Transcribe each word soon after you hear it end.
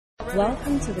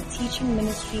Welcome to the teaching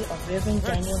ministry of Reverend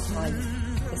Daniel Harley,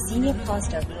 the senior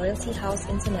pastor of Loyalty House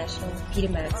International,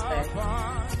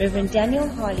 Pietermaritzburg. Reverend Daniel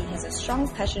Harley has a strong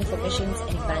passion for missions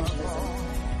and evangelism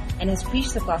and has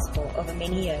preached the gospel over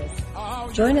many years.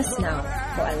 Join us now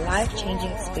for a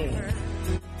life-changing experience.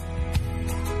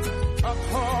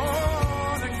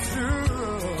 According to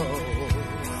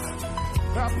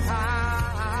the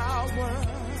power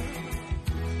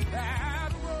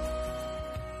that worketh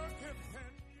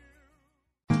in you.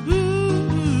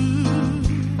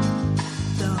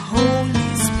 The Holy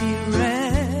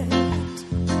Spirit,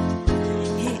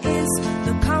 He is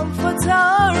the comforter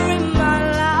in my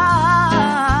life.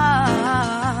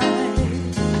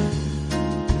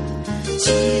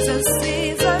 Jesus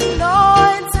is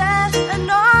anointed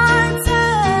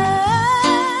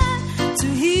to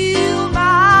heal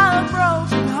my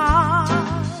broken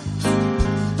heart.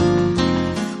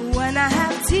 When I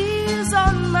have tears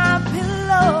on my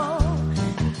pillow,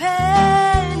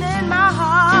 pain in my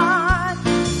heart,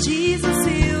 Jesus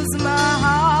heals my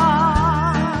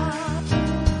heart.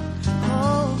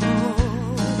 Oh,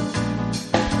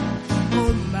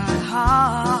 my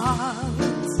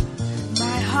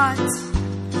heart,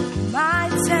 my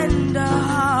tender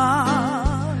heart.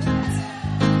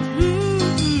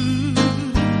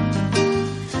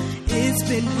 It's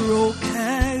been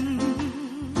broken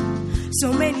so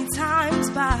many times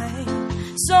by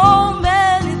so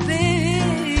many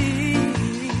things,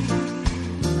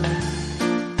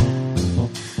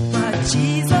 but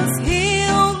Jesus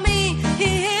healed me, He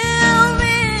healed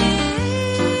me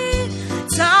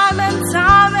time and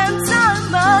time and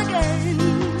time again.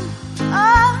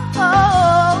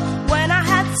 Oh, when I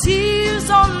had tears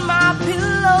on my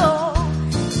pillow,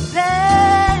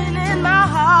 pain in my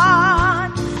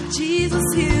heart, Jesus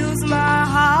heals my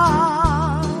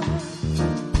heart.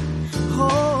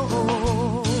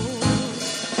 Oh,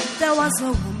 there was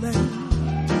a woman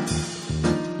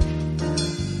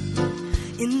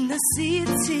in the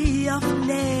city of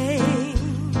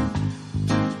Nain.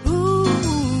 Ooh,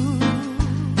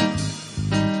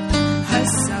 her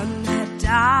son had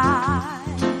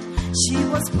died. She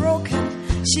was broken.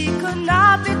 She could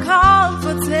not be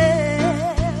comforted.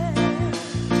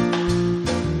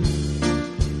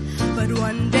 But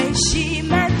one day she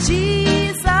met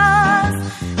Jesus,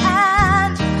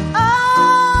 and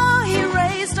oh, He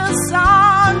raised her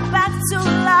son back to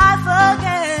life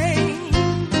again.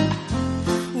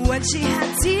 When she had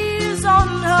tears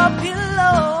on her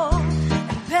pillow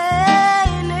and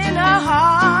pain in her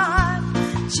heart,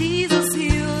 Jesus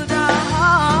healed her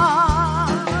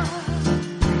heart.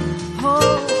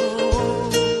 Oh,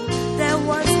 there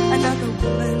was another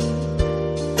woman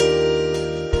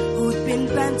who'd been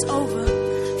bent over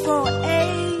for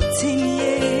 18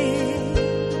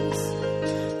 years.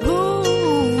 Ooh,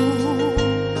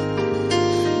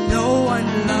 no one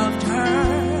loved her,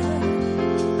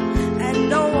 and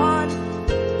no one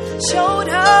showed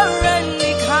her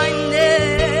any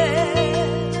kindness.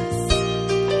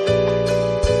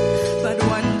 But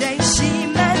one day she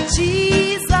met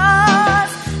Jesus,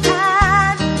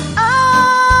 and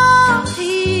oh,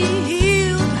 He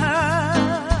healed her.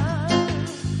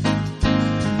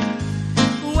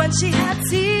 When she had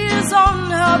tears on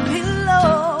her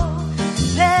pillow,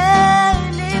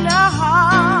 pain in her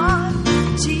heart,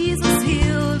 Jesus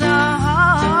healed her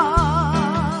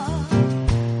heart.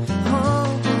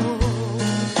 Oh,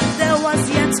 there was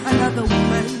yet another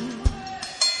woman.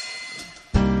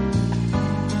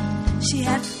 She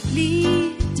had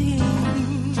bleeding.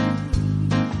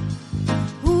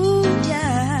 Ooh,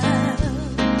 yeah.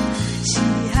 She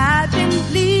had been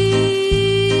bleeding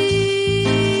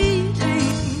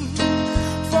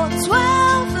for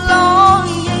 12 long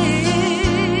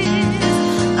years.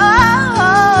 Oh,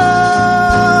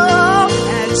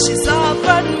 and she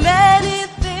suffered many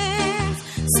things,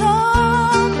 so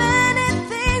many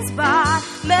things by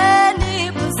many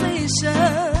positions.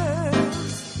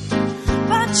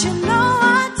 But you know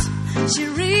what? She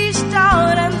reached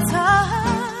out and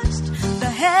touched the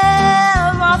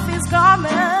hem of His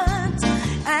garment,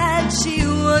 and she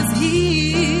was healed.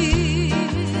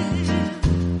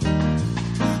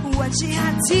 When she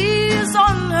had tears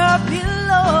on her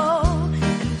pillow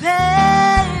and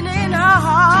pain in her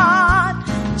heart,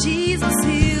 Jesus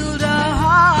healed her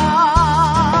heart.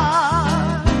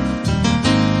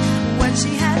 When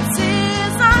she had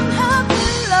tears on her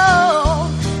pillow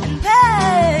and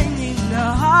pain in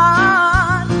her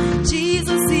heart,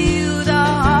 Jesus healed her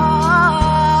heart.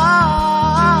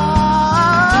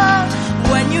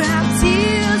 When you have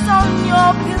tears on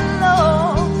your pillow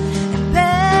and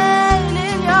pain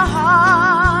in your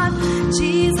heart,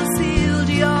 Jesus healed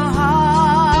your heart.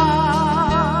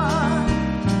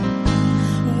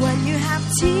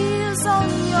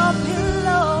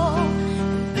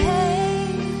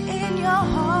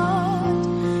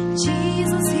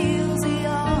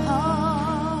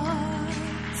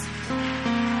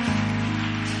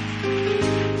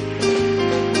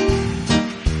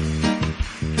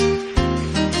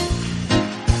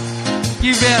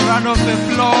 Give a round of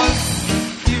applause.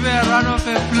 Give a round of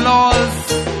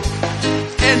applause.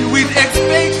 And with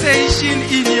expectation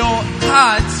in your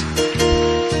heart.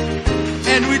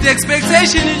 And with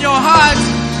expectation in your heart,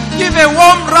 give a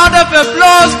warm round of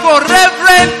applause for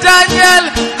Reverend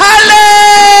Daniel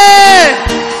Halley.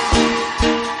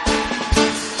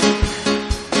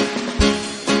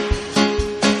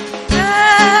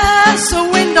 There's a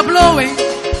wind blowing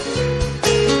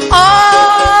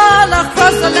all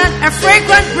across the land. A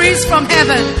fragrant breeze from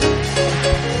heaven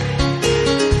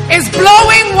is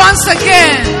blowing once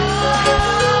again.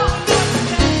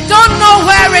 Don't know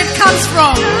where it comes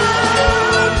from.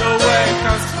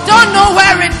 Don't know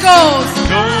where it goes.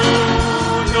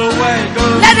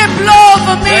 Let it blow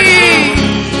over me.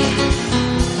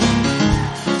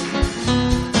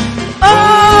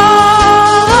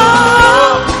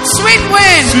 Oh, sweet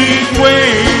wind.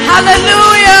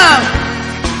 Hallelujah.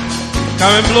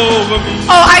 Come and blow over me.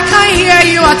 Oh, I can't hear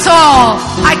you at all.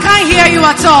 I can't hear you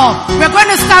at all. We're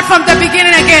going to start from the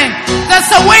beginning again. There's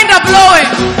a wind blowing.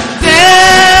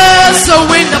 There's a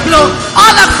wind blowing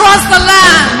all across the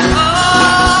land.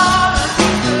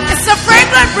 It's a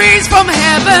fragrant breeze from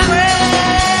heaven.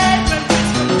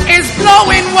 It's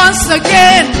blowing once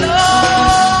again.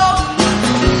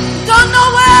 Don't know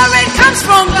where it comes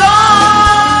from.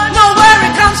 Don't know where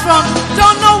it comes from.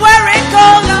 Don't know where it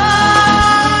goes.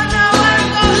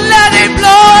 Let it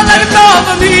blow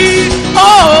over me.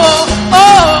 Oh,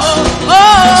 oh,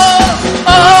 oh,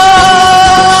 oh.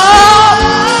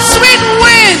 Sweet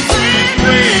wind.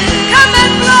 Come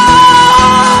and blow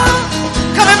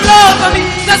over me.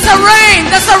 There's a rain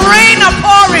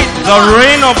pouring. The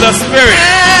rain of the Spirit.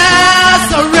 There's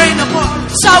a rain pouring.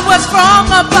 Showers from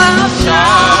above.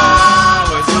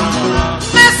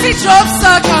 Mercy drops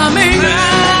are coming.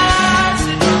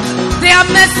 They are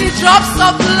mercy drops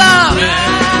of love.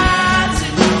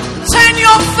 Turn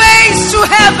your face to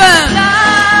heaven.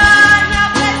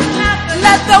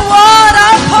 Let the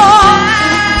water pour.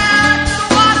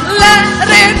 Let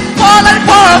it fall and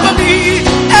pour over me.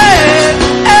 Hey,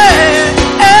 hey,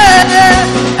 hey, hey,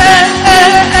 hey,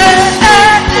 hey,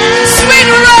 hey. Sweet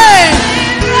rain,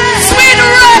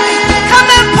 come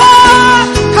and pour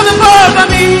over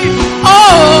me.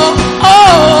 Oh,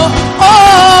 oh,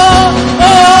 oh,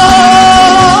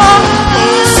 oh.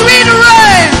 Sweet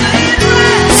rain,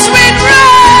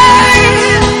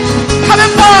 come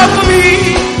and pour over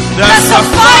me. There's a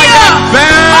fire,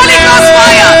 Holy Ghost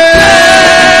fire.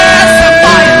 There's a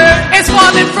fire. It's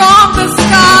falling from the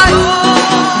sky.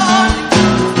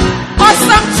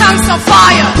 Awesome tongues of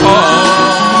fire.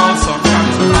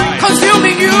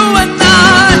 Consuming you and I.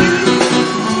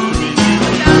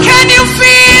 Can you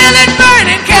feel it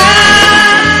burning?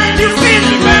 Can you feel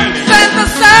it burning? Burn the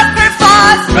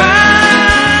sacrifice.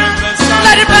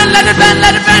 Let it burn, let it burn,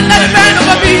 let it burn, let it burn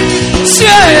over me.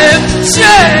 Share.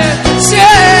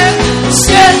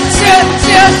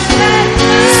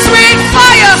 Sweet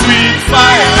fire.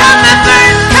 Come and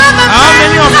burn, come and burn. How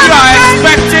many of you are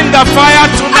expecting the fire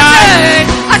tonight?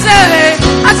 I say.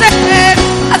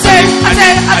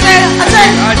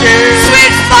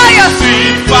 Sweet fire.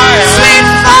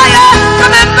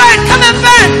 Come and burn.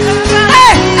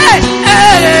 Hey.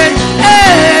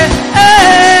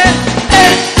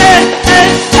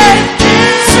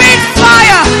 Sweet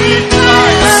fire.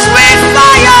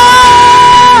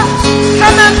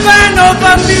 Come and burn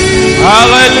over me.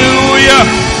 Hallelujah.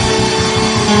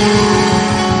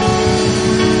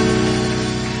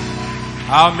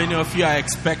 How many of you are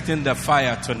expecting the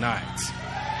fire tonight?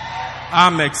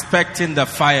 I'm expecting the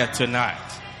fire tonight.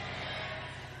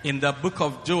 In the book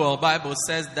of Joel, Bible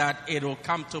says that it will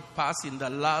come to pass in the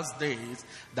last days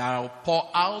that I will pour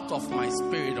out of my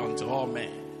spirit unto all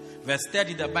men. Verse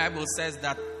 30, the Bible says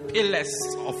that pillars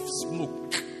of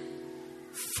smoke,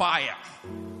 fire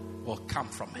will come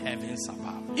from heavens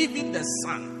above. Even the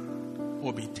sun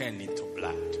will be turned into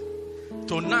blood.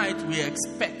 Tonight we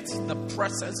expect the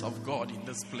presence of God in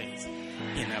this place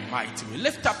in a mighty way.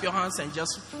 Lift up your hands and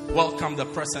just welcome the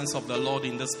presence of the Lord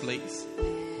in this place.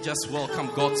 Just welcome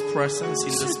God's presence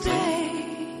in this place.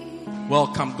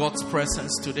 Welcome God's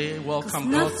presence today.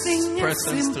 Welcome God's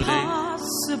presence today.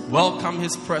 Welcome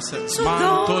His presence.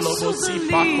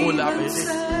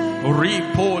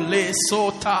 Ripole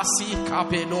sotasi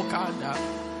kapelokanda.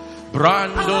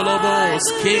 Brandolobos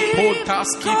kipotas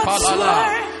kipalala.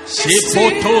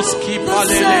 Shipotos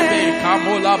kipalelebe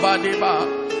kamolabadeba.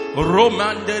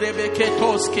 Romanderebe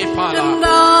ketos kipala.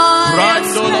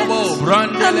 Brandolobo,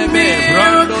 brandelebe,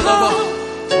 brandolobo.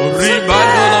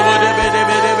 Ribandolobo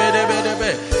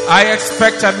debe. I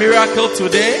expect a miracle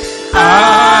today.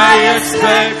 I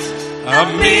expect a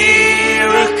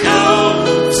miracle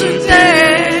today.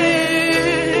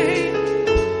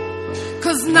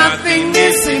 Nothing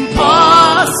is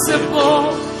impossible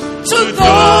to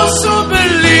those who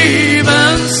believe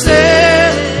and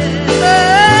say.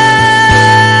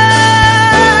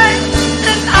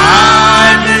 And I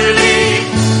believe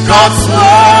God's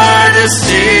word is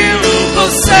still the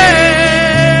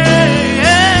same.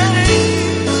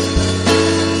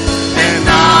 And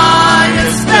I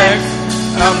expect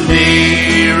a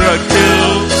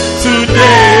miracle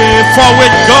today. For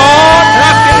with God,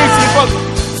 nothing is impossible.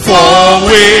 For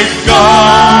with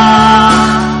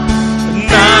God,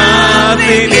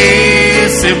 nothing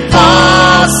is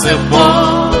impossible.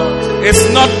 It's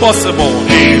not possible.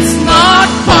 It's not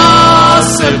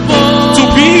possible To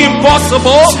be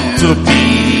impossible. to be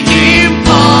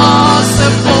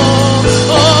impossible.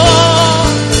 Oh,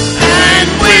 and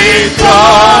with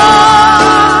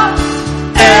God,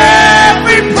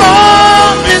 every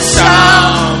promise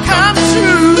shall come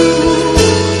true.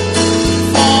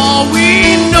 For we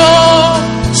know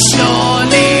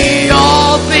surely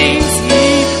all things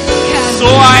He can So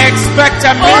I expect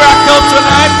a miracle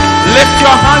tonight. Lift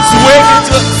your hands, wave it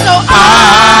to. So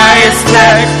I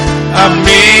expect a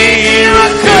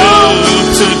miracle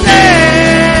today.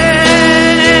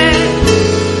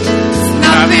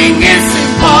 Nothing is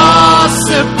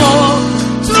impossible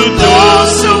to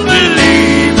those who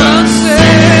believe and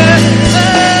say.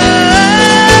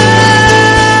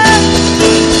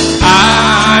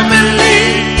 I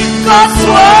believe God's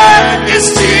word is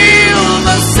still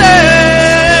the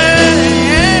same.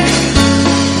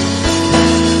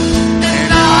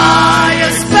 And I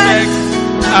expect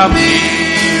a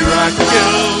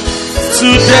miracle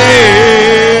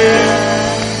Today.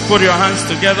 Put your hands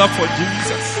together for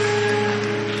Jesus.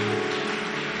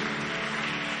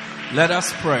 Let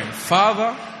us pray.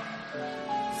 Father,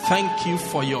 thank you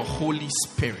for your Holy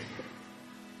Spirit.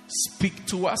 Speak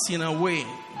to us in a way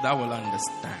that will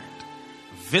understand.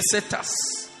 Visit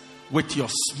us with your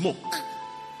smoke,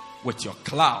 with your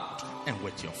cloud, and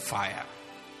with your fire.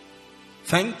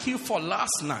 Thank you for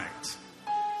last night,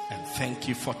 and thank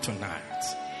you for tonight.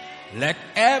 Let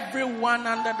everyone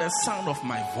under the sound of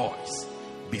my voice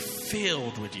be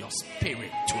filled with your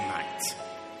spirit tonight.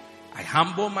 I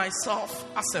humble myself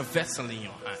as a vessel in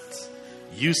your hands.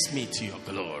 Use me to your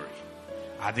glory.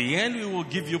 At the end, we will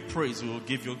give you praise. We will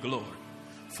give you glory.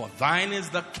 For thine is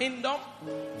the kingdom,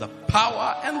 the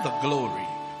power, and the glory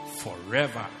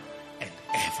forever and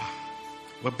ever.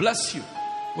 We bless you.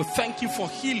 We thank you for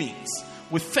healings.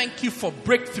 We thank you for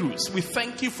breakthroughs. We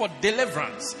thank you for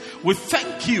deliverance. We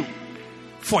thank you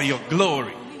for your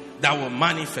glory that will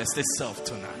manifest itself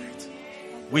tonight.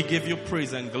 We give you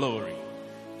praise and glory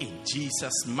in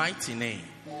Jesus' mighty name.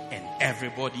 And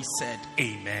everybody said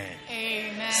amen.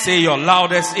 Amen. Say your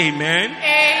loudest amen.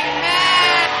 Amen.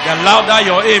 The louder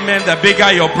your amen, the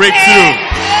bigger your breakthrough.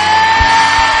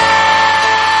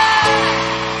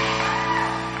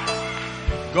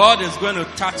 God is going to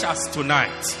touch us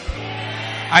tonight.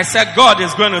 I said God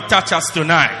is going to touch us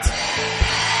tonight.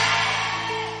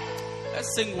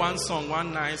 Let's sing one song,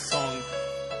 one nice song.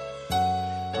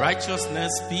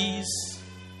 Righteousness, peace,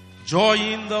 joy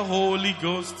in the Holy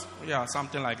Ghost. Yeah,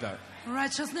 something like that.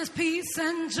 Righteousness, peace,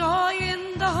 and joy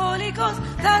in the Holy Ghost.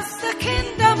 That's the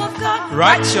kingdom of God.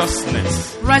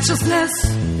 Righteousness, Righteousness,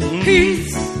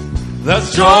 peace,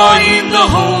 there's joy in the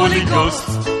Holy Ghost.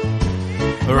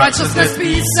 righteousness,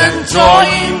 peace, and joy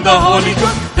in the Holy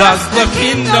Ghost. That's the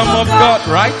kingdom of God.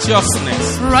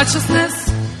 Righteousness, Righteousness,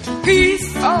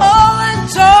 peace, and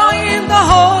joy in the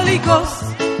Holy Ghost.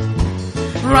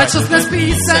 Righteousness,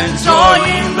 peace, and joy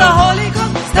in the Holy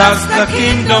Ghost. that's the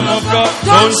kingdom of God.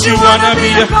 Don't you wanna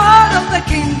be a part of the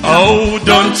kingdom? Oh,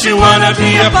 don't you wanna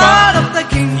be a part of the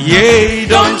kingdom? Yay,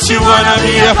 don't you wanna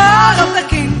be a part of the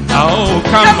kingdom? Oh,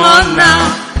 come on now.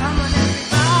 Come on,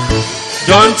 everybody.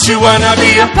 Don't you wanna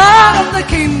be a part of the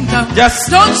kingdom? Just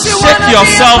Don't you shake wanna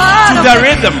yourself be a part to of the the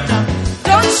rhythm. kingdom?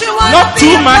 Don't you wanna Not be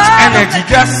too a much part of energy, the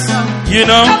just, kingdom? you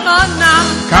know. Come on now.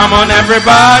 Come on,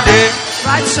 everybody.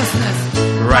 Righteousness,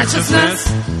 Righteousness,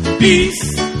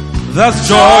 peace, there's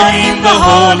joy in the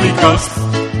Holy Ghost.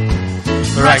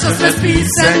 righteousness,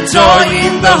 peace, and joy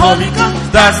in the Holy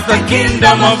Ghost. That's the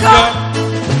kingdom of God.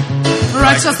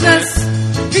 Righteousness,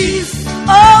 peace,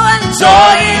 and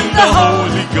joy in the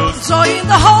Holy Ghost. Joy in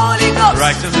the Holy Ghost.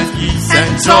 Righteousness, peace,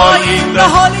 And joy in the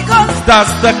Holy Ghost.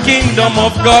 That's the kingdom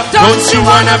of God. Don't you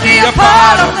wanna be a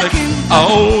part of the kingdom?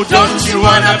 Oh, Don't you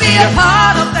wanna be a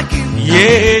part of the kingdom?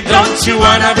 Yeah, don't you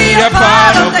wanna be a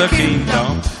part of the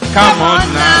kingdom? Come on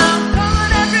now. Come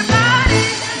on, everybody.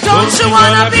 Don't you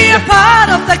wanna be a part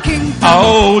of the kingdom?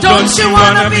 Oh, Don't you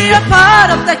wanna be a part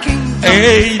of the kingdom?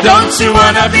 Hey, Don't you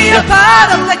wanna be a part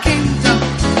of the kingdom?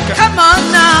 Come on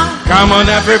now. Come on,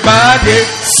 everybody.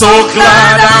 So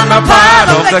glad I'm a part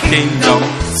of the kingdom.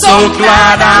 So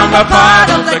glad I'm a part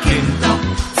of the kingdom.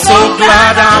 So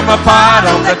glad I'm a part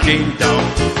of the kingdom.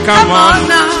 Come on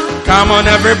now. Come on,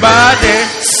 everybody.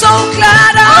 So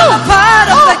glad I'm a part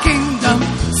of the kingdom.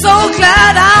 So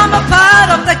glad I'm a part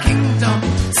of the kingdom.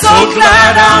 So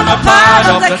glad I'm a part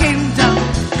of the kingdom.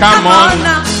 Come on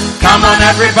now. Come on,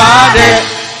 everybody.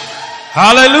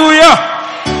 Hallelujah.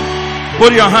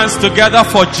 Put your hands together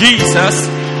for Jesus,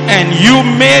 and you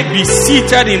may be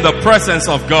seated in the presence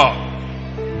of God.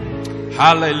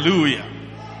 Hallelujah.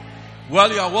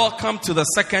 Well, you are welcome to the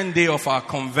second day of our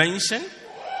convention.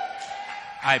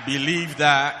 I believe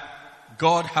that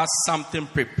God has something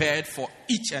prepared for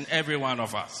each and every one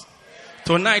of us.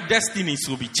 Tonight, destinies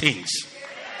will be changed.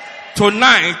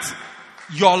 Tonight,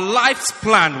 your life's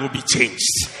plan will be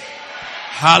changed.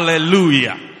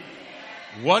 Hallelujah.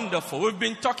 Wonderful. We've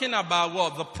been talking about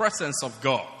what? The presence of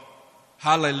God.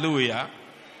 Hallelujah.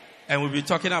 And we've been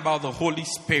talking about the Holy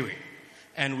Spirit.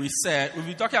 And we said, we've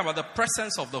been talking about the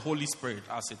presence of the Holy Spirit,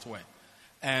 as it were.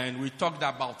 And we talked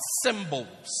about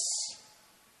symbols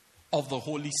of the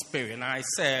Holy Spirit. And I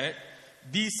said,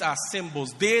 these are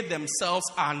symbols. They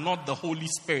themselves are not the Holy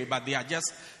Spirit, but they are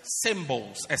just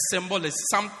symbols. A symbol is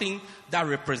something that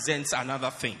represents another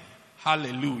thing.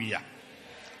 Hallelujah.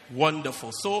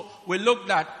 Wonderful. So we looked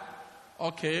at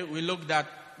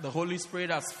the Holy Spirit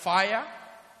as fire.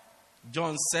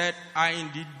 John said, I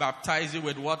indeed baptize you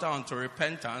with water unto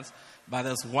repentance, but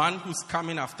there's one who's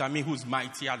coming after me who's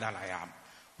mightier than I am,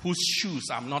 whose shoes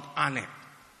I'm not honored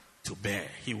to bear.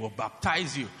 He will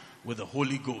baptize you with the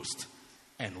Holy Ghost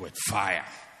and with fire.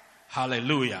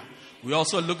 Hallelujah. We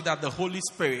also looked at the Holy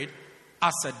Spirit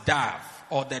as a dove,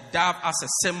 or the dove as a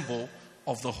symbol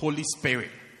of the Holy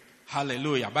Spirit.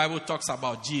 Hallelujah. Bible talks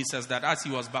about Jesus, that as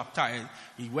he was baptized,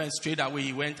 he went straight away,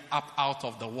 he went up out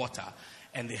of the water,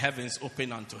 and the heavens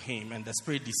opened unto him, and the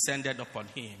Spirit descended upon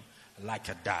him like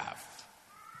a dove.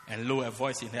 And lo, a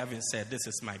voice in heaven said, this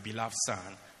is my beloved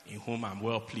Son, in whom I'm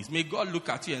well pleased. May God look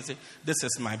at you and say, this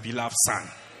is my beloved Son.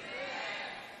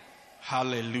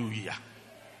 Hallelujah.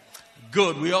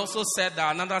 Good. We also said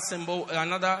that another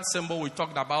symbol we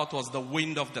talked about was the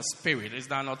wind of the Spirit. Is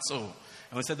that not so?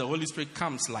 And we said the Holy Spirit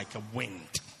comes like a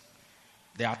wind.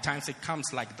 There are times it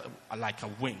comes like a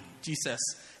wind. Jesus,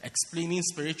 explaining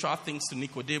spiritual things to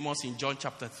Nicodemus in John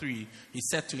chapter 3, he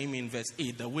said to him in verse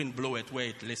 8, the wind bloweth where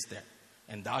it listeth,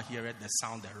 and thou hearest the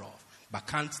sound thereof, but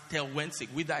can't tell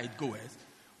whither it goeth,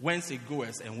 whence it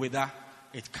goeth, and whither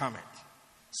it cometh.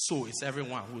 So is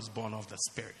everyone who is born of the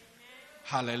Spirit.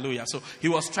 Hallelujah. So he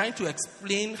was trying to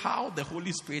explain how the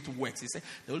Holy Spirit works. He said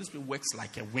the Holy Spirit works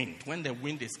like a wind. When the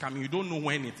wind is coming, you don't know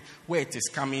where it is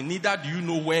coming. Neither do you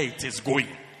know where it is going.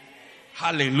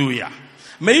 Hallelujah.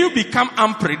 May you become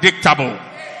unpredictable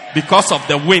because of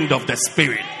the wind of the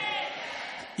Spirit.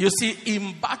 You see,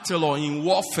 in battle or in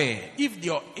warfare,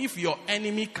 if your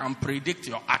enemy can predict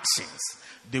your actions,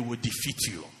 they will defeat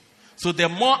you. So the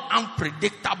more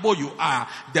unpredictable you are,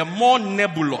 the more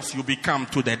nebulous you become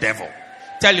to the devil.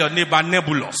 Tell your neighbor,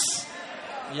 nebulous.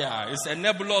 Yeah, it's a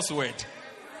nebulous word.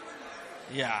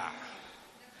 Yeah.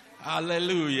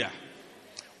 Hallelujah.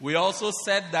 We also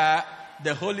said that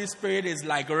the Holy Spirit is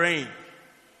like rain.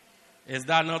 Is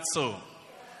that not so?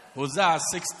 Hosea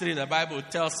 6:3, the Bible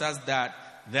tells us that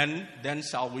then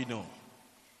shall we know,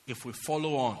 if we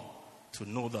follow on to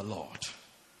know the Lord.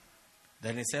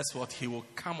 Then it says what? He will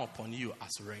come upon you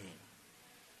as rain,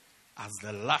 as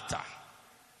the latter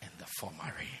and the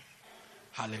former rain.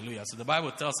 Hallelujah. So the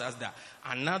Bible tells us that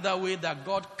another way that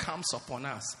God comes upon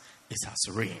us is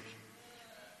as rain.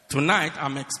 Tonight,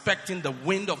 I'm expecting the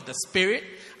wind of the Spirit.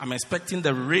 I'm expecting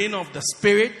the rain of the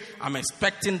Spirit. I'm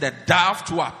expecting the dove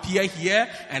to appear here,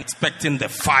 and expecting the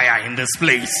fire in this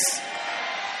place.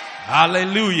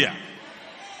 Hallelujah.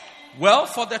 Well,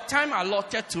 for the time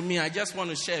allotted to me, I just want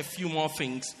to share a few more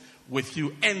things with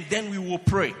you, and then we will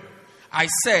pray. I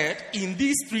said, in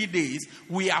these 3 days,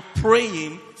 we are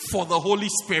praying for the Holy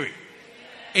Spirit.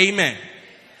 Amen.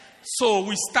 So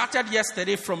we started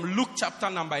yesterday from Luke chapter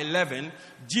number 11.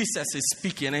 Jesus is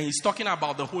speaking, and he's talking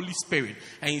about the Holy Spirit.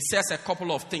 And he says a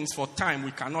couple of things. For time,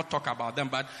 we cannot talk about them.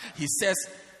 But he says,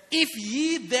 if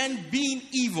ye then being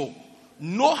evil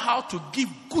know how to give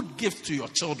good gifts to your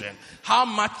children, how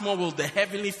much more will the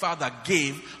Heavenly Father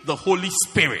give the Holy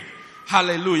Spirit?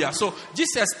 Hallelujah. So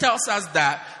Jesus tells us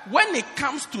that when it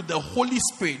comes to the Holy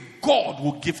Spirit, God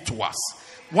will give to us.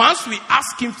 Once we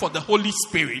ask him for the Holy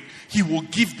Spirit, he will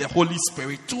give the Holy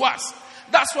Spirit to us.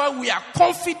 That's why we are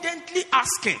confidently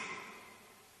asking.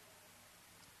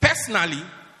 Personally,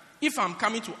 if I'm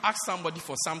coming to ask somebody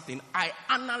for something, I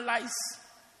analyze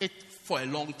it for a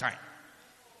long time.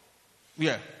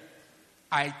 Yeah.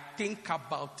 I think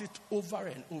about it over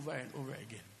and over and over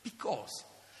again. Because,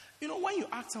 when you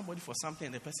ask somebody for something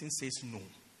and the person says no,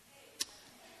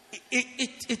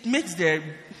 it makes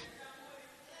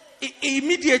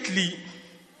immediately,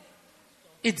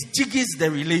 it jiggles the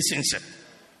relationship.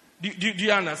 Do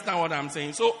you understand what I'm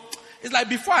saying? So, it's like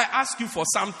before I ask you for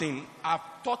something, I've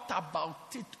thought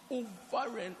about it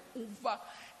over and over,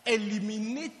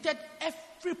 eliminated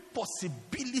every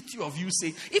possibility of you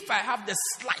saying, if I have the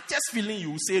slightest feeling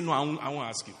you will say no, I won't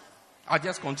ask you. I'll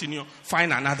just continue,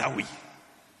 find another way.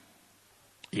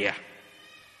 Yeah.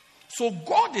 So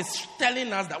God is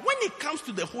telling us that when it comes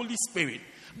to the Holy Spirit,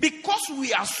 because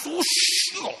we are so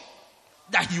sure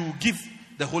that He will give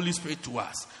the Holy Spirit to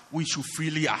us, we should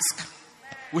freely ask.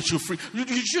 You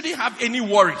shouldn't have any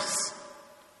worries.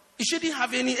 You shouldn't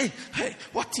have any, hey,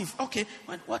 what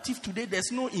if today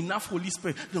there's no enough Holy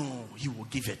Spirit? No, He will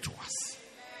give it to us.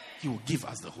 He will give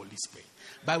us the Holy Spirit.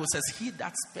 Bible says, He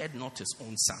that spared not His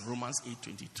own Son, Romans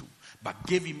 8:22, but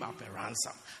gave Him up a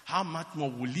ransom, how much more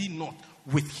will He not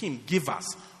with Him give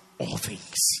us all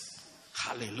things?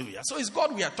 Hallelujah. So it's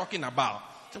God we are talking about.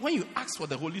 So when you ask for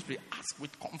the Holy Spirit, ask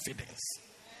with confidence,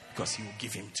 because He will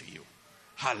give Him to you.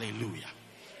 Hallelujah.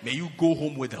 May you go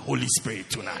home with the Holy Spirit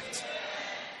tonight.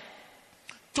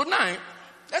 Tonight,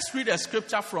 let's read a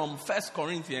scripture from 1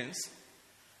 Corinthians,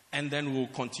 and then we'll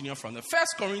continue from the 1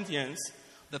 Corinthians,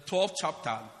 the 12th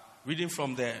chapter, reading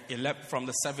from the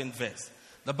 7th verse.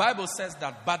 The Bible says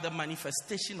that, but the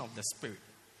manifestation of the Spirit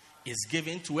is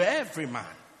given to every man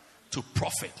to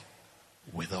profit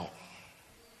withal.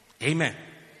 Amen.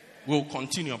 We'll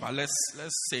continue, but let's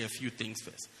say a few things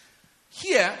first.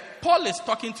 Here, Paul is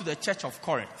talking to the church of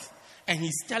Corinth, and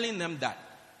he's telling them that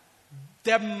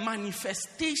the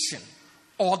manifestation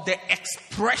or the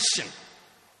expression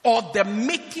or the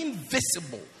making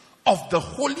visible of the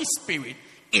Holy Spirit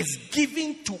is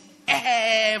given to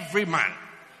every man.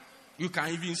 You can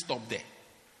even stop there.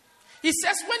 He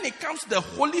says when it comes to the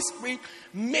Holy Spirit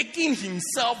making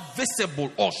Himself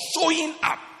visible or showing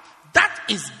up, that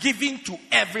is given to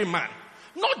every man.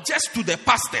 Not just to the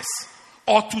pastors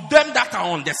or to them that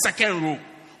are on the second row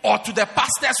or to the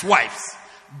pastor's wives,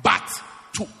 but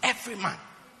to every man.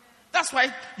 That's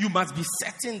why you must be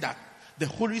certain that the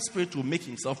Holy Spirit will make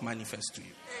Himself manifest to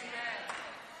you.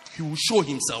 He will show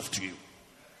Himself to you.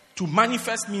 To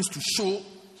manifest means to show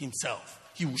Himself.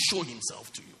 He will show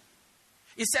Himself to you.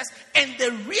 It says, and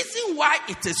the reason why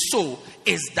it is so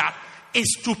is that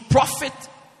it's to profit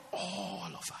all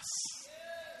of us.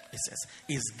 It says,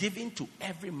 is given to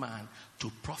every man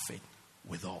to profit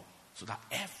withal, so that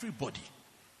everybody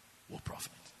will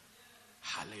profit.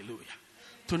 Hallelujah.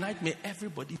 Tonight, may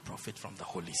everybody profit from the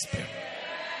Holy Spirit.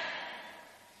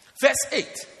 Verse 8,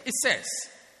 it says,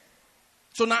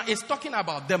 so now it's talking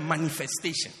about the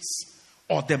manifestations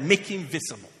or the making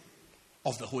visible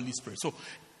of the Holy Spirit. So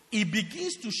it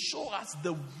begins to show us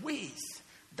the ways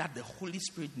that the Holy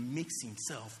Spirit makes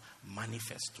Himself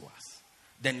manifest to us.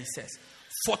 Then it says,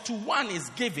 for to one is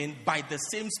given by the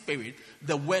same Spirit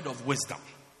the word of wisdom,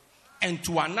 and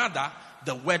to another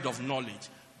the word of knowledge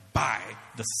by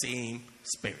the same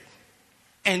Spirit,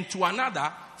 and to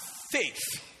another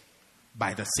faith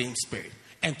by the same Spirit,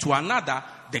 and to another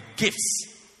the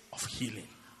gifts of healing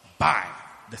by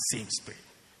the same Spirit.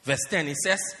 Verse 10, it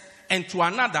says, and to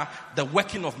another the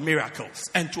working of miracles,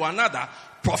 and to another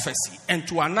prophecy, and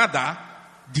to another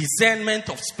discernment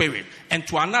of spirit, and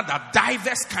to another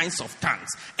diverse kinds of tongues,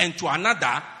 and to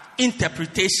another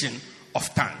interpretation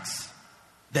of tongues.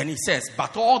 Then he says,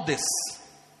 but all this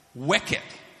worketh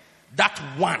that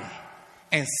one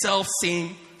and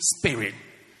self-same Spirit,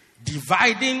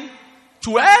 dividing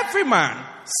to every man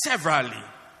severally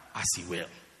as He will.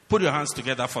 Put your hands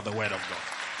together for the word of God.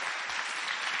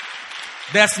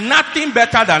 There's nothing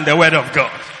better than the word of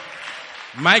God.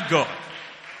 My God.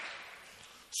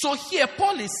 So here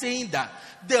Paul is saying that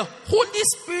the Holy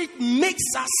Spirit makes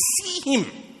us see Him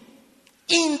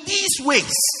in these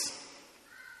ways.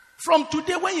 From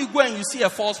today, when you go and you see a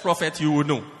false prophet, you will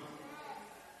know.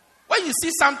 When you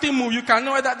see something move, you can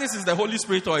know whether this is the Holy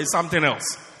Spirit or is something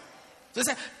else. So he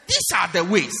said, these are the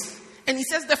ways. And he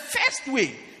says the first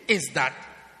way is that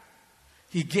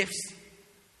He gives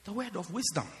the word of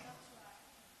wisdom.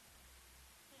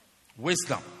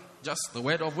 Wisdom. Just the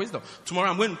word of wisdom. Tomorrow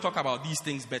I'm going to talk about these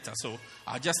things better, so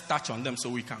I'll just touch on them so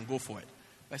we can go for it.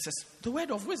 But it says the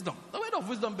word of wisdom. The word of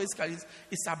wisdom basically is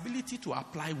its ability to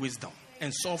apply wisdom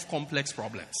and solve complex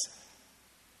problems.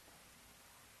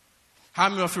 How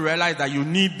many of you realize that you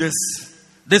need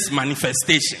this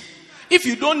manifestation? If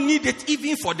you don't need it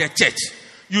even for the church,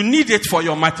 you need it for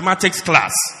your mathematics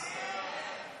class.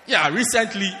 Yeah,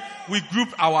 recently we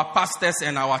grouped our pastors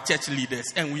and our church leaders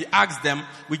and we asked them,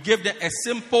 we gave them a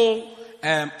simple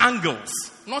angles.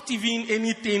 Not even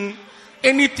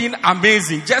anything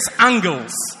amazing, just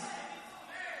angles.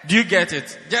 Do you get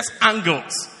it? Just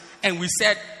angles. And we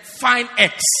said, find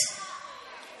X.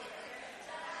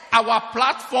 Our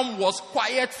platform was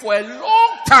quiet for a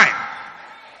long time.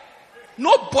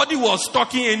 Nobody was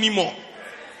talking anymore.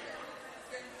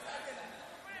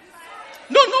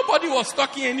 No, nobody was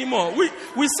talking anymore.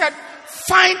 We said,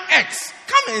 find X.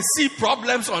 Come and see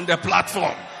problems on the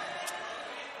platform.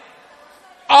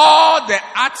 All the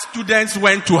art students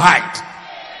went to hide.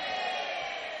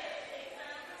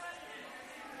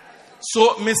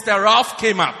 So Mr. Ralph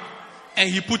came up and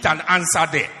he put an answer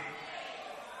there.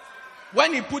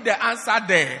 When he put the answer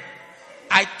there,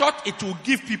 I thought it would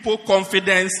give people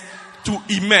confidence to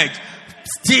emerge.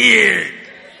 Still,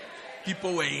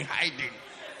 people were in hiding.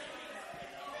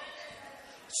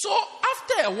 So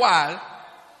after a while,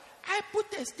 I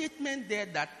put a statement there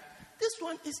that this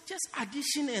one is just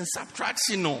addition and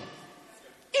subtraction. No.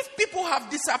 If people have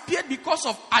disappeared because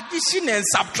of addition and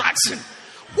subtraction,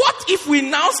 what if we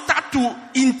now start to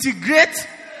integrate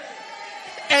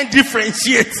and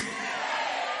differentiate?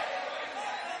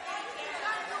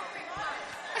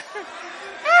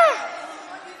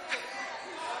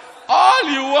 All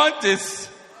you want is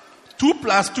 2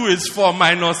 plus 2 is 4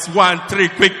 minus 1, 3,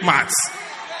 quick maths.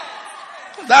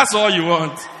 That's all you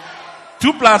want.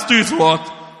 2 plus 2 is what?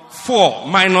 4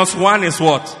 minus 1 is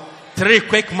what? 3,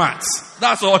 quick maths.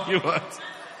 That's all you want.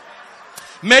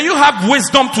 May you have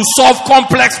wisdom to solve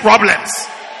complex problems.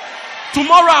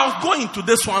 Tomorrow I'll go into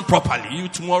this one properly.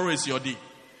 Tomorrow is your day.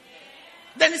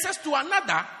 Then it says to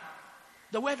another,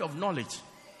 the word of knowledge.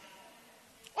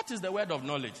 What is the word of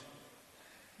knowledge?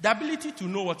 The ability to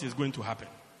know what is going to happen.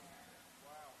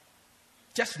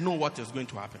 Just know what is going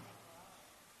to happen.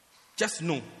 Just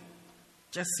know.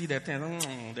 Just see the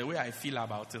thing, the way I feel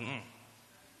about it.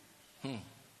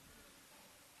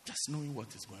 Just knowing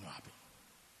what is going to happen.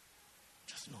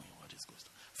 Just knowing what is going to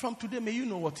happen. From today, may you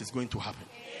know what is going to happen.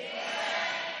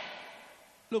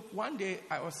 Look, one day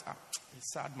I was,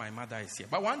 it's sad my mother is here,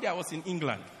 but one day I was in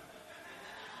England.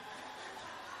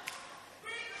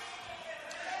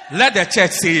 Let the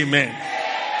church say amen.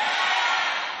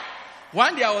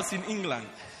 One day I was in England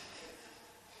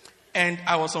and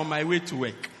I was on my way to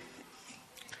work.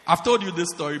 I've told you this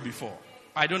story before.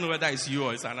 I don't know whether it's you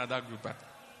or it's another group.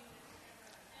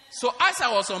 So as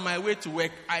I was on my way to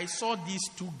work, I saw these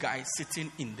 2 guys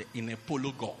sitting in a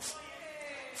polo golf.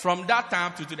 From that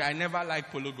time to today, I never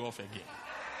liked polo golf again.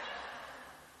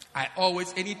 I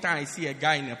always, anytime I see a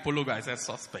guy in a polo golf, I say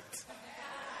suspect.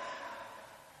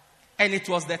 And it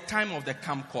was the time of the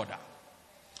camcorder.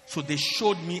 So they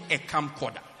showed me a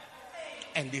camcorder.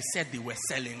 And they said they were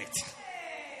selling it.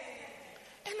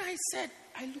 And I said,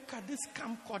 I look at this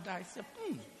camcorder, I said,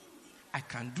 I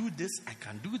can do this, I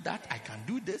can do that, I can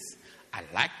do this. I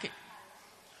like it.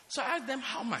 So I asked them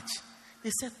how much.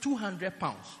 They said 200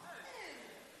 pounds.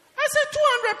 I said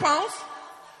 200 pounds?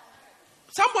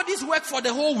 Somebody's worked for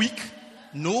the whole week?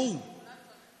 No.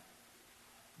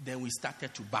 Then we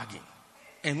started to bargain.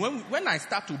 And when I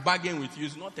start to bargain with you,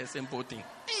 it's not a simple thing.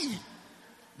 Hey,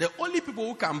 the only people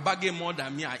who can bargain more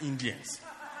than me are Indians.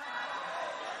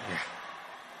 Yeah.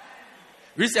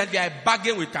 Recently, I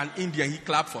bargained with an Indian. He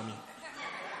clapped for me.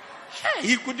 Hey,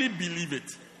 he couldn't believe it.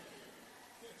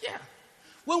 Yeah.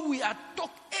 When we had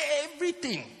talked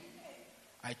everything,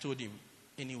 I told him,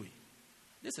 anyway,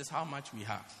 this is how much we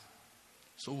have.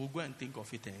 So we'll go and think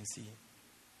of it and see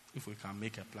if we can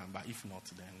make a plan. But if not,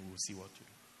 then we'll see what to do.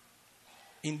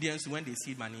 Indians, when they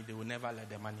see money, they will never let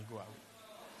the money go away.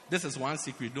 This is one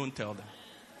secret, don't tell them.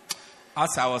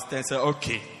 As I was there, I said,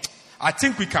 okay, I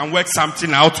think we can work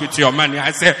something out with your money.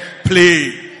 I said,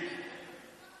 play.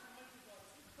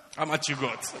 How much you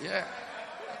got? Yeah.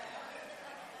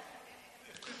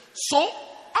 So,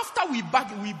 after we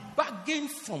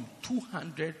bargained from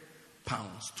 200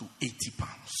 pounds to 80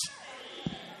 pounds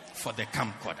for the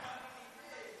camcorder.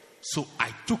 So, I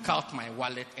took out my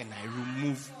wallet and I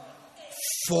removed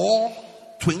 4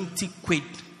 20-quid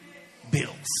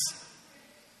bills.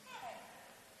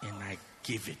 And I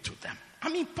gave it to them. I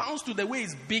mean, pounds to the way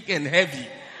is big and heavy.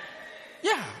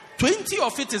 Yeah, 20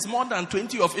 of it is more than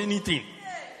 20 of anything.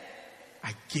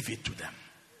 I gave it to them.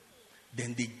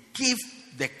 Then they gave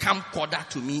the camcorder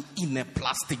to me in a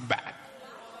plastic bag.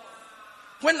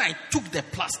 When I took the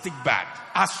plastic bag,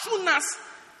 as soon as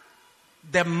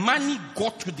the money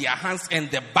got to their hands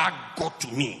and the bag got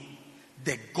to me,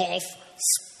 the golf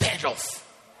sped off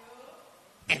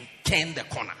and turned the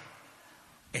corner.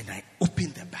 And I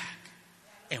opened the bag.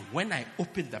 And when I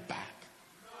opened the bag,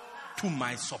 to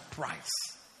my surprise,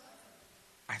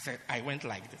 I went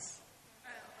like this.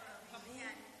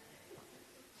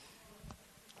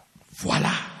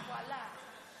 Voila.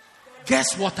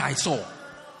 Guess what I saw?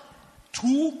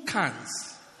 2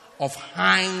 cans of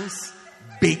Heinz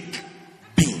baked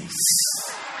beans.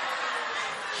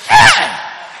 Yeah!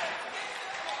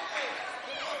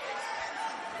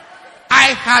 I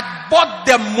had bought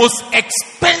the most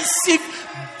expensive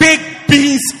baked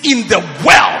beans in the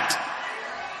world.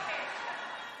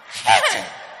 Yeah!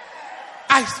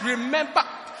 I remember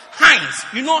Heinz,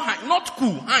 you know, not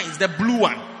cool, Heinz, the blue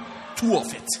one, 2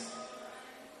 of it.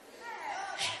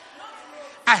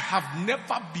 I have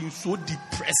never been so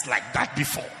depressed like that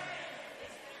before.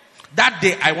 That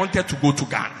day, I wanted to go to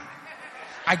Ghana.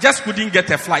 I just couldn't get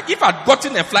a flight. If I'd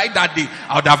gotten a flight that day,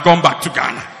 I would have gone back to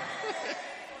Ghana.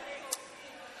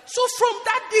 So from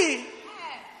that day,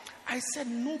 I said,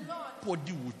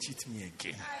 nobody will cheat me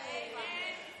again.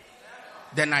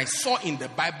 Then I saw in the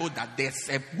Bible that there's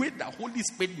a way the Holy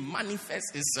Spirit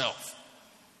manifests itself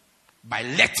by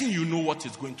letting you know what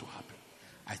is going to happen.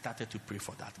 I started to pray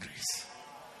for that grace.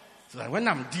 So that when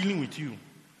I'm dealing with you,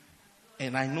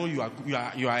 and I know you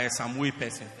are a some way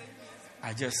person,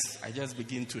 I just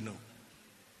begin to know.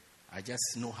 I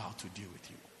just know how to deal with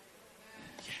you.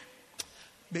 Yeah.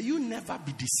 But you never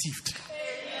be deceived.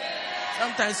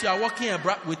 Sometimes you are walking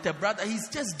with a brother, he's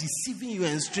just deceiving you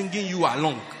and stringing you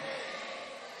along.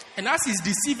 And as he's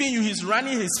deceiving you, he's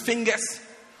running his fingers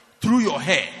through your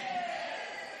hair.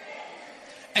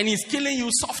 And he's killing you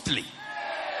softly.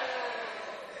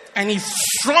 And he's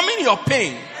strumming your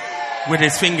pain with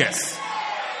his fingers.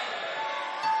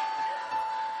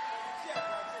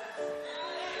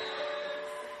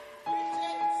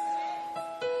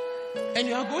 And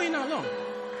you are going along.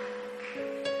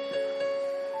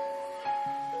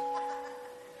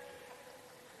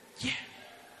 Yeah.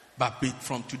 But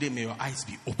from today, may your eyes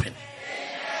be open.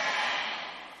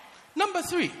 Number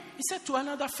 3, he said to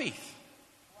another faith.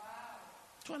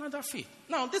 To another faith.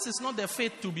 Now, this is not the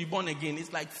faith to be born again.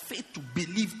 It's like faith to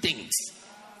believe things.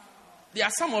 There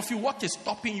are some of you, what is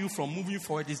stopping you from moving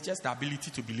forward is just the ability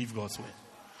to believe God's word.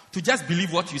 To just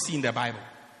believe what you see in the Bible.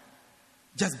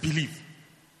 Just believe.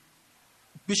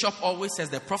 Bishop always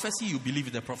says the prophecy you believe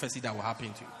is the prophecy that will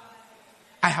happen to you.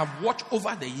 I have watched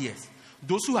over the years,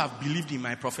 those who have believed in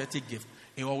my prophetic gift,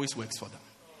 it always works for them.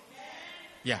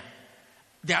 Yeah.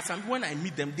 There are some, when I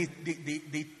meet them, they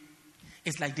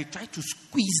it's like they try to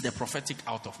squeeze the prophetic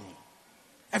out of me.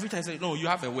 Every time I say, no, you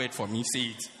have a word for me, say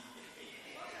it.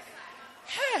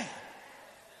 Hey.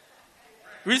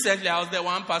 Recently, I was there,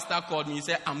 one pastor called me, he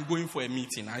said, I'm going for a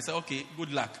meeting. I said, okay,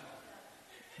 good luck.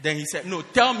 Then he said, no,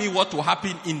 tell me what will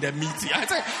happen in the meeting. I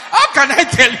said, how can I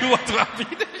tell you what will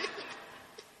happen?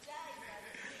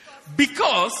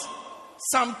 Because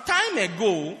some time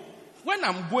ago,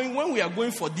 when we are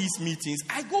going for these meetings,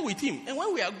 I go with him. And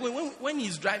when we are going, when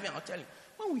he's driving, I'll tell him,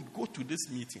 when we go to this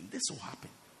meeting, this will happen.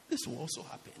 This will also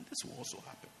happen. This will also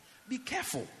happen. Be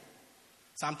careful.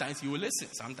 Sometimes he will listen.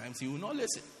 Sometimes he will not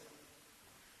listen.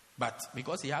 But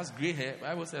because he has gray hair, the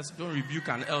Bible says, don't rebuke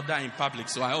an elder in public.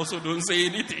 So I also don't say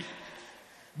anything.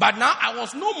 But now I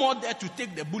was no more there to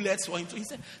take the bullets for him. So he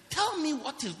said, tell me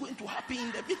what is going to happen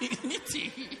in the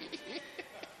meeting.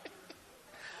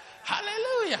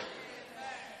 Hallelujah.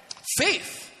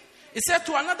 Faith. It said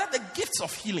to another, the gifts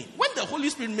of healing. When the Holy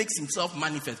Spirit makes himself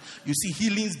manifest, you see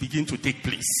healings begin to take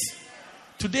place.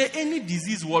 Today, any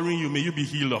disease worrying you, may you be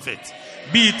healed of it.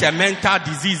 Be it a mental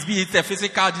disease, be it a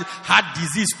physical disease, heart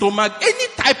disease, stomach, any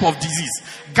type of disease.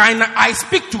 I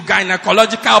speak to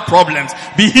gynecological problems.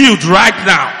 Be healed right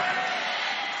now.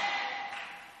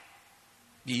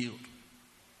 Be healed.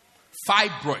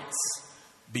 Fibroids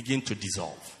begin to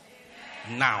dissolve.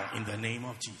 Now, in the name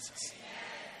of Jesus.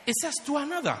 It says to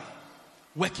another,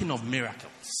 working of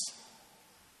miracles.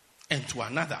 And to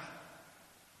another,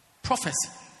 prophecy.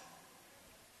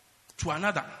 To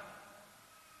another,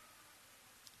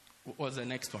 what was the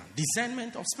next one?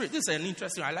 Discernment of spirit. This is an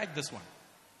interesting, I like this one.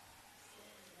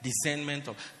 Discernment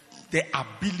of the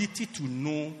ability to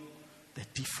know the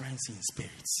difference in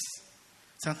spirits.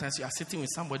 Sometimes you are sitting with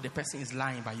somebody, the person is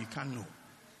lying, but you can't know.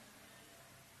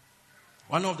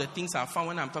 One of the things I found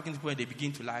when I'm talking to people and they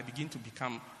begin to lie, I begin to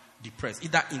become depressed,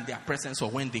 either in their presence or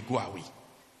when they go away.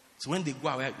 So when they go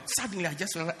away, suddenly I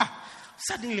just feel like,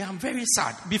 suddenly I'm very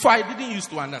sad. Before I didn't used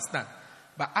to understand.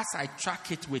 But as I track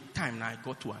it with time, now I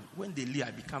got to one. When they leave,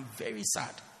 I become very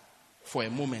sad for a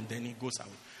moment, then it goes away.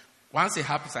 Once it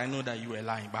happens, I know that you were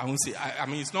lying. But I won't say, I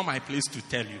mean, it's not my place to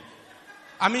tell you.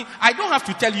 I mean, I don't have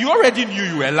to tell you. You already knew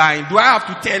you were lying. Do I have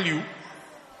to tell you?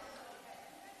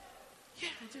 Yeah,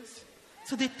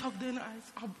 So they talk, and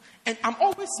I'm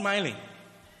always smiling.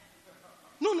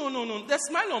 No. The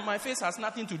smile on my face has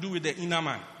nothing to do with the inner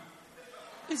man.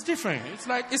 It's different. It's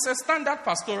like, it's a standard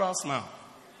pastoral smile.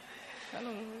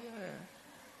 Hello, yeah.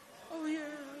 Oh, yeah.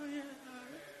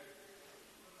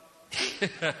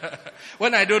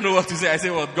 When I don't know what to say, I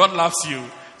say, well, God loves you.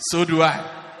 So do I.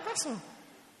 That's all.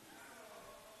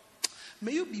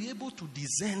 May you be able to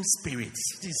discern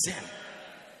spirits. Discern.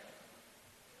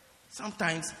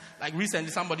 Sometimes, like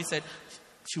recently, somebody said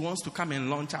she wants to come and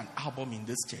launch an album in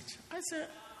this church. I said,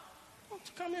 I want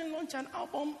to come and launch an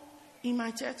album in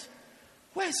my church.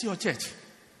 Where's your church?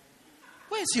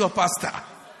 Where's your pastor?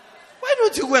 Why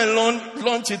don't you go and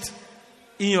launch it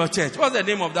in your church? What's the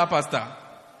name of that pastor?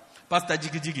 Pastor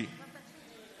Jiggy Jiggy.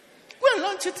 Go and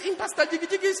launch it in Pastor Jiggy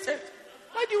Jiggy's church.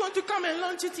 Why do you want to come and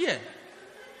launch it here?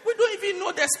 We don't even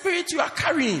know the spirit you are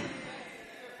carrying.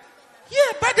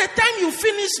 Yeah, by the time you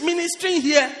finish ministering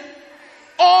here,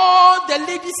 all the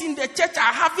ladies in the church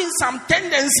are having some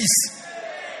tendencies.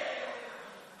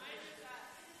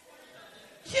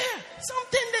 Yeah, some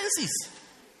tendencies.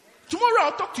 Tomorrow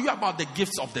I'll talk to you about the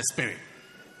gifts of the Spirit.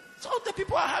 So the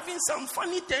people are having some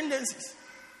funny tendencies.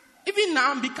 Even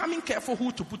now I'm becoming careful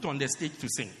who to put on the stage to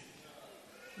sing.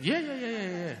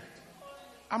 Yeah.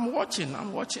 I'm watching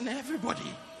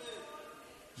everybody.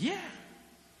 Yeah.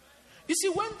 You see,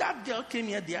 when that girl came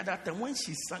here the other time, when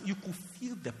she sang, you could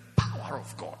feel the power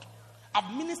of God.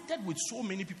 I've ministered with so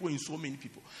many people in so many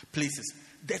places.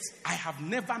 I have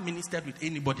never ministered with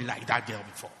anybody like that girl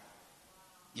before.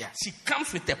 Yeah, she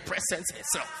comes with the presence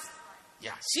herself.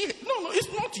 Yeah,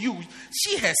 it's not you.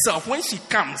 She herself, when she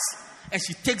comes and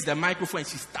she takes the microphone and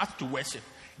she starts to worship,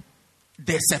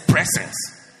 there's a presence.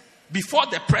 Before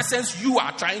the presence you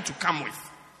are trying to come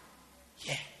with.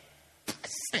 Yeah,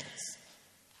 presence.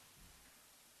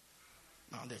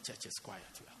 Now the church is quiet.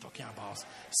 We are talking about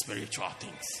spiritual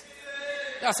things.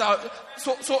 That's how.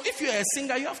 So if you're a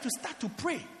singer, you have to start to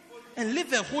pray and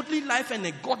live a holy life and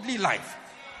a godly life,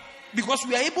 because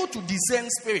we are able to discern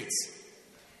spirits.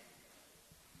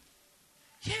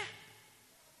 Yeah,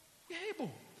 we are able.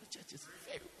 The church is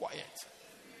very quiet.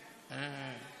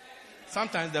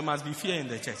 Sometimes there must be fear in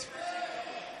the church.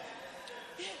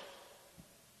 Yeah.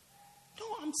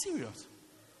 No, I'm serious.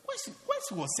 When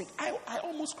she was sick, I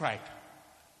almost cried.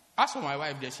 As for my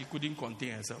wife there, she couldn't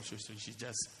contain herself. So she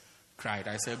just cried.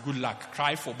 I said, good luck.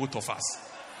 Cry for both of us.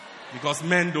 Because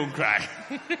men don't cry.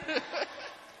 Yeah,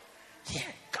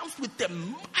 it comes with the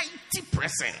mighty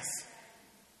presence.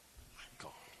 My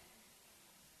God.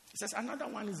 It says another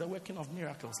one is the working of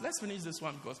miracles. Let's finish this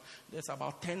one because there's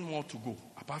about 10 more to go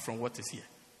apart from what is here.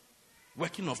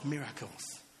 Working of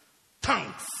miracles.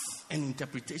 Tongues and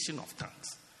interpretation of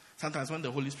tongues. Sometimes when the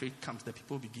Holy Spirit comes, the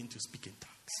people begin to speak in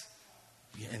tongues.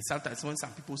 Yeah, and sometimes when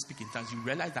some people speak in tongues, you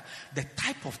realize that the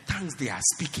type of tongues they are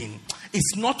speaking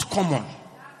is not common.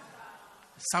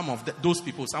 Some of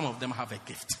them have a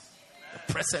gift. The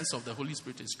presence of the Holy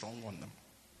Spirit is strong on them.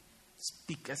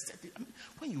 Speakers,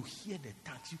 when you hear the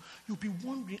tongues, you'll be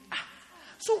wondering,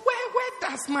 so where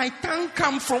does my tongue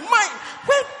come from? Where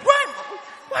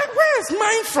is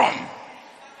mine from?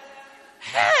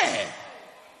 Hey,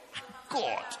 my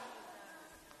God.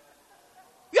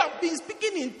 You have been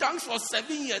speaking in tongues for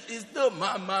 7 years. It's the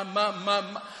ma.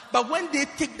 But when they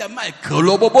take the mic,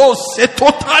 you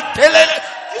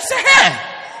say, hey,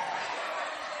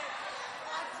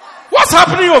 what's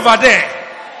happening over there?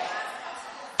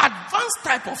 Advanced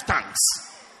type of tongues.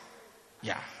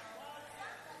 Yeah.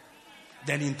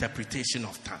 Then interpretation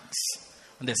of tongues.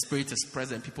 When the Spirit is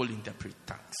present, people interpret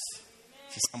tongues.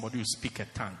 See, somebody will speak a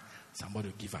tongue, somebody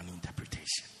will give an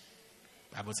interpretation.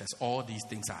 The Bible says all these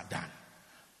things are done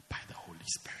by the Holy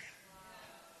Spirit.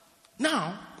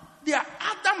 Now, there are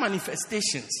other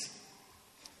manifestations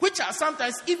which are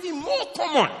sometimes even more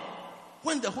common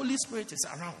when the Holy Spirit is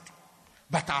around,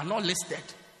 but are not listed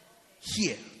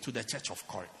here to the church of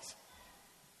Corinth.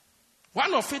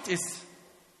 One of it is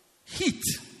heat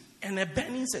and a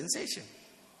burning sensation.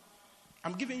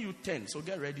 I'm giving you 10, so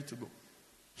get ready to go.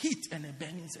 Heat and a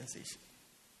burning sensation.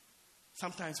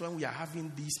 Sometimes when we are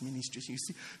having these ministrations, you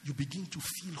see, you begin to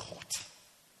feel hot.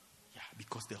 Yeah,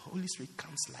 because the Holy Spirit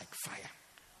comes like fire.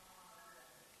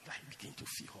 Like begin to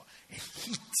feel hot. A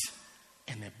heat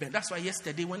and a burn. That's why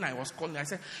yesterday when I was calling, I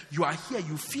said, you are here,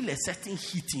 you feel a certain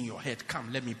heat in your head.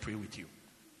 Come, let me pray with you.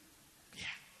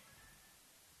 Yeah.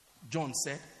 John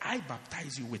said, I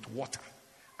baptize you with water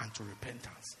unto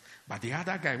repentance. But the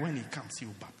other guy, when he comes, he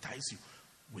will baptize you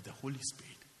with the Holy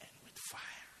Spirit and with fire.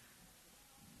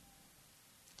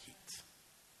 Heat.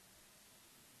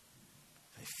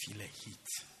 I feel a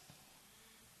heat.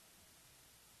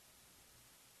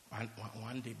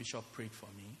 One day, Bishop prayed for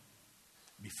me.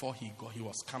 Before he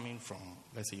was coming from,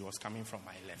 let's say he was coming from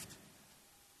my left.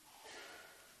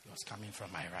 He was coming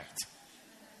from my right.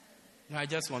 No, I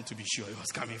just want to be sure he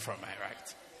was coming from my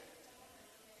right.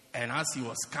 And as he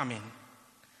was coming,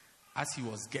 as he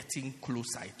was getting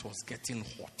closer, it was getting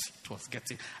hot.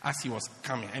 As he was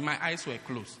coming, and my eyes were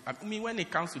closed. I mean, when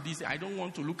it comes to this, I don't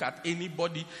want to look at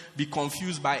anybody, be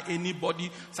confused by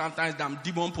anybody. Sometimes that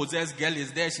demon-possessed girl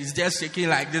is there, she's just shaking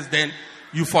like this, then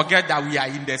you forget that we are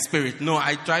in the spirit. No,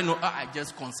 I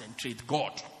just concentrate.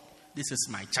 God, this is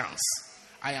my chance.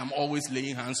 I am always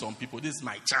laying hands on people. This is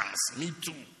my chance. Me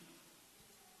too.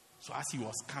 So as he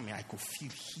was coming, I could feel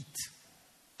heat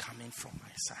coming from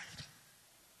my side.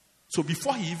 So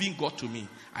before he even got to me,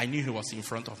 I knew he was in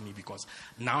front of me because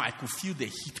now I could feel the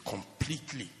heat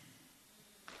completely.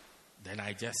 Then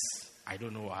I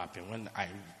don't know what happened. When I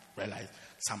realized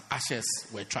some ashes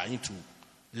were trying to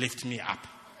lift me up.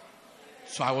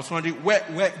 So I was wondering,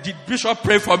 where did Bishop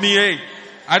pray for me? Hey,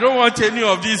 I don't want any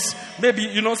of this. Maybe,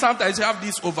 sometimes you have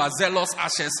these overzealous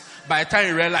ashes. By the time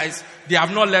you realize they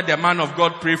have not let the man of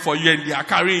God pray for you and they are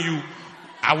carrying you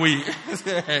away.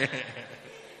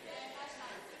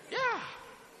 Yeah.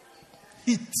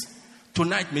 Heat.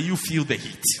 Tonight, may you feel the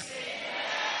heat.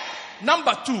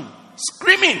 Number 2,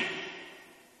 screaming.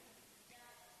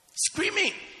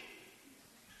 Screaming.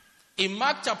 In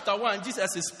Mark chapter 1,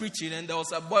 Jesus is preaching and there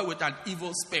was a boy with an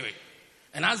evil spirit.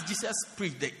 And as Jesus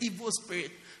preached, the evil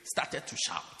spirit started to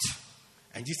shout.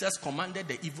 And Jesus commanded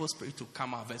the evil spirit to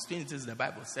come out. Verse 26, the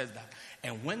Bible says that.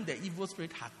 And when the evil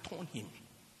spirit had torn him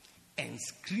and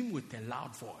screamed with a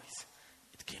loud voice,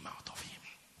 it came out of him.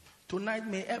 Tonight,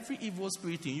 may every evil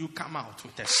spirit in you come out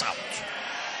with a shout.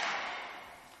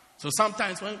 So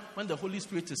sometimes when the Holy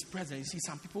Spirit is present, you see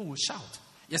some people will shout.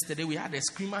 Yesterday we had a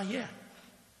screamer here.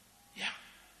 Yeah,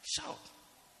 shout.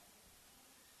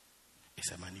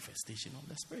 It's a manifestation of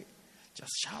the Spirit.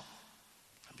 Just shout.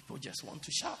 And people just want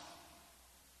to shout.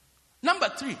 Number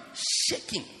 3,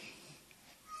 shaking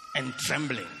and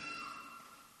trembling.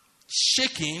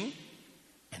 Shaking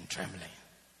and trembling.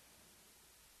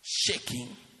 Shaking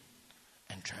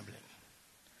and trembling.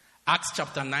 Acts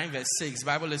chapter 9 verse 6, the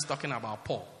Bible is talking about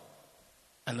Paul.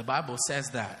 And the Bible says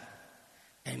that,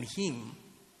 and him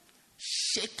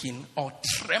shaking or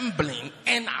trembling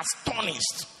and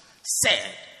astonished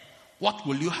said, what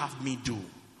will you have me do,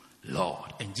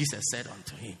 Lord? And Jesus said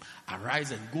unto him,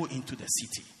 arise and go into the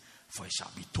city, for it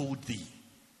shall be told thee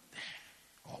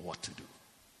there, or what to do.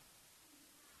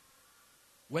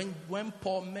 When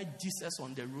Paul met Jesus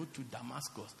on the road to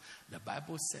Damascus, the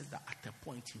Bible says that at a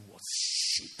point he was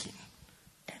shaking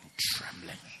and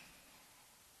trembling.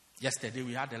 Yesterday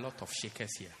we had a lot of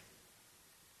shakers here.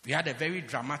 We had a very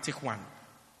dramatic one.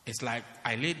 It's like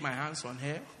I laid my hands on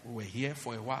her. We were here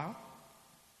for a while.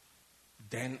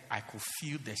 Then I could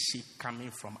feel the shake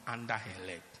coming from under her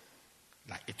leg.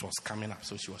 Like it was coming up.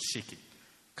 So she was shaking.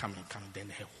 Coming. Then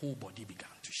her whole body began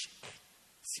to shake.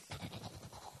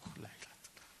 Like that.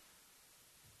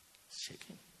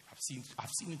 Shaking. I've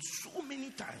seen it so many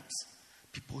times.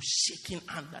 People shaking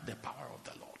under the power of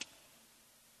the Lord.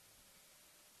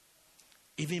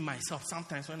 Even myself,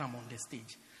 sometimes when I'm on the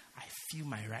stage, I feel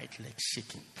my right leg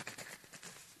shaking.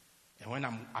 And when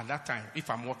I'm at that time, if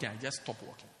I'm walking, I just stop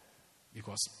walking.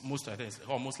 Because most of it is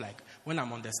almost like, when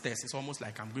I'm on the stairs, it's almost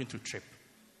like I'm going to trip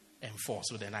and fall.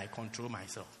 So then I control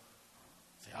myself.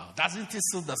 Say, doesn't it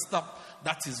see the step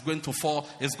that is going to fall,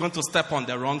 is going to step on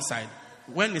the wrong side?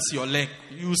 When it's your leg,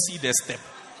 you see the step.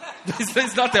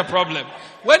 It's not a problem.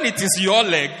 When it is your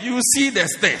leg, you see the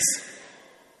stairs.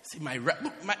 See,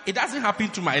 it doesn't happen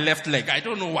to my left leg. I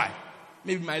don't know why.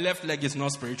 Maybe my left leg is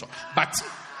not spiritual. But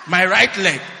my right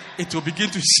leg, it will begin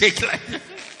to shake like that.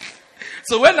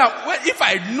 So if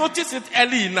I notice it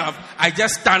early enough, I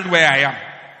just stand where I am.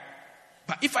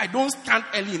 But if I don't stand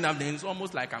early enough, then it's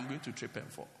almost like I'm going to trip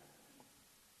and fall.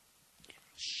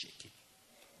 Shaking.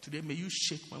 Today, may you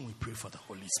shake when we pray for the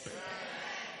Holy Spirit.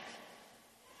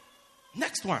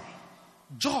 Next one.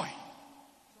 Joy.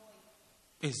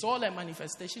 It's all a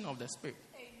manifestation of the Spirit.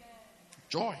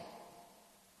 Joy.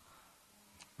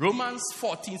 Romans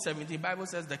 14:17, Bible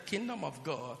says the kingdom of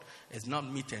God is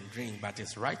not meat and drink, but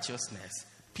it's righteousness,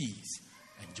 peace,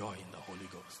 and joy in the Holy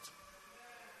Ghost.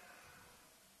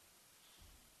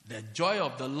 The joy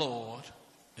of the Lord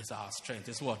is our strength.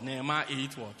 It's what? Nehemiah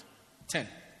 8:10?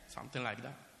 Something like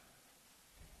that.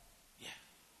 Yeah.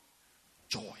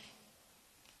 Joy.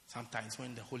 Sometimes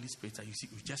when the Holy Spirit, you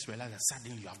just realize that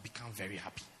suddenly you have become very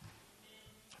happy.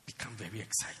 You have become very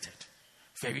excited.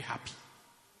 Very happy.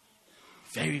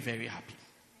 Very, very happy.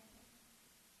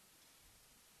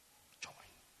 Joy.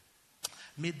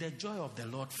 May the joy of the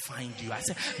Lord find you. I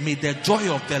said, may the joy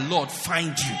of the Lord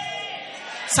find you.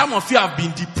 Some of you have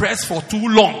been depressed for too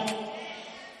long.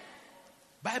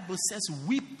 Bible says,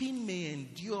 weeping may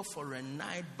endure for a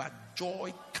night, but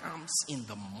joy comes in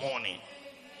the morning.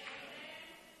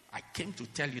 I came to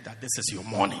tell you that this is your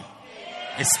morning.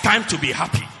 It's time to be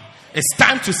happy. It's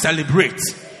time to celebrate.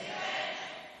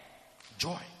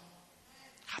 Joy.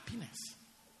 Happiness.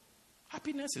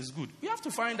 Happiness is good. We have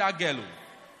to find that girl.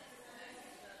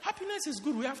 Happiness is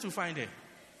good. We have to find her.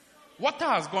 Water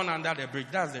has gone under the bridge.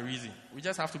 That's the reason. We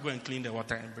just have to go and clean the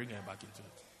water and bring her back into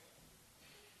it.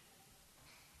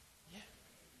 Yeah.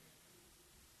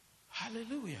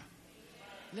 Hallelujah.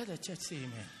 Let the church say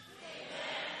amen.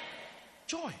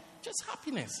 Joy. Just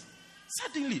happiness.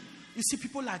 Suddenly, you see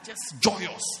people are just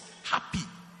joyous, happy,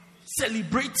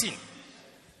 celebrating.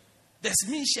 There's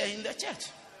mean share in the church.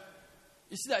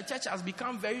 You see, the church has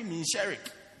become very mean-sharing.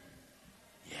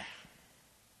 Yeah.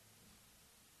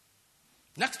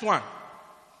 Next one.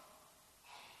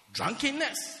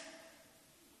 Drunkenness.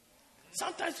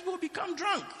 Sometimes people become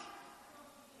drunk.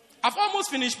 I've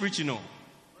almost finished preaching now.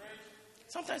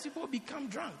 Sometimes people become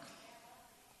drunk.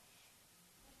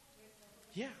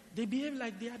 Yeah, they behave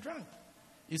like they are drunk.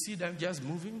 You see them just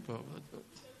moving.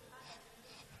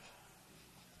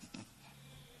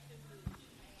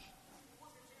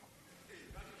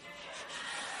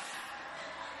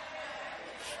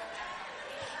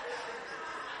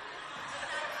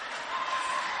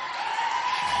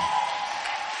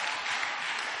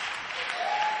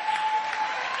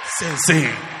 Sing.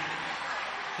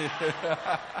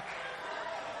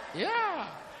 Yeah.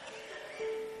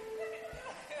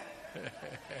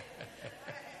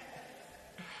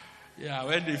 Yeah,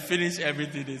 when they finish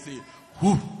everything, they say,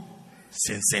 whoo,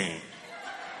 sing.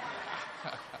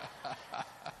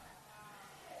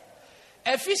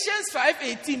 Ephesians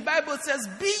 5:18, Bible says,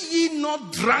 be ye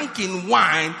not drunk in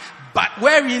wine, but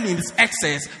wherein is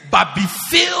excess, but be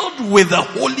filled with the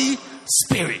Holy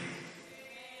Spirit.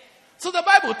 So the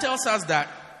Bible tells us that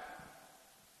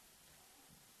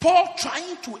Paul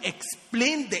trying to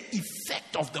explain the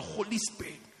effect of the Holy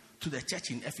Spirit to the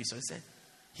church in Ephesus, said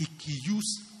he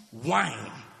used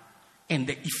wine and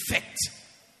the effect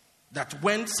that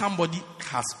when somebody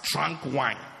has drunk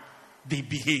wine, they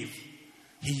behave.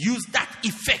 He used that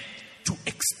effect to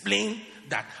explain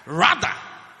that rather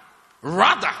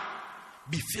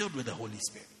be filled with the Holy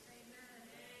Spirit.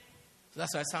 So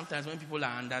that's why sometimes when people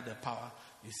are under the power,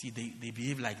 you see, they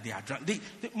behave like they are drunk.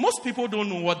 Most people don't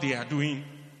know what they are doing.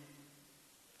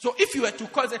 So if you were to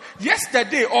call it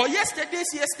yesterday or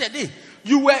yesterday,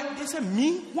 you were, they say,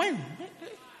 me? When?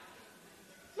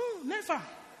 No, never.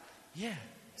 Yeah.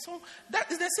 So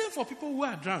that is the same for people who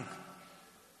are drunk.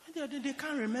 They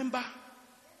can't remember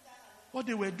what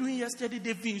they were doing yesterday.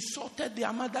 They've insulted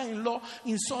their mother-in-law,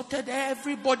 insulted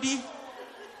everybody.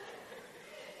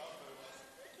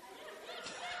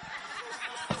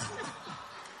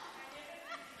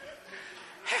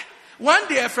 One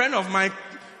day, a friend of mine,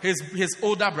 his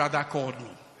older brother called me.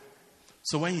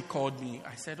 So when he called me,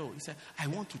 I said, he said, I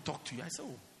want to talk to you. I said,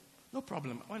 no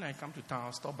problem. When I come to town,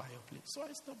 I'll stop by your place. So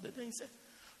I stopped there. Then he said,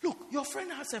 look, your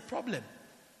friend has a problem.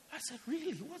 I said,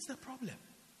 really? What's the problem?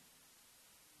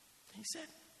 He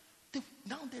said,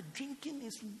 now the drinking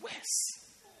is worse.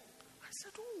 I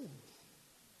said,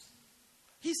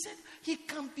 He said he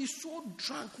can be so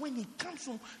drunk when he comes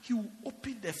home, he will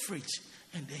open the fridge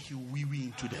and then he will wee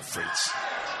into the fridge.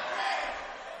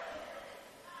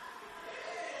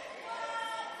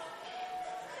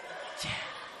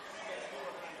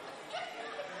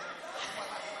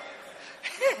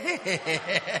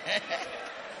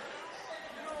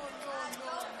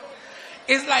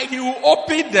 It's like he will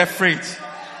open the fridge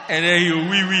and then he will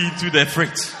wee into the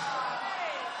fridge.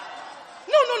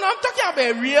 No, I'm talking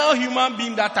about a real human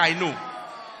being that I know.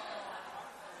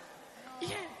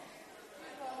 Yeah.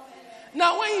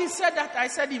 Now when he said that, I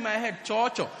said in my head, cho,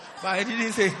 but I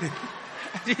didn't say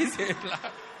it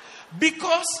loud.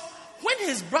 Because when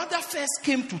his brother first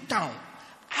came to town,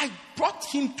 I brought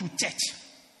him to church.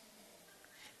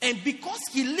 And because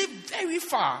he lived very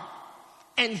far,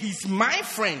 and he's my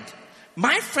friend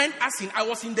as in I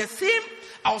was in the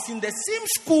same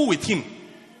school with him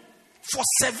for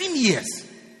 7 years.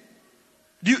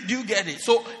 Do you get it?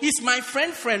 So he's my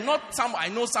friend, not some I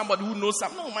know somebody who knows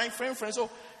something. No, my friend. So,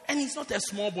 and he's not a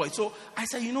small boy. So I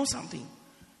said, you know something?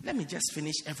 Let me just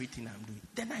finish everything I'm doing.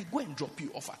 Then I go and drop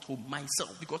you off at home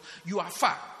myself because you are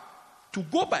far. To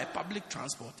go by public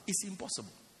transport is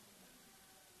impossible.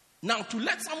 Now, to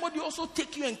let somebody also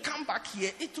take you and come back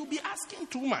here, it will be asking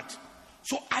too much.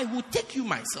 So I will take you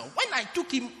myself. When I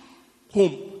took him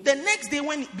home. The next day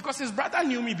because his brother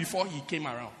knew me before he came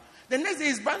around. The next day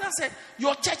his brother said,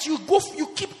 your church, you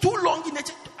keep too long in the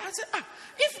church. I said,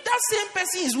 if that same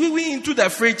person is wee into the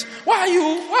fridge, why are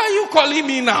you calling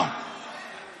me now?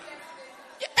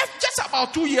 Just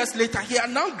about 2 years later, he had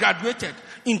now graduated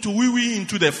into wee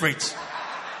into the fridge.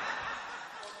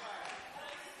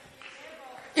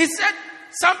 He said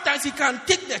sometimes he can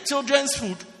take the children's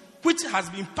food, which has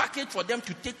been packaged for them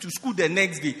to take to school the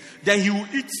next day. Then he will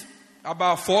eat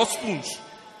about 4 spoons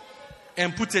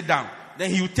and put it down. Then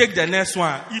he will take the next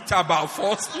one, eat about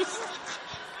 4 spoons.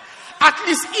 At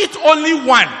least eat only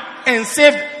one and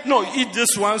save. No, eat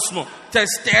this one small.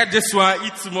 Just stir this one,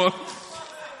 eat small.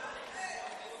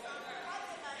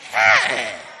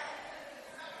 Hey.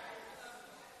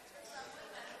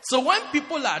 So when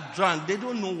people are drunk, they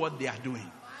don't know what they are doing.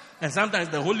 And sometimes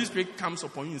the Holy Spirit comes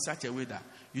upon you in such a way that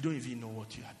you don't even know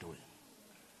what you are doing.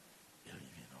 You don't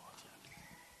even know what you are doing.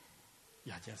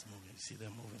 You are just moving. You see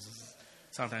them moving.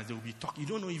 Sometimes they will be talking. You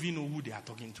don't even know who they are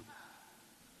talking to.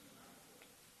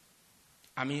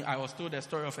 I mean, I was told a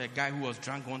story of a guy who was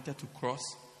drunk, wanted to cross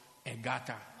a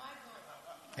gutter.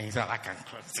 And he said, I can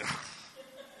cross it.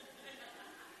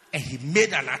 And he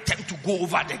made an attempt to go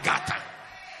over the gutter.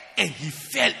 And he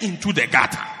fell into the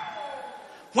gutter.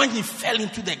 When he fell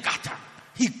into the gutter,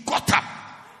 he got up.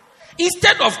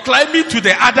 Instead of climbing to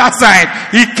the other side,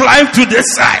 he climbed to the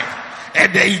side.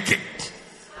 And then he came.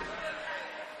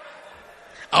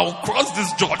 I will cross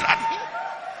this Jordan.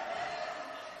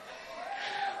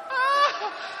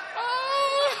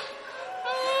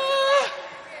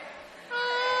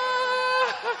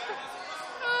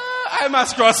 I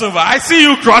must cross over. I see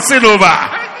you crossing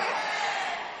over.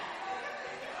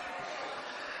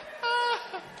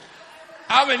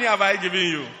 How many have I given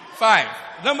you? 5.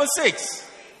 Number 6.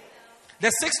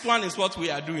 The 6th one is what we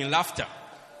are doing. Laughter.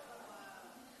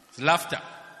 Laughter.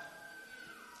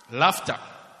 Laughter.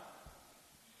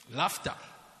 Laughter.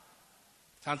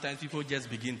 Sometimes people just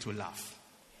begin to laugh.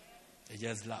 They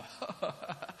just laugh.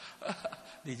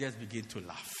 They just begin to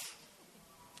laugh.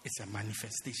 It's a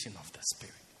manifestation of the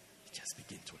Spirit. They just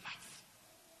begin to laugh.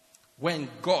 When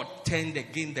God turned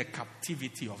again the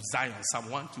captivity of Zion, Psalm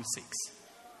 126,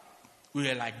 we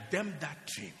were like them that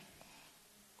dream.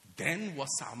 Then was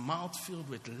our mouth filled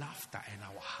with laughter and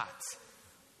our hearts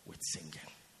with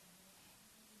singing.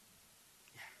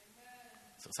 Yeah.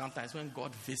 So sometimes when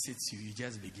God visits you, you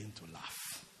just begin to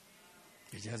laugh.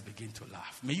 You just begin to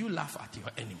laugh. May you laugh at your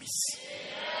enemies.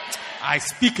 I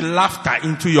speak laughter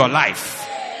into your life.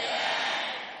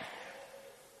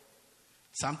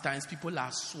 Sometimes people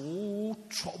are so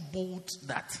troubled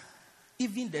that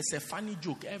even there's a funny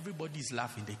joke, everybody's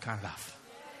laughing, they can't laugh.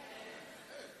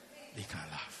 They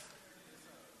can't laugh.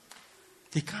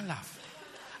 They can't laugh.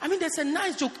 I mean, there's a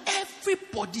nice joke,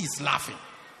 everybody is laughing,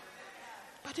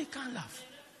 but they can't laugh.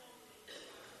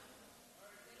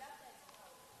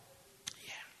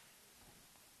 Yeah.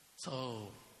 So,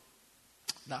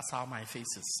 that's how my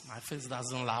face is. My face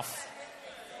doesn't laugh.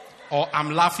 Or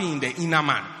I'm laughing in the inner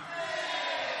man.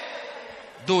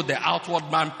 Though the outward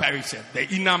man perisheth, the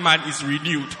inner man is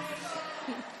renewed.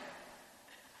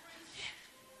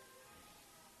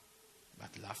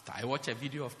 But laughter. I watched a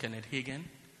video of Kenneth Hagin,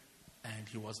 and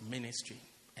he was ministering,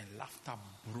 and laughter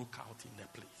broke out in the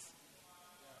place.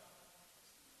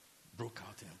 Broke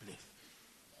out in the place.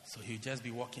 So he'll just be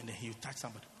walking, and he'll touch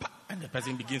somebody, and the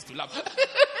person begins to laugh.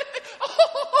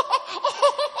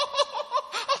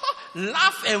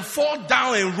 Laugh and fall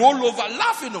down and roll over,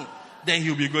 laughing. Then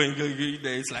he'll be going.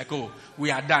 It's like, oh,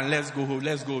 we are done. Let's go home.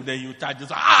 Let's go. Then you touch this.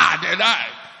 Then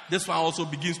this one also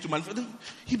begins to manifest. Then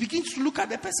he begins to look at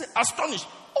the person, astonished.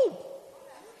 Oh,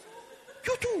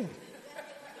 you too.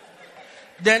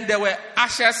 Then there were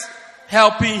ushers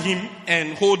helping him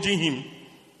and holding him.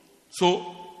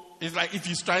 So it's like if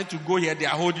he's trying to go here, they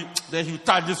are holding. Then he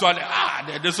touch this one.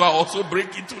 Then this one also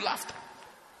break into laughter.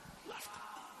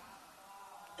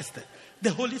 Laughter. The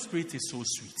Holy Spirit is so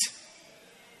sweet.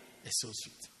 It's so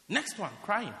sweet. Next one,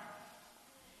 crying.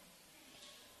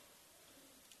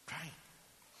 Crying.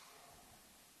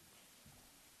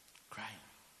 Crying.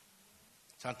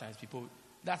 Sometimes people,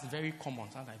 that's very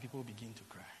common. Sometimes people begin to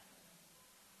cry.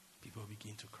 People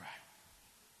begin to cry.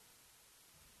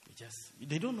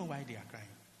 They don't know why they are crying.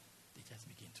 They just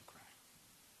begin to cry.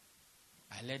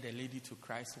 I led a lady to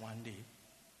Christ one day,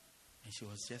 and she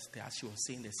was just there. She was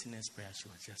saying the sinner's prayer. She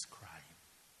was just crying.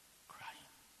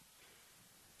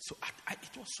 So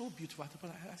it was so beautiful.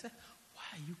 I said, why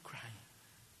are you crying?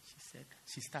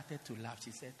 She started to laugh. She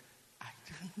said, I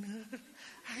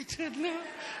don't know.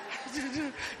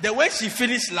 Then when she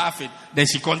finished laughing, then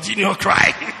she continued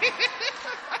crying.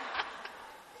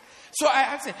 So I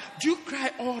asked her, do you cry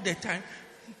all the time?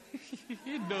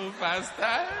 No,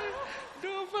 Pastor.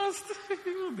 No, Pastor.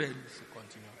 Then she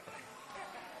continued crying.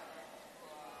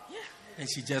 Yeah. And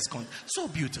she just so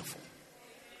beautiful.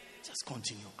 Just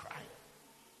continue crying.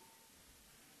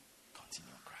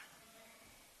 Continue crying.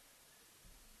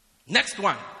 Next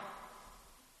one.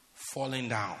 Falling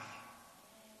down.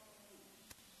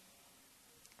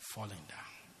 Falling down.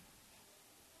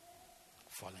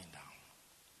 Falling down.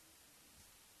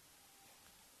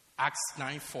 Acts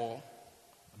 9:4,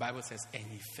 the Bible says, and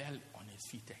he fell on his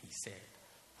feet and he said,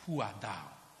 who art thou,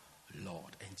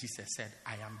 Lord? And Jesus said,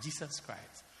 I am Jesus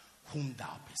Christ, whom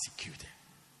thou persecuted.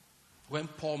 When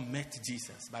Paul met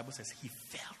Jesus, the Bible says he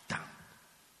fell down.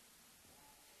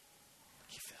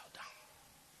 He fell down.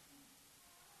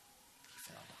 He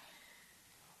fell down.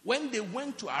 When they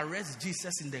went to arrest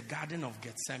Jesus in the Garden of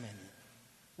Gethsemane,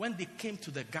 when they came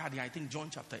to the garden, I think John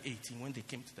chapter 18, when they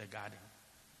came to the garden,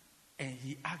 and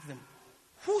he asked them,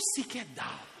 who seeketh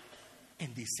thou?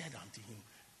 And they said unto him,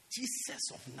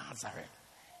 Jesus of Nazareth.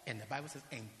 And the Bible says,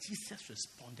 and Jesus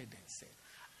responded and said,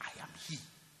 I am he.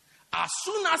 As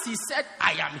soon as he said,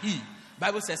 I am he, the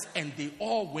Bible says, and they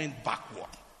all went backward.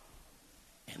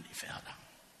 And they fell down.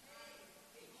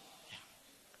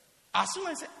 Yeah. As soon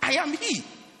as he said, I am he,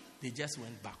 they just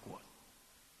went backward.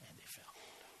 And they fell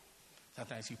down.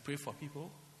 Sometimes you pray for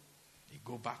people, they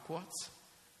go backwards,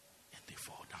 and they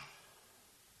fall down.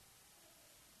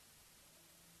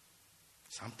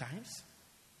 Sometimes,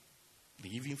 they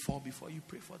even fall before you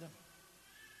pray for them.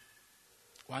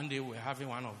 One day, we're having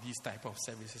one of these type of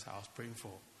services. I was praying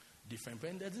for different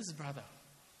brothers. And this brother,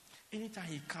 anytime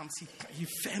he comes, he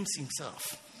firms himself.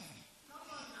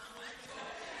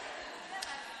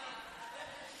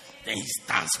 Then he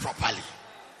stands properly.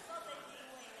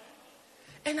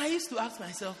 And I used to ask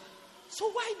myself, so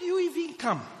why do you even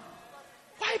come?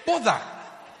 Why bother?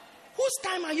 Whose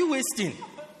time are you wasting?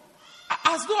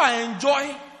 As though I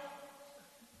enjoy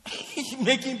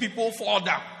making people fall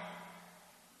down.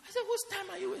 I said, whose time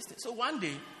are you wasting? So one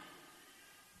day,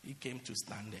 he came to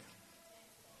stand there.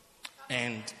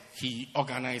 And he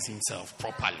organized himself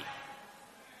properly.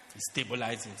 He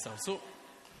stabilized himself. So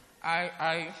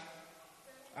I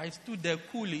stood there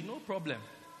coolly, no problem.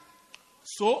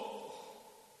 So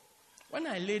when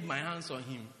I laid my hands on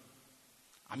him,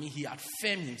 he had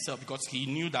firmed himself because he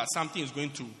knew that something is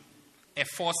going to, a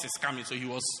force is coming, so he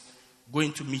was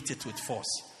going to meet it with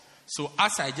force. So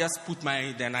as I just put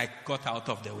then I got out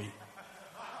of the way.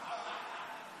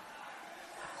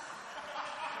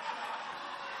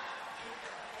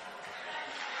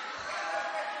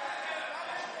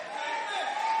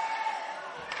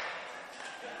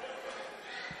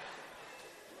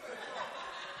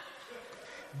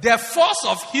 The force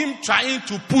of him trying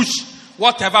to push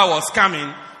whatever was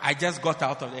coming, I just got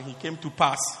out of there. He came to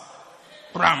pass.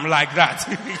 Bram, like that.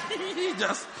 He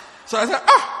just, so I said,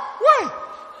 why?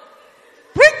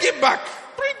 Bring it back.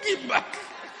 Bring it back.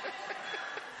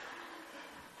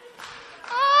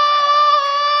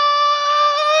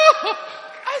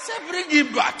 I said, bring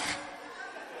it back.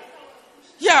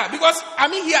 Yeah, because,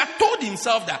 he had told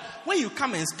himself that when you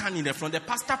come and stand in the front, the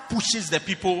pastor pushes the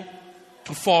people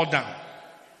to fall down.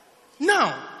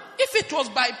 Now, if it was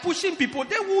by pushing people,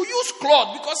 they will use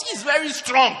cloth because he's very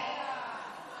strong.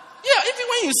 Yeah, even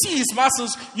when you see his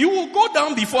muscles, you will go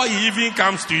down before he even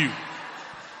comes to you.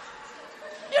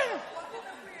 Yeah.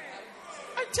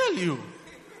 I tell you.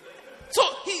 So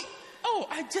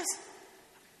I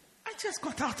just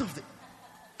got out of it.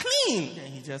 Clean.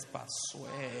 And he just passed.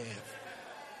 Swerve.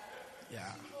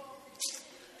 Yeah.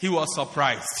 He was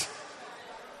surprised.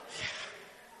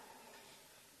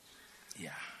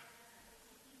 Yeah.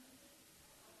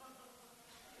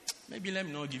 Maybe let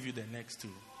me not give you the next two.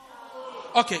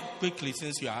 Okay, quickly,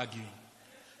 since you are arguing.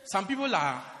 Some people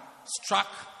are struck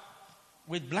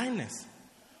with blindness.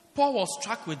 Paul was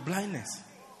struck with blindness.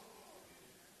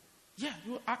 Yeah,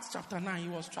 Acts chapter 9, he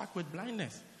was struck with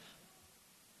blindness.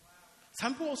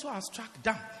 Some people also are struck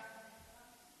dumb.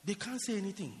 They can't say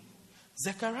anything.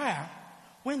 Zechariah,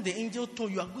 when the angel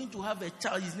told you are going to have a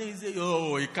child, his name, he said,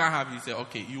 you can't have it. He said,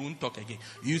 okay, you won't talk again.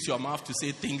 Use your mouth to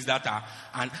say things that are,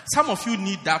 and some of you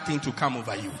need that thing to come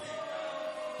over you.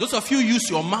 Those of you use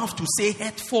your mouth to say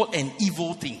hurtful and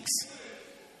evil things.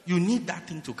 You need that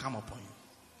thing to come upon you.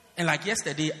 And like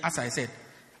yesterday, as I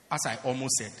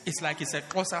almost said, it's like it's a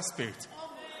closer spirit.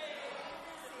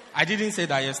 I didn't say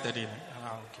that yesterday.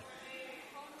 Okay.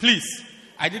 Please,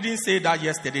 I didn't say that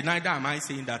yesterday. Neither am I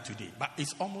saying that today. But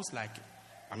it's almost like,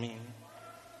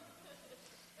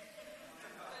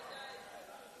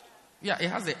 yeah, it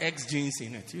has the X genes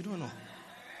in it. You don't know.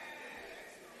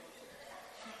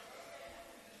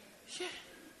 Yeah.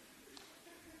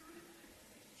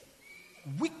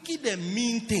 Wicked and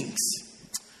mean things.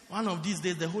 One of these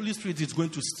days, the Holy Spirit is going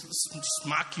to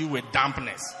smack you with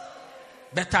dampness.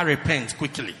 Better repent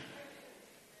quickly.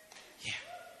 Yeah.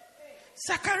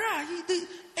 Zachariah, the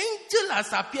angel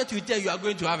has appeared to tell you are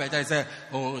going to have a child. He said,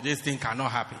 oh, this thing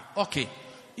cannot happen. Okay.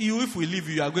 If we leave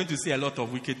you are going to see a lot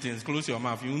of wicked things. Close your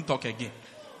mouth. You won't talk again.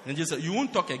 And just you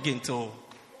won't talk again till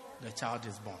the child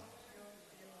is born.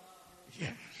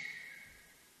 Yeah.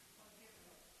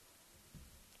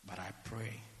 But I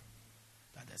pray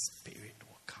that the Spirit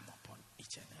will come upon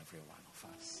each and every one of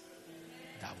us.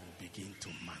 That will begin to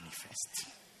manifest.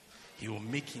 He will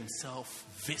make himself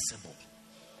visible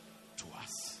to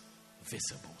us.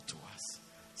 Visible to us.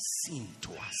 Seen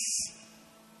to us.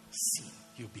 Seen.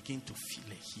 You begin to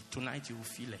feel a heat. Tonight you will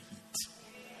feel a heat.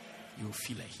 You will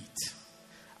feel a heat.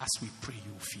 As we pray,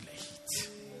 you will feel a heat.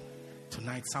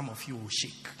 Tonight some of you will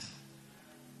shake.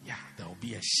 Yeah, there will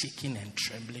be a shaking and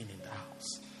trembling in the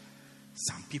house.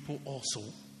 Some people also,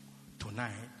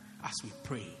 tonight, as we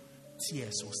pray,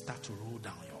 tears will start to roll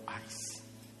down your eyes.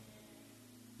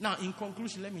 Now, in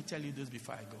conclusion, let me tell you this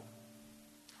before I go.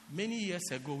 Many years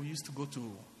ago, we used to go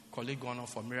to Kolegono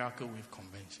for Miracle Wave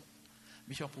Convention.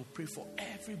 Bishop will pray for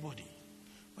everybody.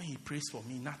 When he prays for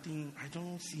me, nothing, I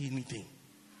don't see anything.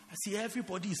 I see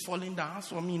everybody is falling down, as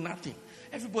for me, nothing.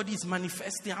 Everybody is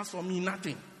manifesting, as for me,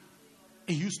 nothing.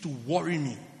 It used to worry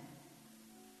me.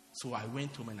 So I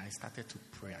went home and I started to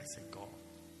pray. I said, God,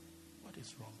 what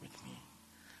is wrong with me?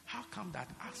 How come that,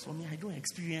 as for me, I don't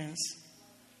experience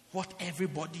what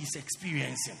everybody is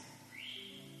experiencing?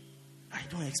 I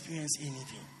don't experience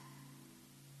anything.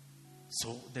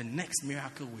 So the next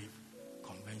Miracle Wave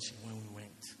Convention, when we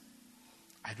went,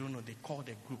 I don't know, they called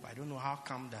a group. I don't know how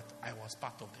come that I was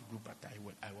part of the group, but I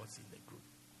was in the group.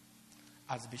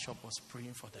 As Bishop was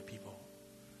praying for the people,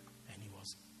 and he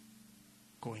was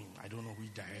going, I don't know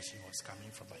which direction he was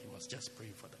coming from, but he was just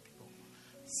praying for the people.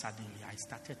 Suddenly, I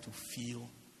started to feel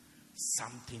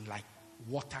something like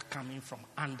water coming from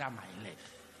under my leg,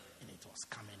 and it was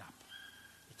coming up.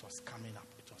 It was coming up.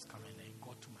 It was coming, and it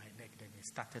got to my neck. Then it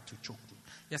started to choke me.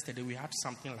 Yesterday, we had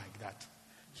something like that.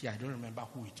 Here, I don't remember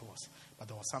who it was, but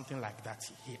there was something like that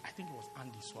here. I think it was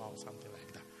Andy Swell or something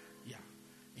like that. Yeah.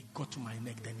 It got to my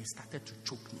neck, then it started to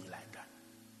choke me like that.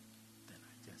 Then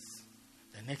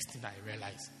the next thing I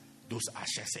realized, those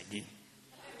ashes again.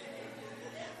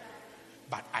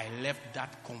 But I left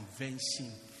that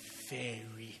convention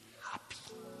very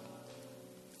happy.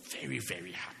 Very,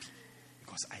 very happy.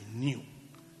 Because I knew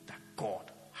that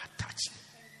God had touched me.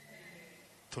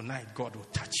 Tonight, God will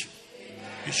touch you.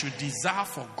 You should desire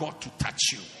for God to touch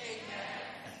you.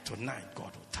 And tonight,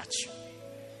 God will touch you.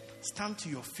 Stand to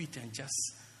your feet and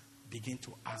just begin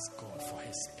to ask God for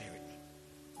His Spirit.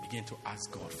 Begin to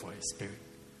ask God for His Spirit.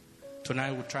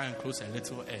 Tonight, we'll try and close a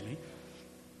little early.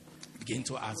 Begin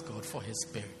to ask God for His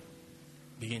Spirit.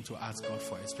 Begin to ask God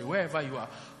for His Spirit. Wherever you are.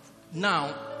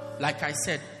 Now, like I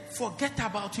said, forget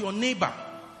about your neighbor.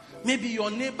 Maybe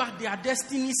your neighbor, their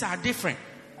destinies are different.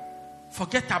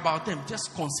 Forget about them.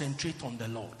 Just concentrate on the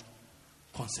Lord.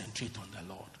 Concentrate on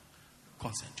the Lord.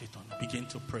 Concentrate on the Lord. Begin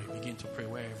to pray. Begin to pray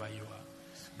wherever you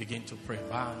are. Begin to pray.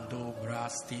 Bando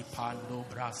brasti pando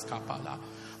braskapala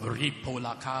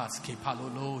ripola kaski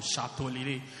palolo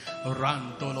shatolili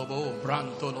rantolobo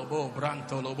brantolobo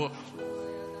brantolobo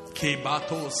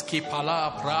Kebatos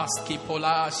kipala praski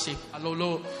pola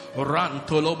shipalolo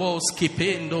rantolobos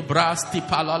kipendo brasti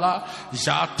palala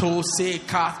jato se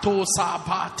kato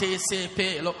sapate se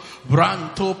pelo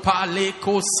branto pale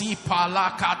kosi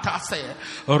pala katase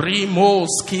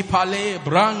rimos kipale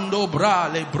brando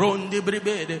brale brondi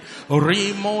bribede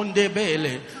rimonde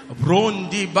bele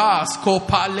brondi basco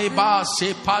pale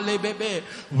base pale bebe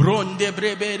bronde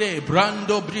brebede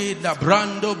brando brida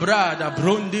brando brada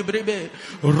brondi brebe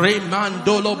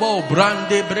Remandolobo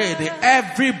brande brede.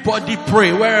 Everybody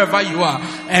pray wherever you are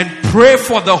and pray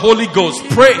for the Holy Ghost.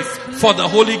 Pray for the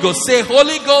Holy Ghost. Say,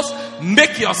 Holy Ghost,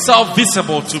 make yourself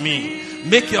visible to me.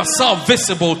 Make yourself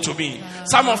visible to me.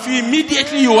 Some of you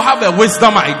immediately you will have a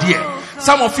wisdom idea.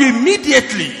 Some of you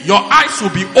immediately your eyes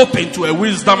will be open to a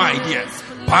wisdom idea.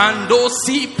 Pando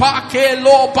si pake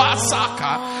loba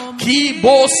saka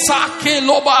kibo sake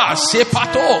loba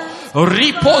shepato.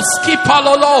 Riposki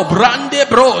palolo brande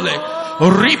brole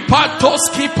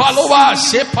ripatoski palova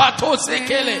shepato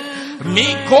sekele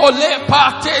Mikole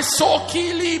pate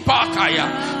sokili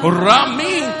bakaya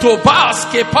raminto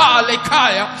baske pale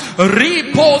kaya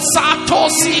riposato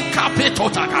si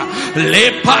kapetotaka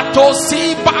le pato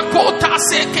si bakota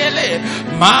sekele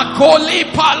makoli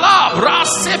palabra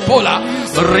sepola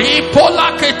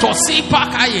ripola ke tosi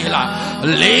pakayela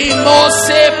le mo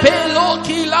sepelo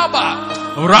kilaba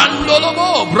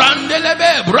Randolobo,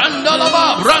 brandelebe,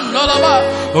 brandolaba, brandolaba,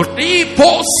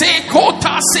 ripo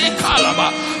sekota sekalaba,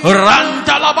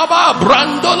 randalababa,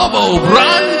 brandolobo,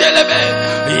 brandelebe,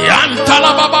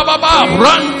 yantalababa,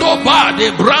 branto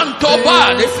bade,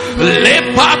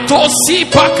 lepato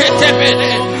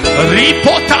sipaketebede,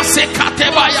 ripota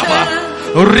sekatebayaba,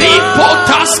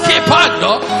 ripota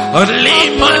skepado,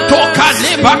 limanto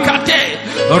kalebakate,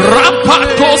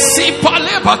 rapato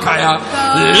sipalebakaya,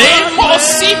 lemo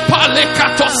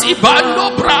sipalekato sibando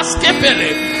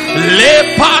braskepele,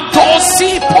 lepato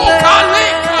sipokale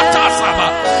katasaba,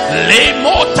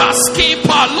 lemota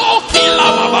skipalo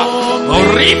kilababa,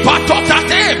 ripato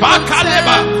tate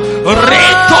bakaleba,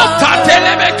 rito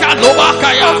tatelebe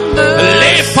kalobakaya,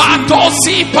 lepato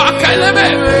sipakalebe.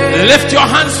 Lift your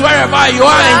hands wherever you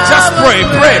are and just pray.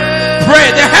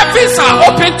 The heavens are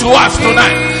open to us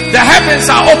tonight. The heavens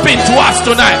are open to us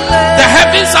tonight. The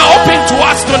heavens are open to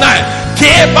us tonight.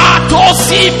 Kebato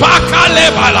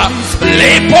sipakalebala,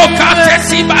 lepokate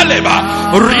sibaleba,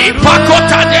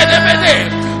 ripakota dedebede,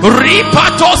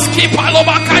 ripatoski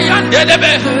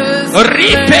palobakayandelebe,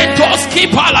 ripetoski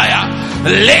palaya,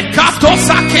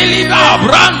 lekatosa keliba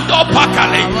brando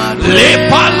pakale,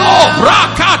 lepalo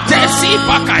brakate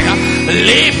sipakaya,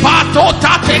 lepato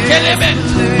tatekelebe,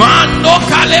 mando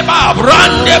kaleba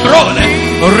brande brole,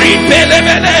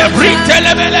 ripelebele,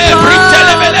 britelebele,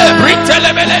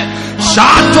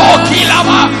 shato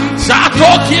kilaba,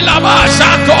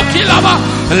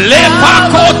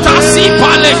 lepakota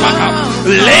sipalebaka,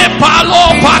 lepalo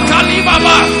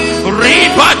pakalibaba,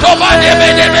 ripatoba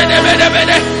debede,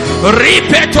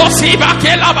 ripeto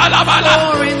sibakelabala,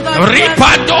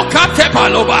 ripando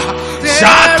katebaloba,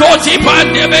 shato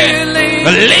jibandebe,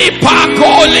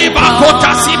 lipako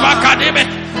libakota sibakadebe,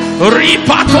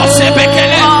 ripato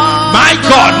sebekele. My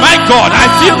God, I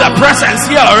feel the presence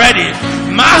here already.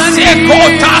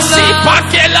 Masekota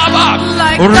sipakelaba,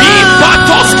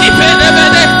 ripatoski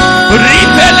pelebele,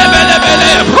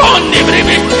 ripelebele,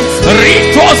 rondibribi,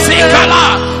 ritosikala,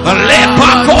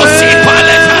 lepakosi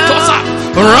palekatosa,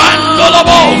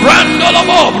 randolobo,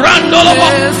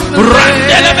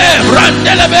 randelebe,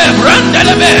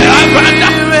 abranda,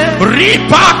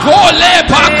 ripakole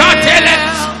pakatele,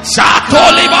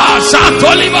 Shatoliba,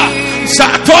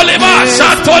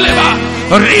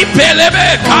 ripelebe,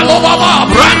 kalobaba,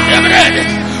 brandebrede,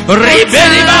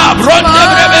 ribeliba,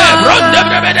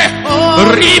 brondebrede,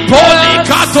 ripoli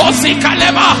katosi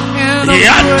kaleba,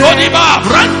 yantoniba,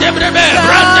 brandebrede,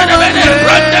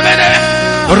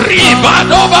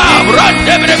 ribadoba,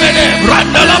 brandebrede,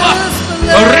 brandalaba,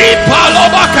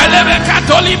 ripaloba kalebe,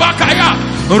 katoliba kaya,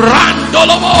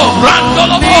 randolobo,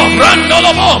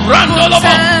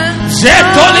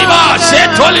 Shetoliba,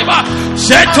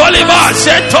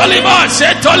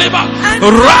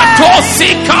 Ratosi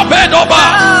Kabenoba,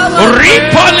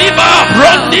 Ripoliba,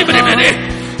 Brondibribidi,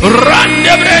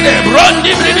 Randebrede,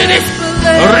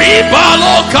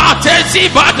 Ribalo Katesi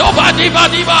Badoba Diva,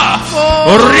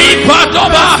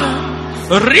 Ripadoba,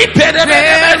 Ripedebe,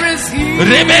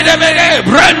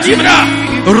 Brandibra,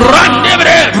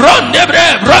 Rondebe.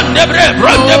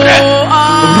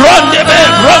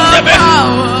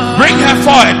 Bring her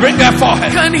forward.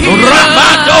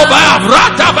 Ramadoba,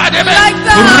 Ratabadebe,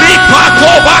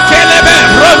 Ripatoba Kelebe,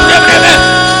 Rondebrebe,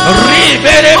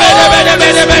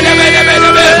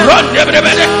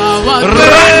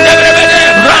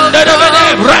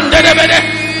 Randebede,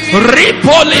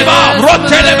 Ripoliba,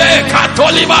 Rotelebe,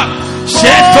 Katoliba,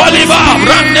 Shetoliba,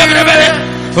 Randebrebe,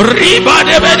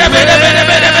 Ribadebede,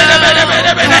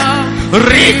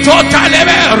 Rito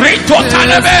talebe,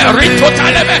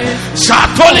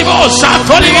 Shatolibo,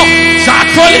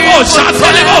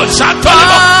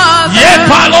 Ye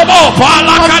palobo,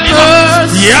 palakalibo,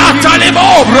 Yatalibo,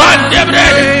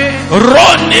 Rondebrede,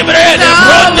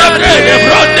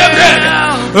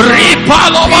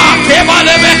 Ripaloba,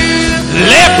 Kebalebe,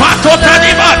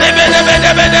 Lepatotaniba,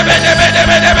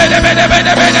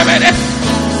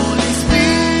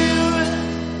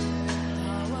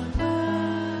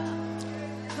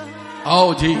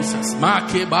 Oh Jesus,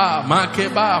 Makeba.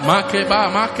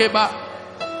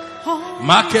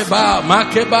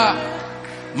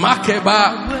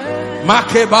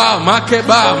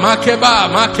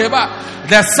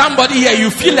 There's somebody here, you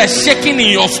feel a shaking in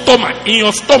your stomach.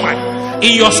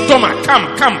 Come.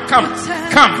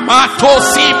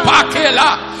 Matosi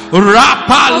pakela,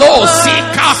 rapalo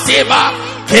sikateba,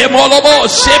 kemolobo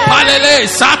shepalele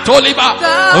satoliba,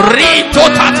 rito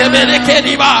tatemene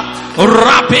kediba,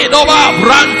 rapidoba,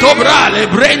 branto brale,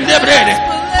 brende brede,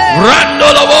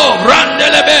 brandolobo,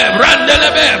 brandelebe,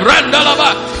 brandalaba,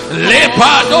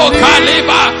 Lepado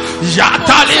kaliba.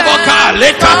 Yataliboka.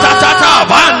 Lekatatata.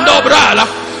 Bando brala.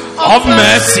 Of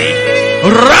mercy.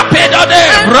 Rapidade.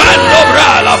 Brando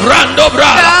brala. Brando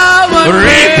brala.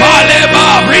 Ripaleba.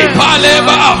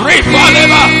 Ripaleba.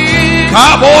 Ripaleba.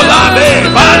 Kabolabe.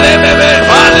 Balebebe.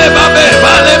 Balebabe.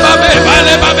 Balebabe.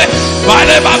 Balebabe.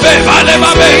 Balebabe.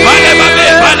 Balebabe. Balebabe.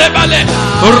 Balebale.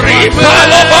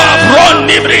 Ripaloba.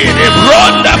 Brondibri.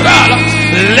 Bronda brala.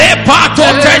 Lepato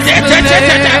tete tete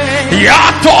tete.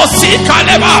 Yato si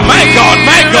kaleba. My God,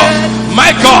 my God,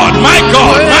 my God, my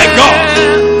God, my God,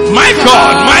 my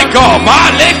God, my God.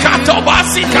 Bale kato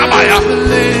basi kabaya.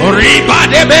 Riba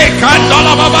debe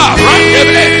kandola baba.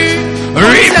 Randebre.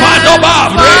 Riba doba.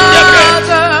 Randebre.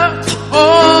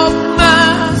 Oh,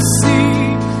 mercy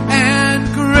and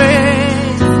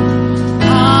grace,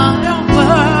 out of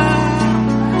earth,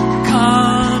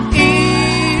 come in.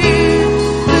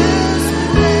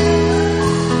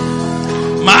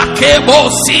 Makebo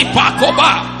si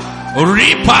pakoba.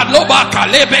 Ripa loba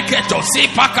kalebe keto si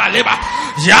pakaleba.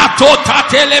 Yato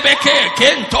tatelebeke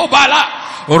kento bala.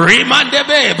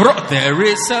 Rimandebe bro. There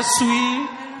is a sweet.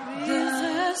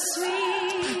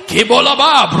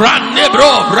 Kibolaba brande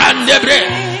bro brande bre.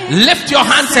 Lift your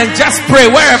hands and just pray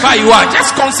wherever you are.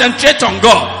 Just concentrate on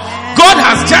God. God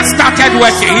has just started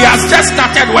working. He has just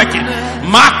started working.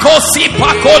 Makosi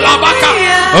pakolabaka.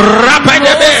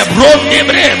 Rabedebe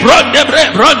brondebre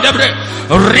brondebre brondebre.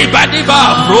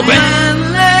 Ribadiba Ruben.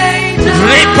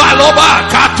 Ripaloba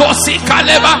katosi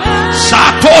kaleba.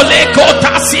 Shatole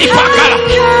kotasi pakala.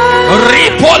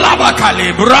 Ripolaba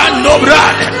kale brando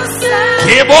brade.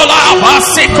 Kebola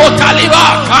basiko taliba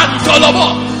kantolobo.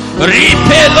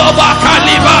 Ripeloba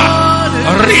kaliba.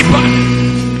 Ripa.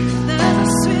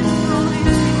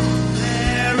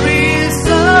 There is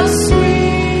a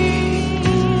sweet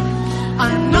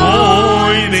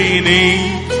anointing in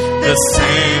the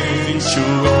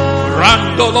sanctuary.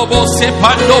 Randolobo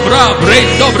sepando bra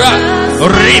brendo bra.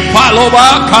 Ripaloba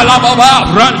kalababa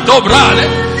brando brale.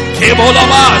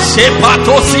 Keboloba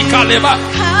sepatosi kaleba.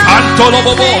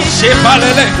 Antolobo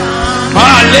sepalele.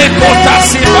 Male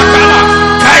kotasi bakala.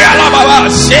 Kayala baba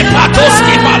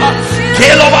sepatoski bala.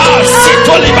 Keloba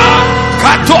sitoliba.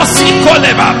 Katosi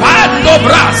koleba. Bando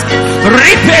bras.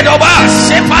 Ripedoba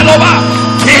sepaloba.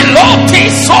 Keloti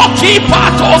soki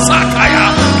patosa kaya.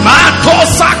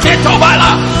 Matosa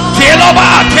ketobala. Keloba,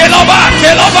 keloba,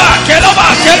 keloba, keloba,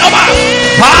 keloba.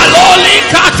 Paloli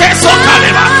kate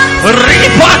sokaleba.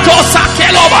 Ripatosa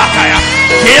keloba kaya.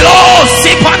 Kelo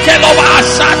sipa keloba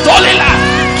shatolila.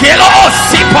 Kelo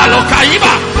sipa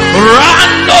lokaiba.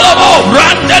 Randolobo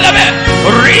randelebe.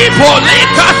 Ripoli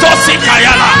katosi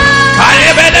kayala.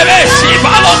 Kayebelebe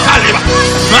shibalo kaliba.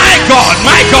 My God,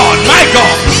 my God, my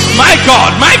God, my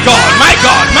God, my God, my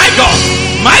God, my God,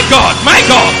 my God, my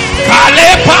God. Kale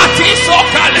pati so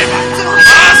kaleba.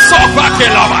 Asofa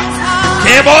kelaba.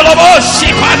 Kebolobo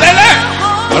shipalele.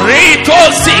 Rito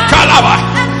si kalaba.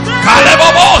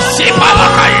 Kalebobo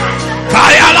sipalakai.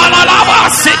 Kayalalaba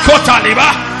sikotaliba.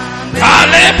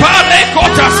 Kale pale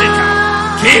kotasika.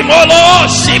 Kimolo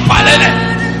sipalele.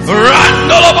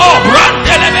 Randolobo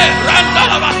brandelebe.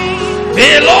 Randolaba.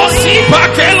 Velo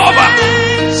sipakeloba.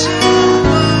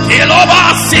 Keloba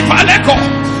sipaleko.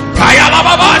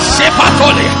 Kayalababa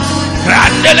sepatole.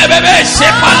 Randelebebe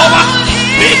sepaloba.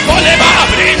 Bikoleba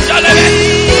brindalebe.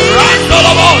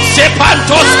 Randolobo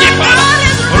sepantoski pala.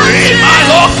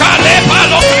 Rimaloka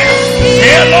lepaloka.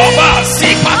 Keloba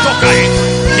sipatokai.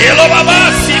 Keloba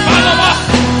sipaloba.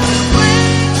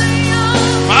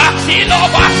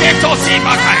 Makiloba keto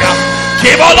sipakaya.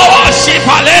 Keboloba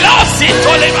sipalela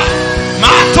sitoleba.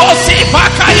 Mato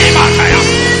sipakaleba kaya.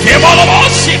 Keboloba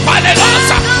sipalela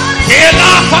sa.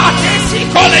 Kela pate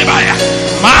sikolebaya.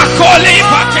 Makoli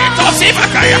paketo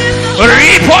sipakaya.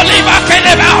 Ripoli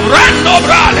bakeleba rando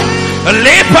brale.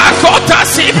 Lepa kota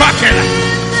sipakela.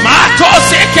 Mato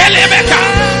sekelebeka.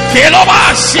 Keloba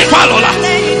sipalola.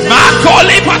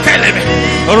 Makoli pakelebe.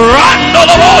 Rando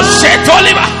lobo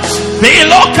setoliba.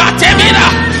 Biloka temina.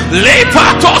 Lepa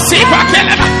to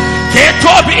sipakeleba.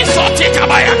 Ketobi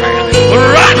sotikabaya kaya.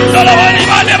 Rando lobo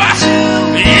libaleba.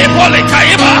 Yepole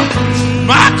kaiba.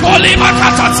 Makoli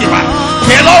makatasiba.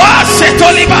 Keloa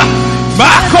setoliba.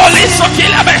 Makoli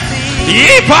sokilabe.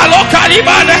 Yipalo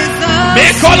kalibane.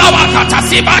 Mekola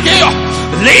makatasiba geyo.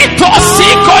 Lito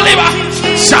sikoliba.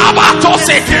 Shabato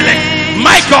sekele.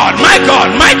 My God, my God,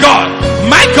 my God.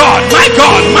 My God, my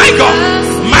God, my God.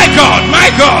 My God, my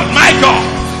God, my God.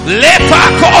 Lepa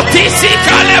koti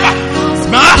sikaleba.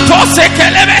 Mato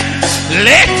sekelebe.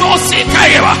 Leto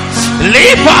sikayeba.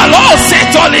 Lipalo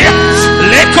setolia.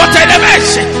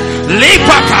 Lekotelebeshe.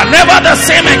 Lipaka, never the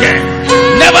same again.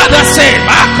 Never the same.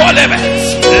 Akolebe.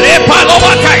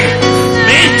 Lepalobakai.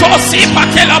 Mitosi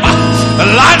pakelaba.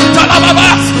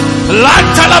 Lantalababas.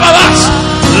 Lantalababas.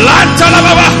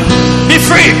 Lantalababa. Be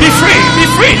free, be free, be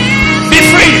free. Be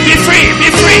free, be free, be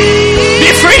free. Be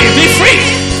free, be free.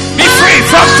 Be free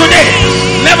from today.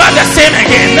 Never the same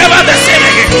again. Never the same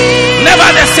again. Never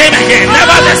the same again.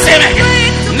 Never the same again.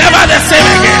 Never the same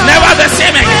again. Never the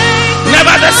same again.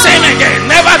 Never the same again.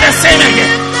 Never the same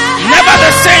again. Never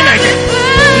the same again.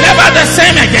 Never the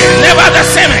same again. Never the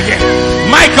same again.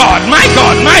 My God, my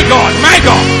God, my God, my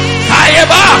God.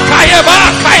 Kayeba, Kayeba,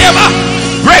 Kayeba.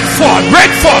 Break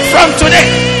forth from today.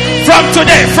 From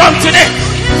today, from today.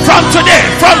 From today,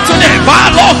 from today.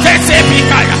 Balo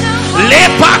kesepikaya.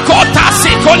 Lepa kota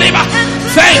sikoliba.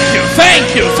 Thank you,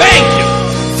 thank you, thank you.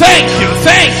 Thank you,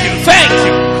 thank you, thank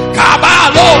you.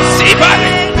 Kabalo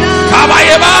sibale.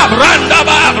 Kabayeba,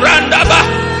 brandaba, brandaba.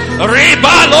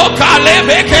 Ribalo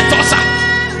kalebe ketosa.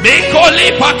 Bikoli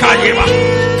pakayeba.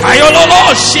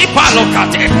 Kayololo shipalo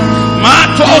kate.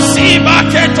 Mato siba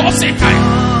ketosikai.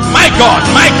 My God,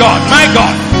 my God, my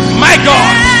God, my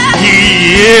God.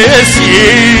 Yes,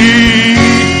 yes.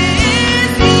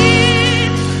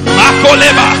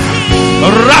 Makoleba.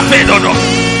 Rapidodo.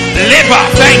 Leba.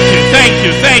 Thank you, thank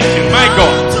you, thank you. My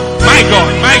God, my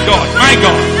God, my God, my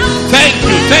God. Thank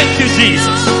you,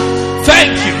 Jesus.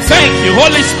 Thank you,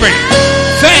 Holy Spirit.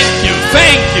 Thank you,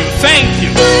 thank you, thank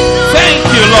you. Thank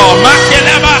you, Lord.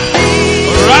 Makeleba.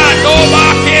 Radoba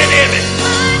kelebe.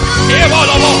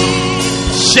 Ebolobo.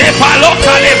 Shepalo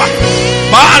kaleba.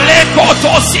 Maleko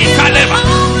tosi kaleba.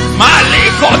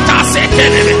 Maleko tase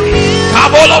kelebe.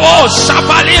 Kabolobo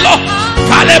shapalilo.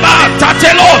 Kaleba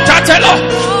tatelo, tatelo.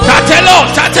 Tatelo,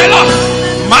 tatelo.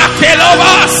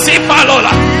 Makeloba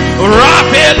sipalola.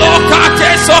 Rapelo kate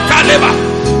so kaleba.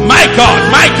 My God,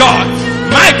 my God,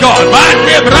 my God.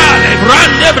 Brandebrale,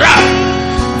 brandebrale.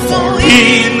 For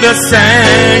in the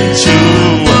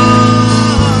sanctuary.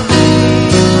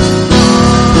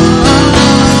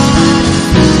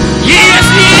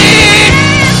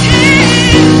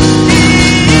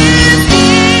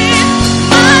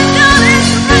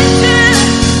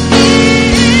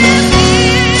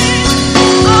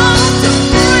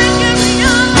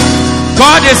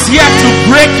 God is here to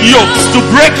break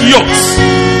yokes,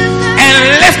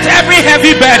 and lift every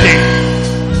heavy burden.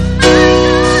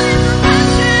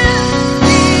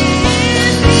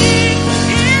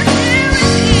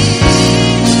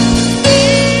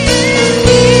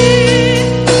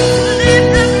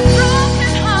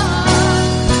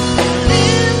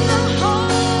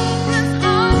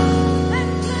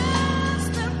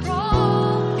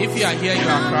 If you are here, you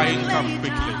are crying, come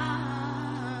quickly.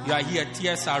 You are here,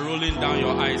 tears are rolling down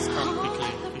your eyes. Come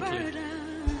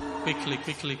quickly,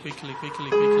 quickly. Quickly.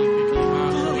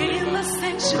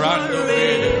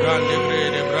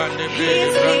 Brande.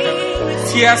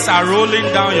 Tears are rolling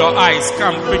down your eyes.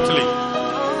 Come quickly.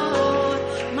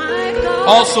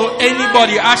 Also,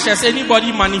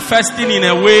 anybody manifesting in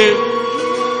a way,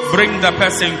 bring the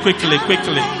person quickly.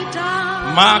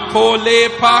 Makole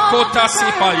pakota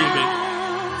sipayibe.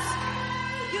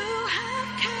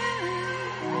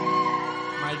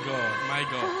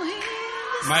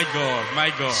 My God.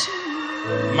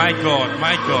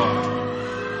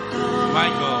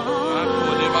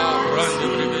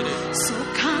 So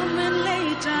come and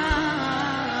lay down.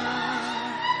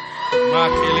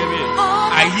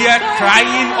 I hear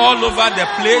crying all over the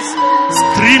place,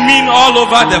 screaming all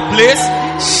over the place,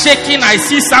 shaking. I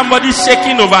see somebody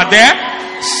shaking over there,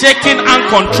 shaking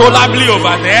uncontrollably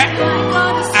over there.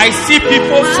 I see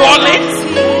people falling.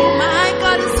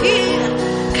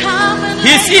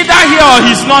 He's either here or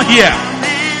he's not here.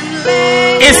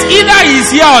 It's either he's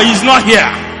here or he's not here.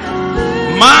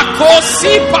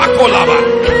 Makosi pakolaba.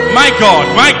 My God.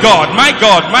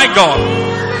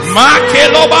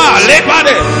 Makeloba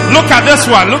lebade. Look at this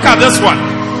one.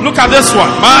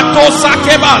 Matosa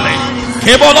kebale.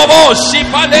 Kebolobo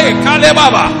shipale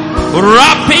kalebaba.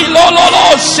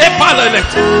 Rapilololo shepale.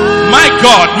 My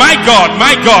God,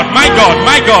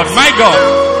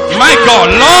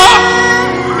 Lord.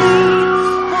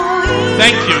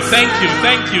 Thank you. Thank you. Ma.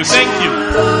 Thank you.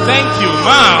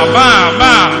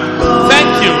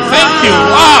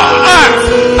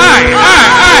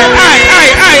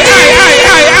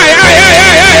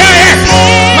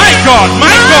 My God.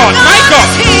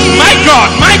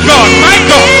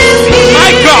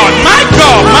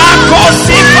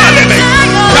 Makosi palebe.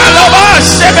 Kaloba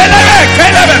shebelebe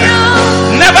kelebe.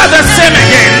 Never the same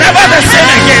again.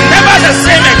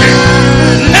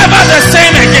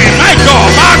 My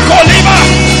God. Makoliba.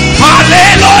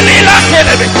 Halelo lila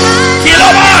kelebe.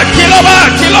 Kiloba.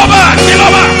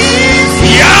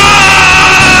 Yeah.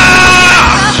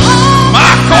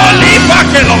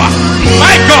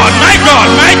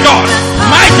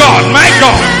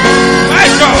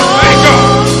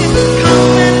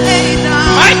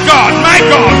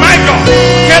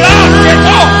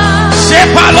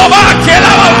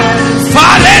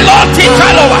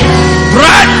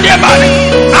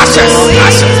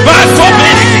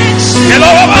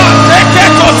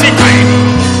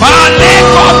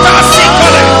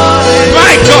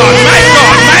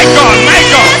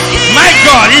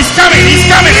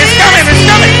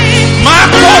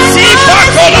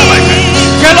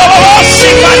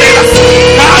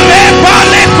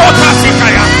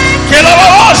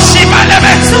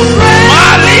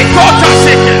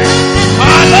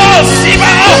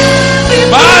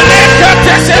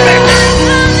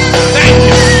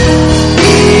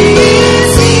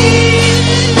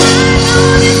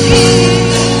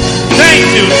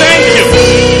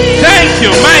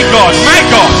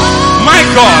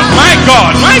 God, my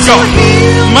God, my God.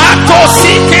 Mato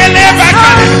si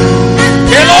kelebakale.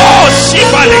 Kelo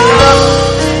shibaleka.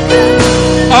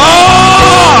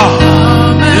 Oh,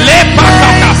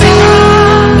 lepakaka.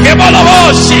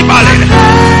 Kebolobo shibale.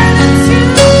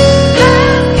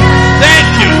 Thank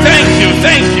you, thank you,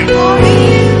 thank you.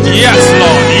 Yes,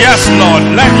 Lord, yes, Lord,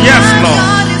 yes, Lord.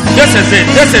 This is it,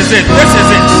 this is it, this is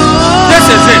it. This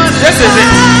is it, this is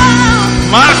it.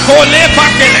 Makole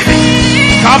bakele.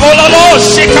 Kabololo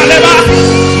shikaleba.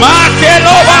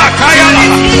 Makeloba kayala.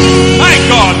 My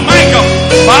God, my God.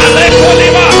 Bale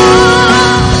koleba.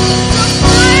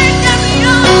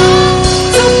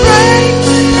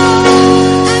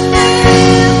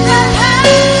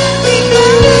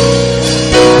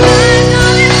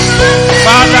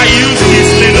 Father, use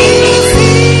these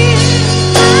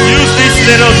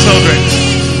little children.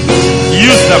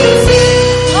 Use them.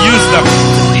 Use them.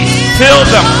 Fill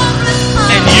them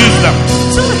and use them.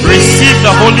 Receive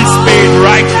the Holy Spirit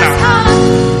right now.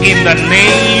 In the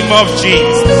name of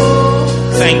Jesus.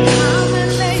 Thank you.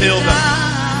 Fill them.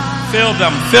 Fill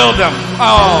them. Fill them.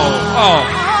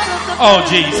 Oh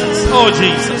Jesus. Oh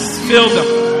Jesus. Fill them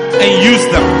and use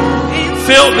them.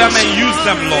 Fill them and use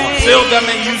them, Lord. Fill them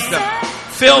and use them.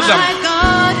 Fill them.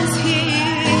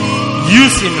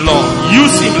 Use him, Lord.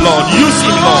 Use him, Lord. Use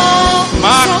him, Lord.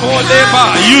 Makoleba.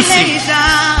 Use him.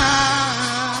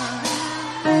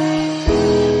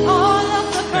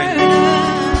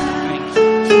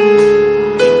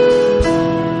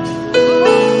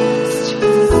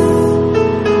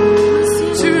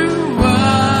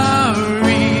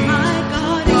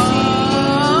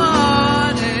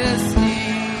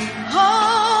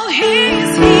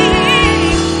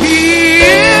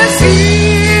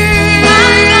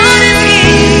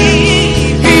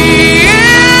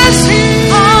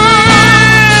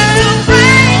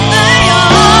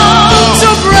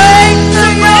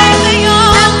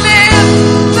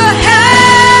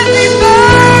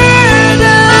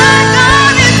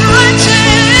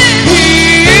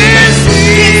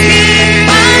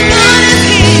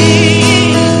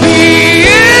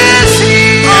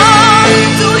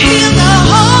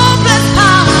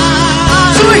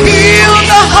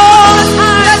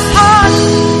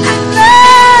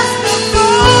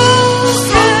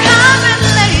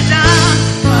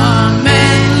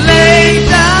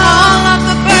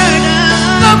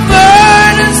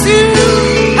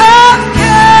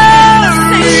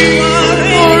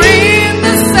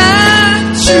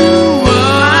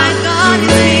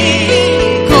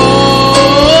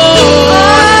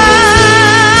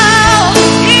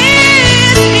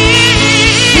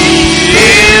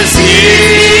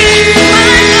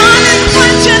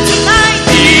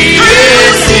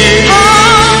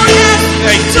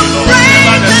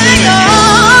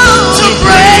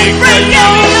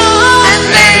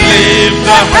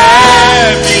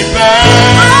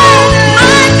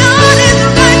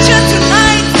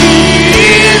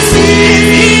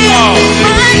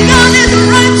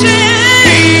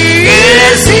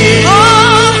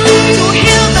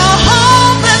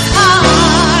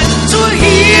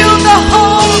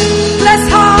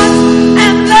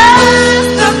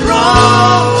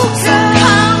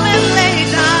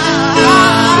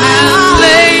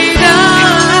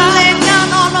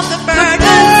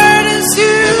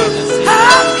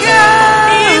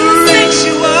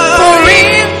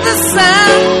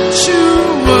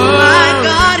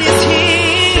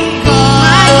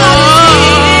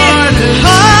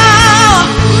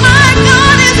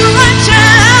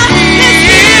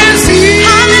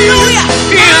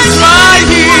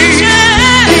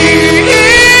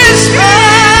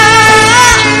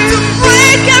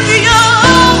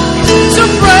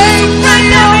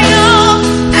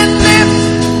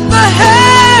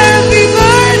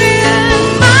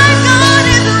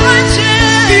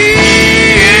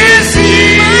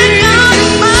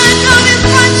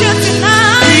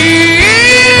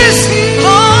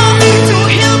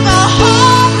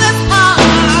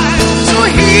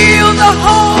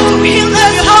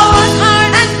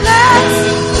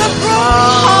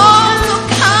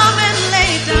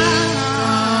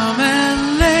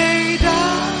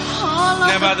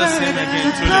 Never the same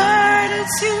again. Never the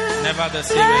same again. Never the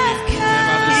same again.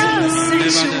 Never the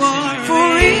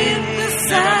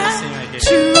same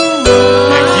again.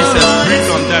 And Jesus breathed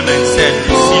on them and said,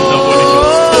 receive the Holy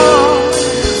Ghost.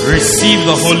 Receive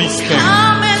the Holy Spirit.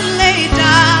 Come and lay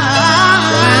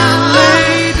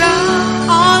down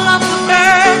all of the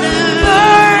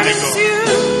burdens you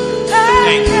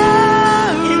Thank you.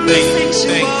 Thank you.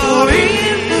 Thank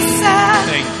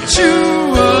you. Thank you.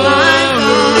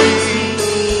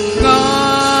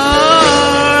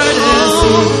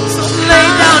 Lay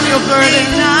down your burden.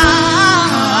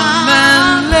 Come and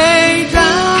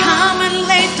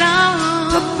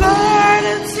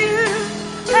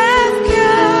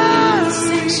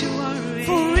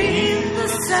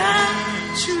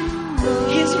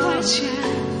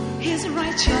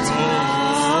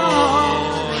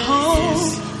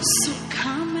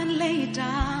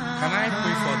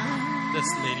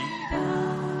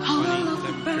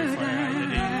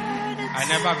I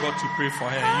never got to pray for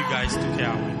her. You guys took her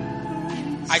away.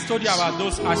 I told you about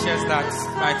those ashes that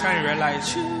by the time you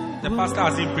realize the pastor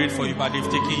hasn't prayed for you, but they've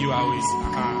taken you away.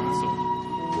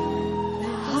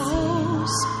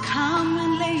 Come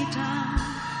and lay down.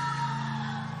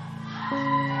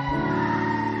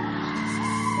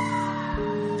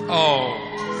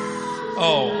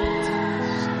 Oh.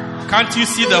 Can't you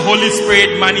see the Holy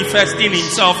Spirit manifesting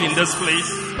himself in this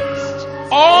place?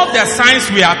 All the signs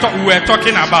we were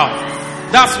talking about,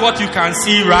 that's what you can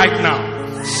see right now.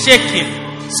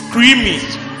 Shaking, screaming,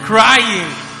 crying,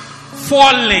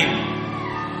 falling,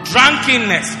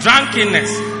 drunkenness.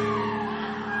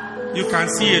 You can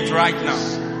see it right now.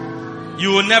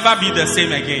 You will never be the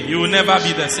same again. You will never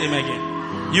be the same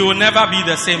again. You will never be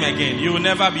the same again. You will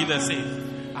never be the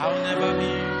same. I'll never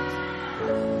be.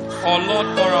 Oh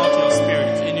Lord, pour out your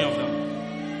spirit. Any of them.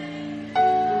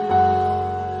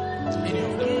 Any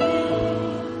of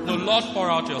them. No, Lord,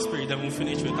 pour out your spirit. Then we'll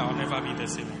finish with I'll never be the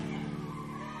same.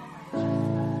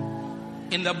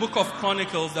 In the book of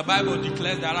Chronicles, the Bible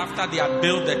declares that after they had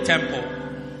built the temple,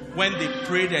 when they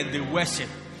prayed and they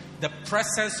worshipped, the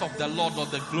presence of the Lord or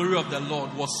the glory of the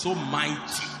Lord was so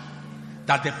mighty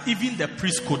that even the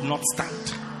priest could not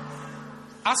stand.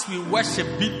 As we worship,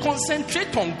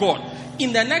 concentrate on God.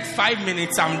 In the next 5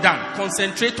 minutes, I'm done.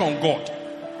 Concentrate on God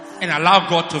and allow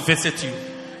God to visit you.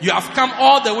 You have come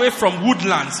all the way from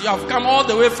Woodlands. You have come all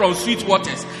the way from Sweet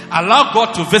Waters. Allow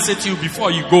God to visit you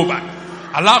before you go back.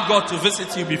 Allow God to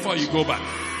visit you before you go back.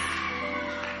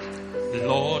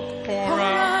 Lord, pour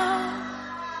out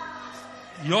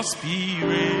your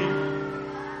spirit.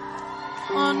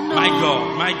 My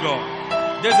God.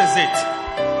 This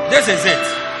is it.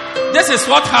 This is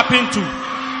what happened to.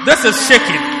 This is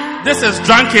shaking. This is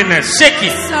drunkenness,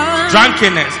 shaking,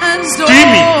 drunkenness,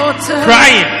 screaming,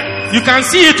 crying. You can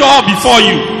see it all before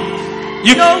you.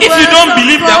 If you don't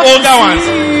believe the older ones,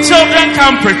 children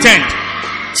can pretend.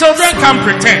 Children can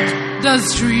pretend. The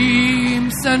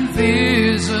dreams and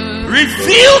visions.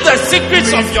 Reveal the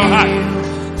secrets of your heart.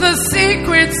 The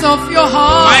secrets of your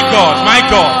heart. My God.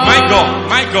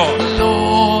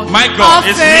 Lord, my God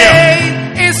is here.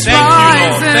 Thank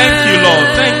you,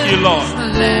 Lord.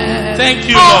 Thank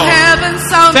you, all Lord. heaven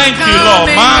sounds Thank you, Lord.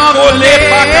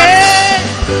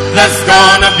 There's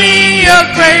gonna be a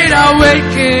great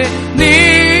awakening.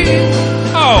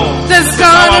 There's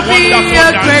gonna be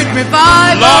a great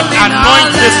revival. Lord,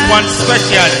 anoint this one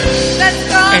specially.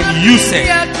 And use it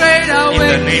in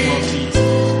the name of Jesus.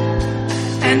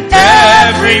 And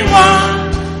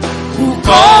everyone who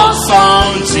calls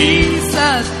on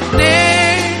Jesus'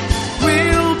 name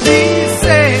will be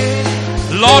saved.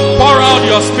 Lord, pour out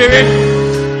your spirit.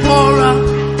 Pour out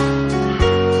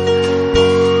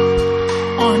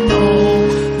on all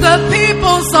the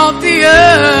peoples of the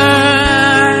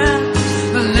earth.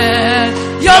 Let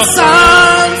your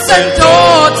sons and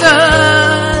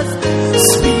daughters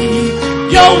speak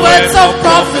your words of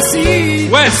prophecy.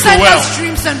 Send us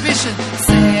dreams and visions.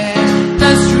 Send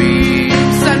us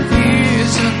dreams and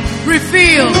visions.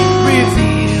 Reveal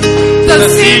the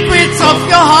secrets of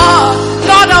your heart.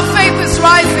 Lord, our faith is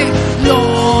rising.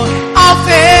 Lord, our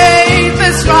faith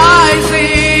is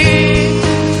rising.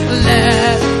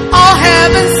 Let all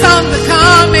heaven sound the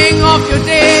coming of your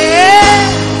day.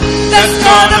 There's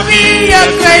gonna be a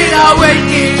great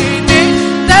awakening.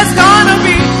 There's gonna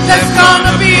be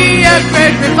a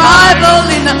great revival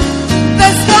in the.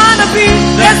 There's gonna be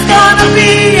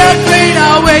a great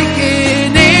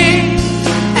awakening,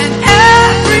 and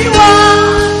everyone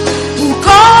who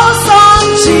calls on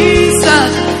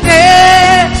Jesus,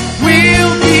 they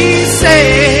will be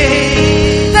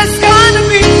saved. There's gonna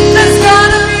be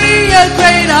a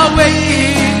great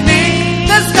awakening.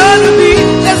 There's gonna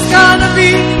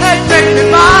be a great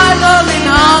revival in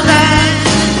our land.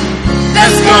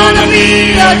 There's gonna be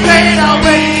a great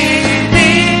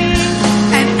awakening,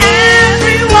 and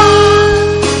everyone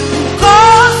who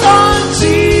calls on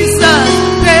Jesus,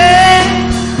 they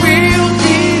will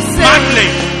be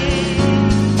saved.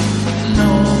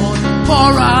 Lord,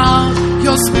 pour out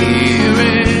your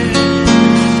spirit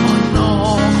on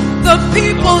all the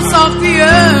peoples of the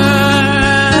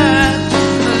earth.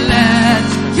 Let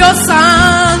your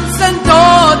sons and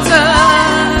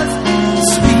daughters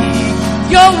speak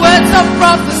your words of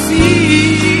prophecy.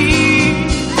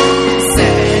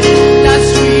 Send us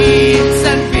dreams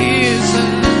and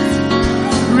visions.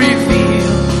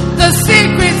 Reveal the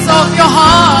secrets of your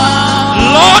heart.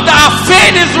 Lord, our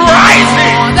faith is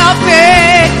rising. Lord, our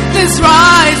faith is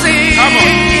rising. Come on.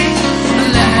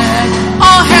 Let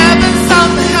all heaven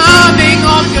sound the coming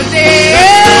of your day.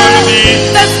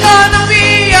 There's gonna be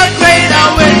a great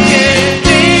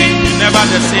awakening. Never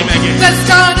the same again. There's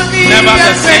gonna be Never a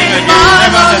the same again.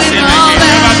 Never the same again.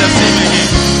 Never the same again.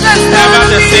 Never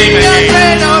the same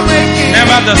again.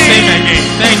 Never the same again.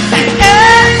 Thank you.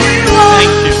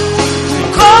 Thank you.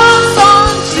 Calls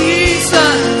on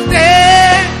Jesus, they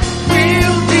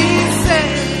will be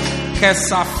saved.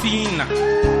 Kesafina.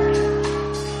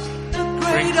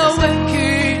 Great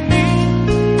awakening.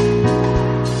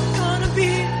 Gonna be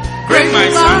Bring my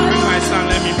son. Bring my son.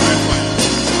 Let me pray for you.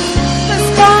 There's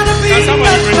gonna be Can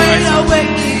somebody bring my great son?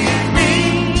 awakening.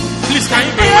 Please, can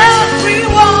you bring my son?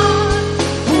 Everyone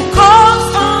who calls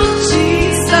on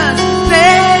Jesus,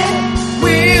 they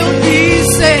will be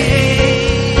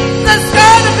saved. There's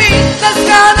gonna be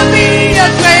a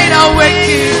great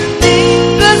awakening.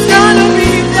 There's gonna be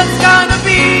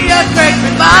a great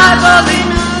revival.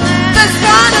 There's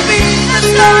gonna be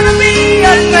a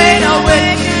great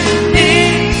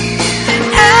awakening. And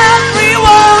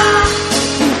everyone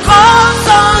who calls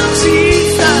on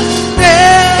Jesus,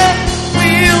 they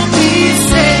will be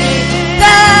saved.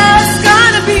 There's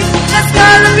gonna be a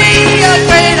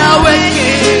great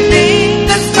awakening.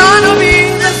 There's gonna be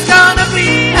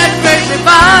a great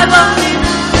revival.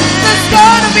 There's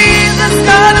gonna be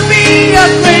a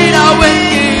great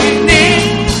awakening.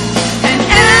 And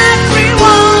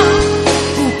everyone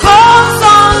who calls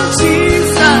on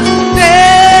Jesus,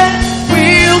 they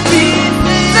will be.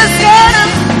 There's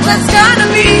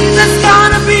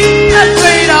gonna be a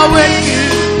great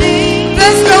awakening.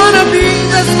 There's gonna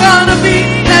be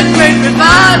a great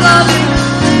revival.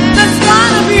 There's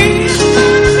gonna be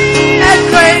a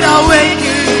great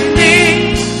awakening.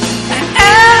 And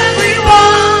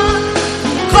everyone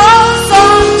who calls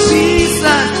on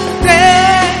Jesus,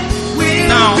 they will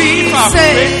Now, be if I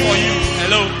pray saved. for you,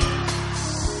 hello.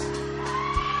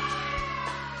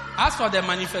 As for the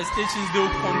manifestations, they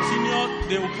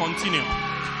will continue.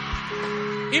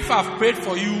 If I've prayed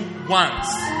for you once,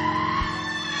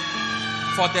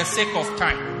 for the sake of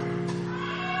time,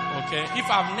 okay? If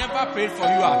I've never prayed for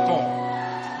you at all,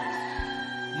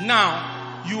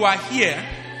 now you are here.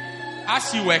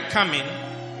 As you were coming,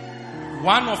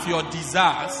 one of your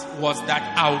desires was that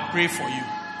I will pray for you.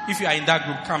 If you are in that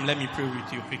group, come, let me pray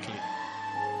with you quickly.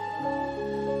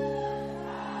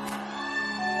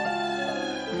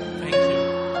 Thank you.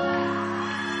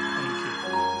 Thank you.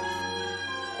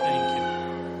 Thank you.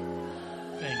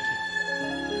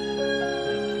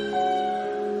 Thank you.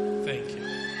 Thank you.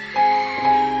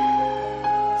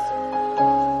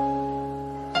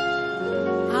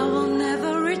 I will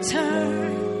never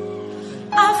return.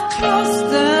 I've closed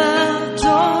the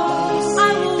doors. I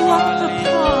will walk the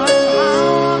path.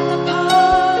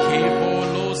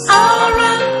 I'll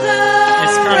run the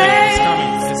It's coming. race.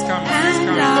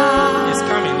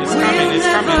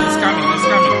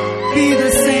 Be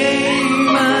the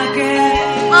same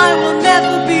again. I will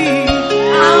never be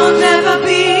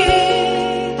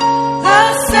the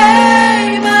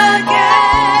same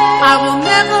again. I will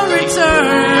never return.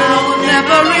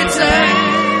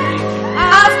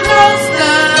 I've closed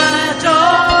the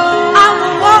door. I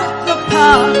will walk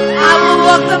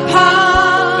the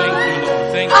path. Thank you, Lord.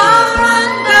 Thank you. I'll run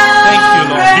the Thank you,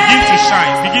 Lord. Begin to race.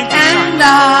 shine. Begin to shine. And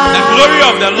The glory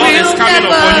of the Lord is will coming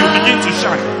never upon you. Begin to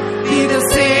shine. be the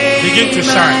same Begin to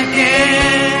shine.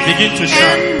 again. Begin to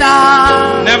shine. And I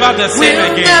Never the same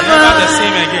will again. never Never the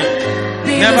same again.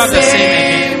 be Never the same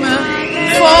again.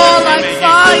 Never Fall the like same again.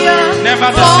 fire. Never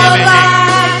the Fall same again. like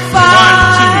 1, fire.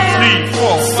 2, 3, 4,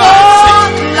 5, 6. Fall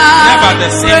like Never the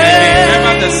same again. rain.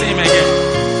 Never the same again.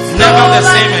 Never the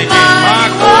same again.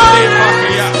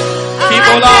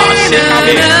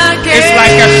 It's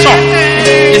like a shock.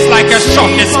 It's like a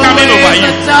shock. It's coming over you.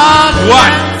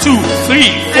 1, 2, 3,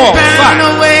 4,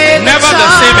 5. Never the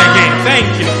same again.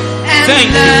 Thank you. Thank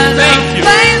you. Thank you.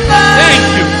 Thank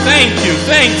you. Thank you.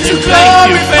 Thank you. Thank you.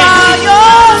 Thank you.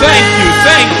 Thank you.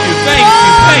 Thank you. Thank you.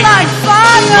 Thank you.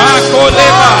 Marco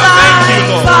Leva. Thank you,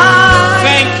 Lord.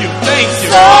 Thank you. Thank you.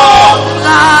 Fall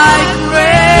like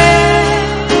rain.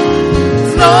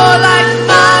 Flow like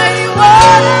mighty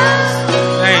waters.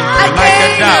 Thank you. Like a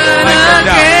dove. Like a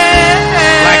dove.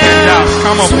 Like a dove.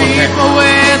 Come upon Sweep her.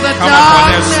 away the Come upon her,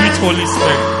 darkness sweet Holy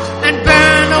Spirit. and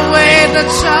burn away the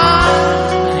charm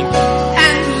Thank you.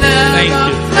 and let Thank the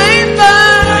you. flame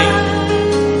burn Thank you.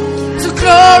 to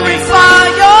glorify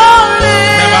your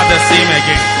name. Never the same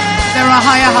again. There are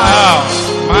higher heights. Oh,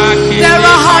 There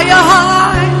are higher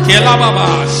heights. Kela Baba,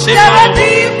 There are Sheba.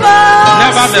 deeper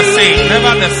Never the seas. same.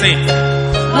 Never the same. Never the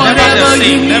Whatever you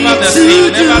same. Never the need same.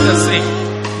 to Never the do. same.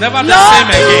 Never the Lord, same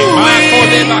again. you Marco will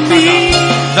Leva be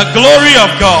Kada. The glory of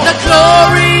God. The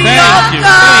glory Thank of you.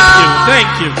 God. Thank you.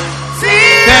 Thank you.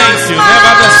 Fills Thank you. my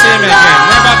Never the same again. life.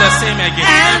 Never the same again.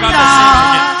 And Never the same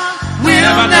again. I will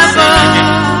Never the same again.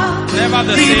 Never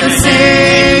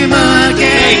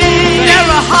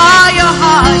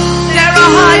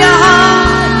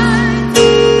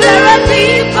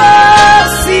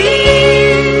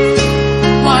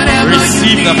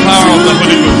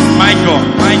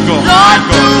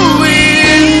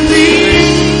doing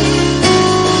thee.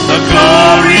 The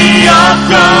glory of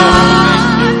God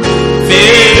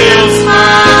fills my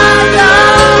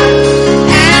life.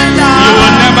 You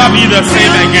will never be the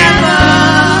same again.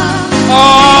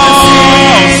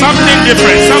 Oh, something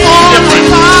different, something different.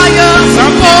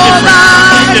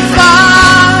 Something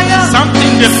different.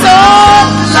 Something different.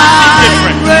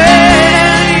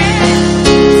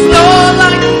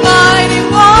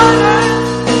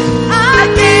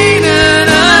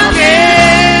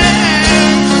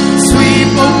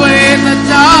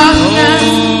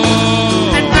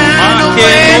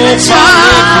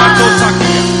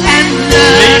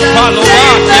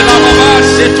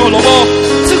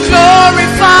 To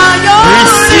glorify your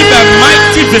receive a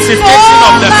mighty visitation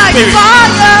of the Spirit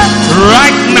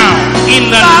right now in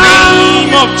the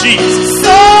name of Jesus.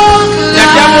 The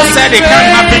devil said it can't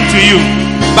happen to you,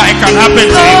 but it can happen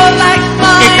to you.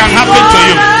 It can happen to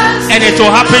you, and it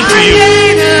will happen to you.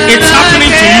 It's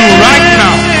happening to you right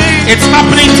now. It's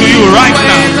happening to you right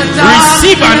now.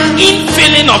 Receive an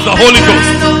infilling of the Holy Ghost.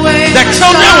 The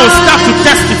children will start to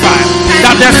testify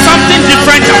that there's something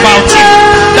different about you.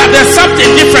 That there's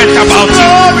something different about you.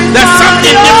 There's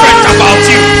something different about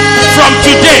you. From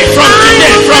today, from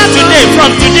today, from today,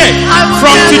 from today,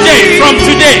 from today, from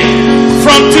today,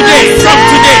 from today, from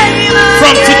today,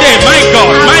 from today. My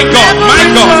God, my God, my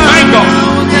God, my God,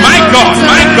 my God,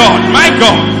 my God, my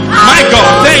God, my God.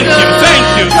 Thank you, thank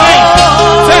you, thank you,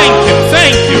 thank you,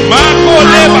 thank you. Marco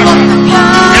Leva,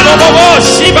 Elobobo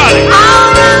Shibale,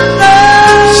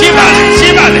 Shibale,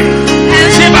 Shibale,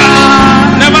 Shibale.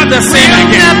 Never the same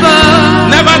again.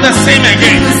 Never the same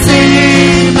again.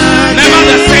 Never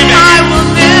the same again.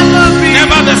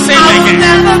 Never the same again.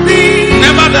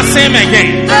 Never the same again.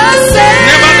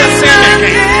 Never the same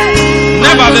again.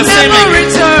 Never the same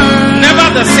again.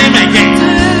 Never the same again.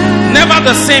 Never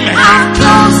the same again.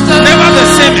 Never the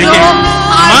same again.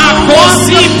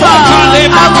 Makosi Pokale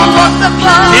Baba.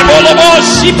 Ibolobo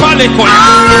Shipale Koya.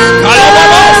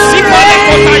 Kalobo Sipale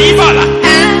Kota Ibala.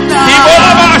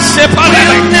 Ibolobo Shepale.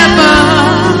 We'll never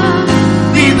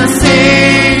be the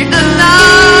same. And I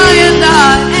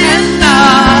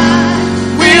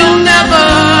will never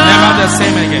the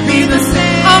same again. be the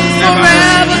same. I'm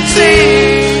forever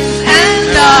changed.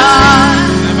 And I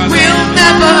will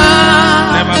never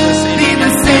be the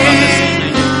same.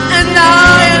 And I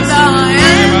will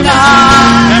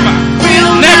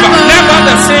Never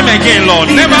the same again, Lord.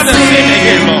 Never the same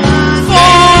again, Lord.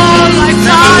 fall like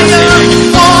fire.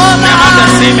 Fall Never the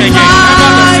same again. Never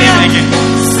the same again.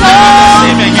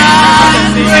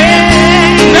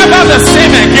 Never the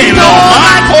same again, Lord.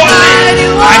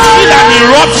 I feel an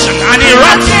eruption coming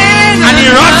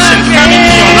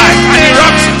to your life. An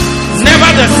eruption. Never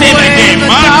the same again.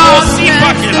 Marco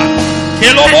Sipakela.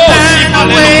 Kelobo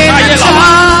Sipalelo Kayela.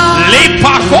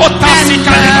 Lepakota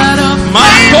Sikalela.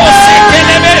 Marco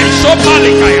Sekelebe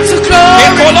Shopalikaya.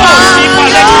 Ekolo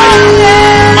Sipalekaya.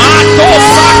 Marco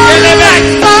Sakelebe.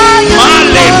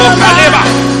 Male Bokaleba.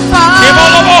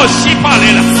 Kebolobo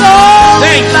Shipalela.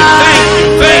 Thank you, thank you,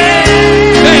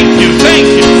 thank you, thank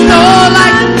you. Flow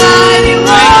like mighty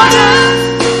waters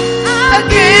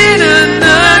again and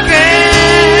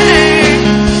again.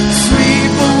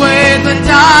 Sweep away the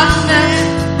darkness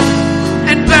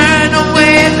and burn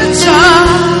away the charm.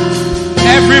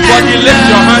 Everybody lift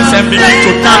your hands and begin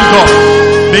to thank God.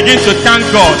 Begin to thank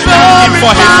God. Thank Him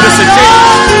for His visitation.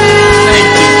 Thank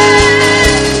you.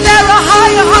 There are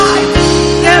higher heights.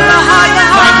 There are higher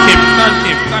Thank heights. Him, thank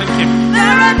Him, thank Him.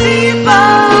 There are deeper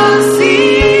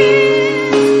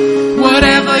seas.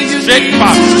 Whatever you Straight need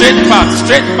path, to straight path,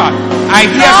 straight path. I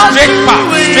hear straight path,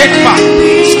 straight path,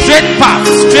 straight path,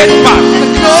 straight path,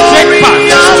 straight path,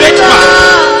 straight path,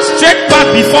 straight path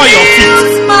before your feet.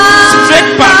 Straight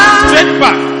path, straight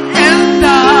path. And I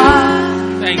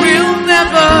Thank you. will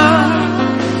never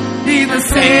be the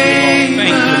same Thank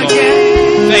you, Lord. again.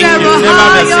 Thank There you. are Never the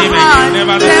higher same again. heights.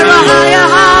 Never the There same are again. higher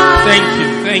heights. Thank you,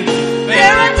 thank you, There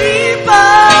thank are deeper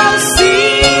seas. you.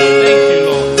 Thank you,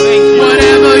 Lord. Thank you.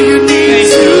 Whatever you need Thank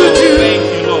to you, Lord. do, Thank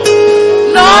you, Lord.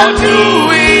 Lord, do Thank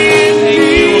you,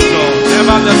 it. Lord.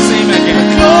 Never the same again.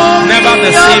 Glory Never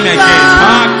the of same again. God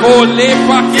Marco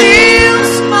Lepake.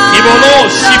 fills my Ibolo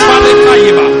Shipale life.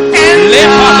 Kaiba. And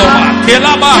Lepaloma.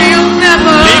 Kelaba. will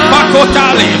never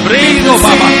Lepakotale. be Brendo the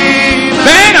Baba. same.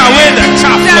 Burn away the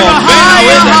chaff, There Lord. are Burn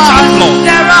away the higher chaff, Lord. heights.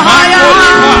 There are higher Marco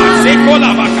Lipa. heights. Sekola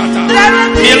Bakata. There are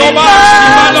Keloba deeper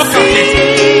Shimalo Kapete.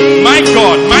 seas. My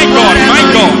God, my God, my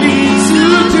Whatever God. you need to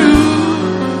do,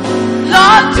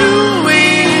 Lord, do in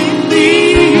me.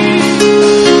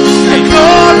 The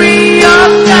glory of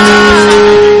God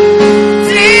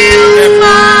fills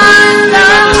my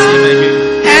life.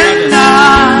 And I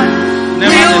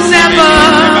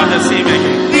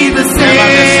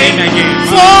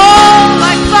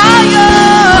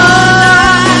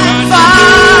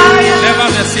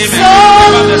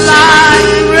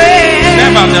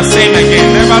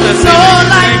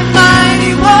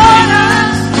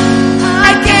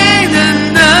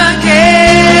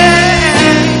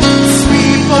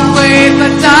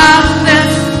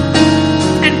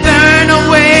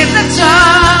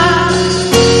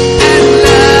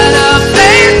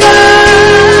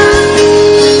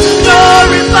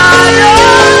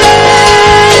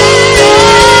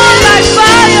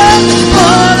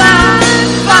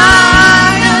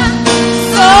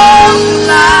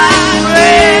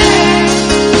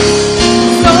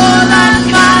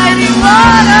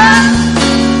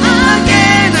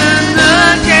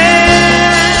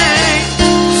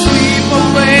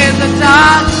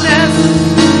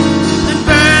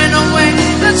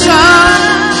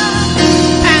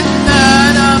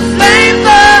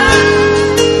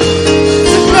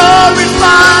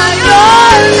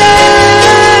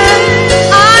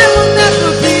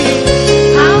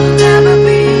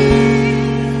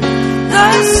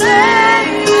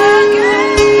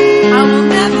will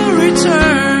never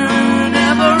return,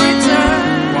 ever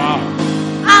return. Wow.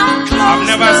 I'll close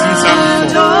never seen some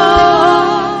the door.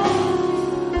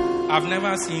 I've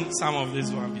never seen some of this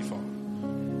one before.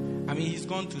 I mean, he's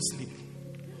gone to sleep.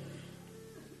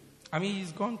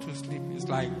 He's gone to sleep. It's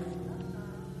like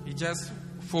he just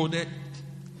folded.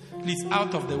 Please,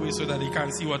 out of the way so that he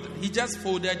can see what. He just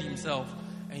folded himself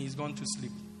and he's gone to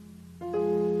sleep.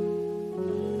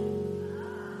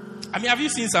 Have you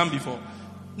seen some before?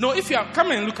 No, if you are,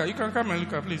 come and look at. You can come and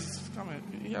look at, please. Come and.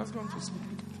 He has gone to sleep.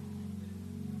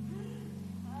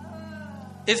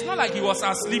 It's not like he was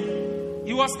asleep.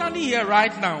 He was standing here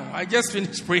right now. I just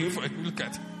finished praying for him. Look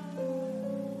at him.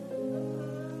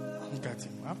 Look at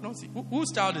him. I've not seen.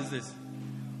 Whose child is this?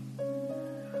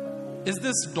 Is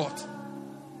this Dot?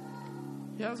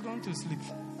 He has gone to sleep.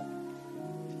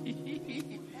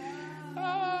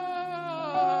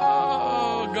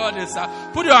 Oh, God is.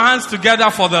 Put your hands together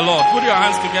for the Lord. Put your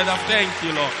hands together. Thank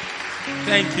you, Lord.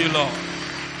 Thank you, Lord.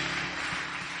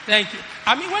 Thank you.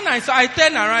 When I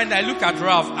turned around, I looked at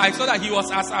Ralph. I saw that he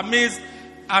was as amazed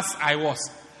as I was.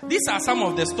 These are some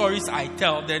of the stories I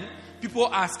tell. Then people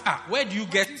ask, where do you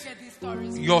get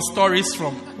your stories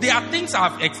from? They are things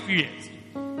I've experienced.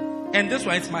 And this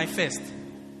one is my first.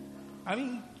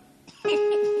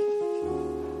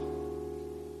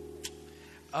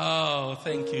 Oh,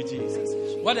 thank you, Jesus.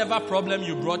 Whatever problem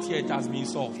you brought here, it has been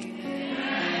solved.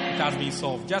 It has been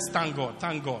solved. Just thank God.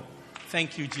 Thank God.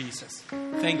 Thank you, Jesus.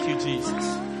 Thank you, Jesus.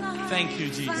 Thank you,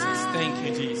 Jesus. Thank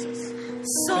you, Jesus.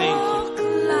 Thank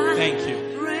you. Thank you.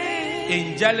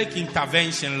 Angelic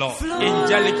intervention, Lord.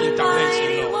 Angelic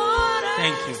intervention, Lord.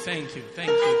 Thank you. Thank you. Thank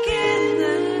you.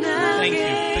 Thank you. Thank you.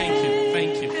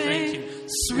 Thank you. Thank you.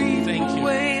 Sweep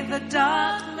away the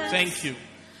darkness. Thank you.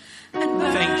 And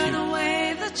burn Thank you.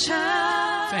 away the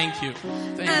chaff. Thank you.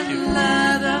 Thank and you.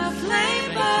 let the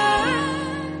flame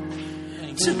burn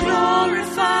Thank to you.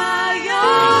 glorify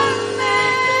your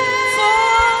name.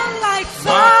 Fall like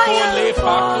fire,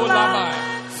 fall like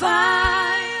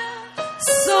fire,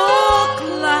 soak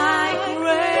like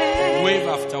rain. Wave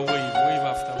after wave, wave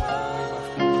after wave,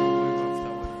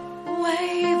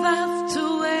 wave after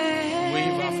wave, wave after Wave after wave, wave.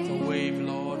 Wave after wave,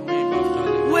 Lord, wave after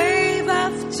wave. wave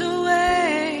after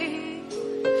wave.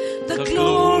 The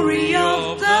glory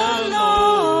of the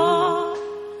Lord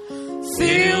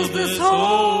fills this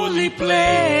holy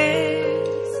place.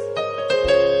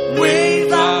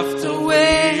 Wave after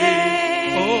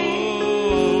wave,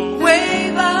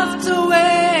 wave after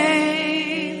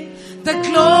wave. The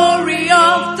glory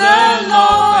of the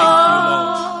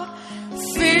Lord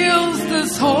fills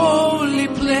this holy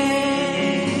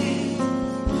place.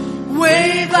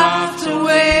 Wave after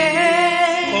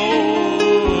wave,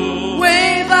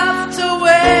 wave after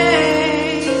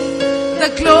wave. The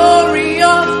glory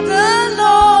of the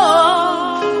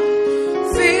Lord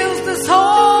fills this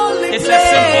holy place. It's a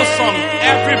simple song.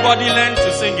 Everybody learn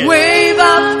to sing it. Wave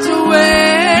after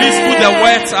wave. Please put the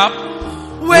words up.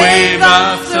 Wave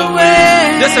after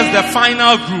wave. This is the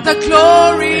final group. The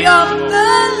glory of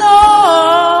the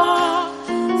Lord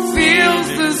fills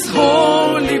this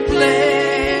holy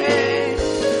place.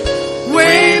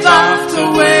 Wave after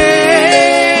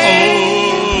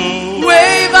wave,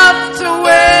 wave after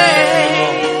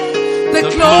wave. The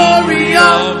glory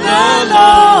of the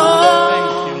Lord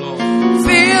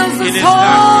fills this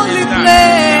holy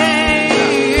place.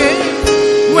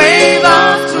 Wave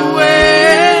after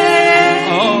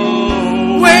wave,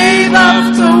 wave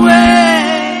after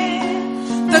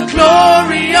wave. The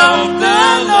glory of the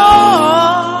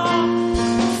Lord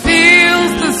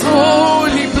fills this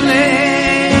holy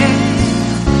place.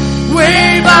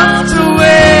 Wave after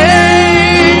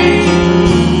wave,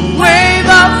 wave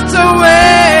after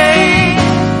wave.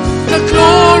 The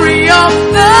glory of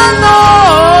the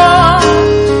Lord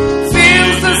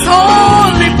fills this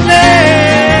holy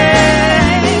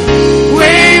place.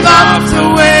 Wave after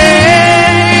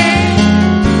wave,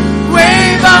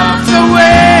 wave after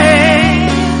wave.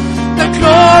 The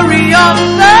glory of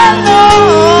the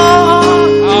Lord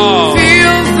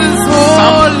fills this holy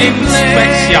Something place.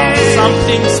 special.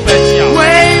 Something special.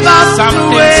 Wave after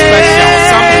Something wave. special.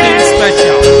 Something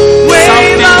special. Wave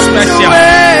Something after special.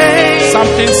 wave.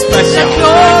 Something special. The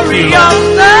glory of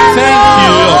the Thank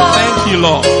you, Lord. Lord Thank you,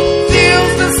 Lord.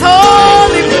 fills this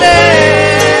holy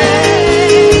place.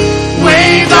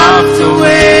 Wave after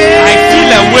wave. I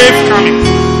feel a wave coming.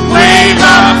 Wave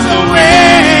after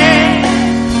wave.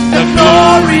 The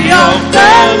glory of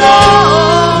the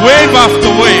Lord Wave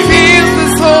after wave. fills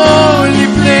this holy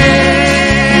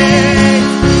place.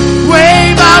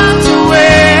 Wave after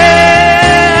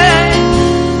wave,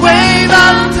 wave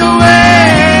after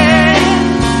wave.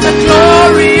 The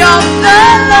glory of the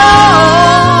Lord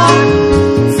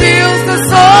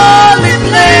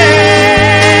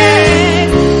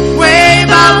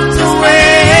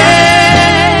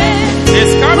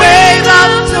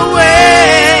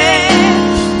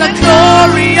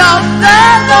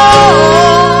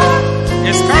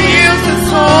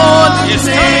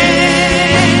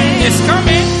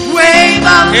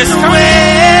It's the coming.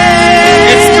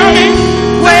 way. It's coming.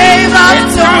 Wave up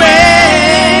It's the coming. way.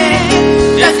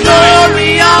 The It's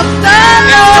glory of the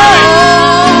It's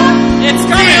Lord It's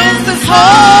coming. fills this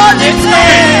holy It's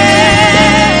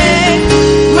place.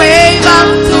 Wave up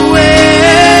the way.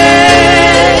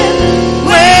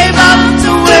 Wave up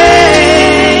the way.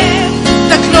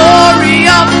 The glory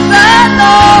of the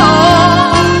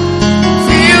Lord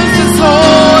fills this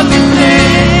holy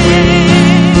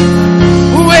place.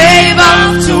 Wave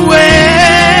up the way.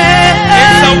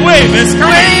 It's a wave. It's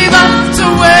coming. Wave up the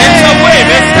way. It's a wave.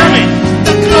 It's coming.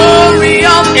 The glory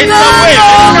of It's the a wave. It's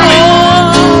coming. Lord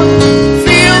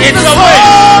fills It's this a wave.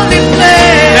 holy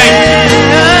place. Thank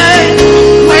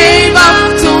Wave up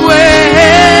the way.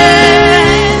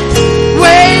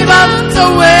 Wave up the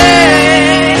way.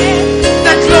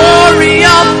 The glory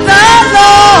of the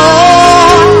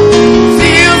Lord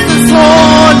fills this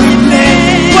holy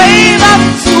place. Wave up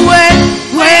the way.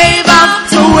 Wave up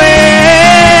the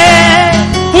way.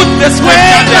 Put the scripture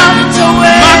Wave there. up the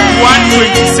way. Mark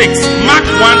 1:26. Mark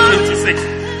 1:26.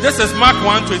 This is Mark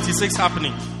 1:26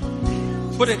 happening.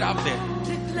 Put it up there.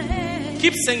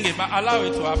 Keep singing, but allow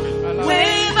it to happen. Allow it.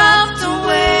 Wave up the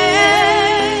way.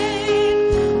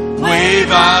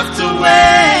 Wave up the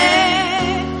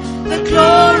way. The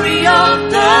glory of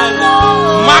the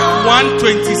Lord Mark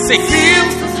 1:26.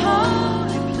 fills this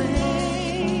holy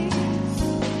place.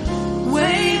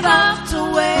 Wave up the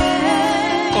way.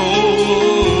 Oh,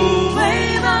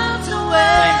 Wave up the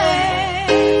way.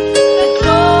 The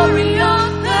glory of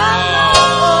the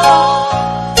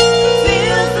Lord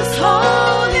fills this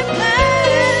holy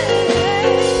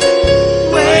place.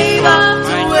 Wave up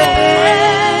the way.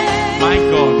 my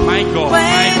God, my God, my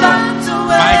Wave God, up the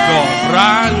way. my God.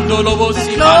 Rando lobo si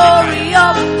Glory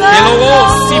of the Elowo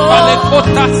si Lord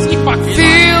palekota si pakela.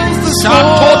 fills this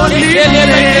Sakote holy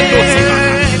keleleketo si place. pakela.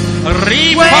 Wave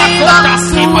Ripakota up si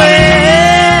the pakela. way.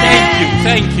 Thank you,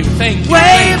 thank you, thank you.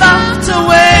 Wave up the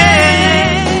way.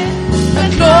 The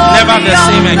glory Never the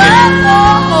same of again. the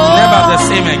Lord Never the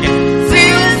same again.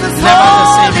 fills this Never the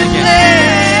same holy again.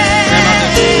 place. Never the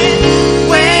same.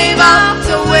 Wave up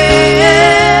the way.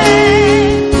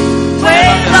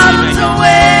 Wave the up same the again.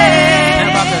 way.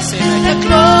 Never the same The again.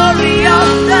 glory of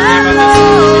the Never the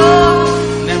same Lord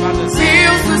Never the same.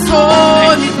 fills this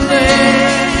holy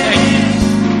place. Thank you.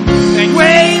 Thank you.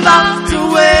 Wave up the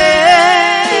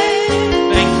way.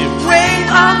 Thank you. Wave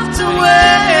up the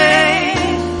way.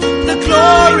 The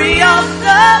glory of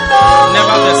the Lord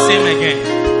Never the same again.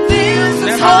 fills this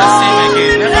Never the same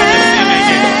again. holy Never the same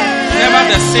again. Never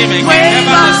the same again. Wave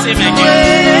Never the up same the again.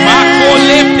 way.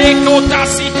 Makole pekota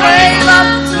si Wave kalema. up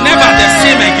the Never the way.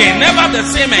 same again. Never the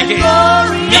same again.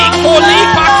 Glory of Mikoli the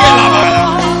pakelabala.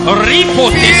 Lord Ripo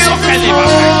fills this tesokeleba.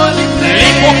 holy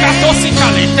Ripo place.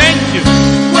 katosikale. Thank you.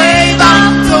 Wave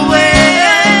up the way.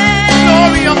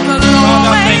 Glory of the Lord.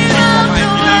 Father, thank you for my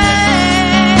beloved.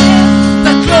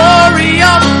 The glory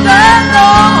of the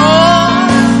Lord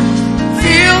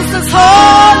fills this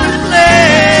holy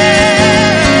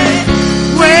place.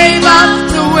 Wave up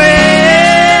the way.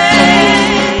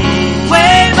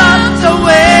 Wave up the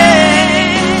way.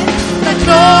 The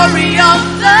glory of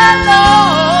the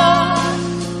Lord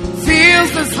fills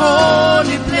this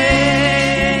holy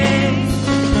place.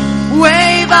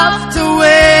 Wave up the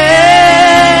way.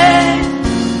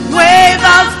 Wave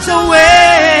up the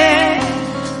way.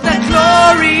 The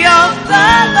glory of the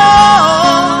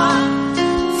Lord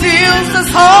fills this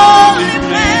holy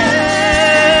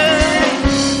place.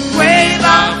 Wave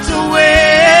up the way.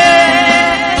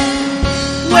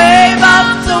 Wave up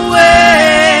the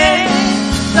way.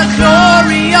 The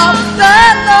glory of the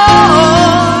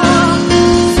Lord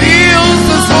fills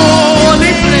this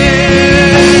holy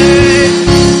place.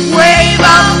 Wave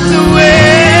up the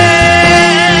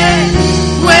way.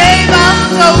 Wave up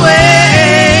the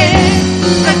way.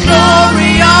 The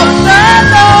glory of the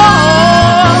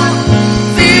Lord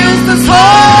fills this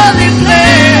holy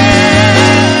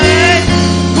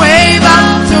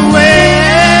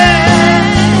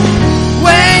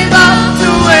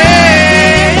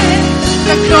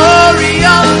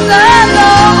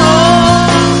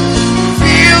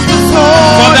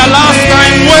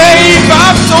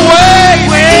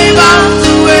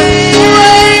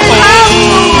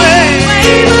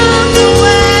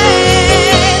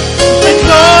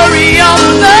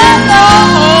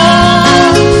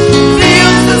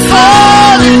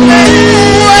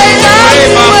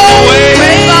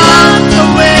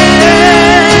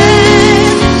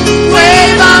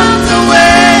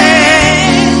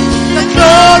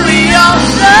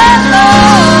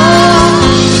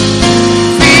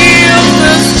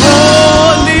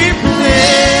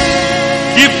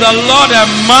the Lord a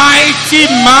mighty,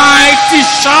 mighty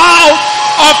shout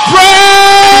of praise.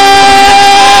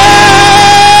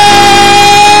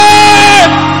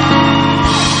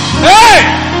 Hey!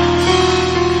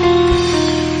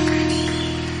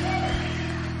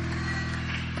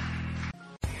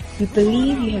 We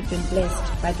believe you have been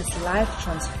blessed by this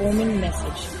life-transforming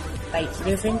message by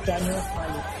Reverend Daniel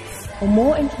Harley. For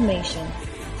more information,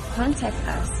 contact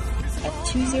us at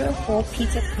 204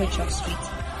 Peter Kirchhoff Street,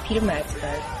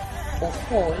 Pietermaritzburg, or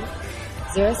call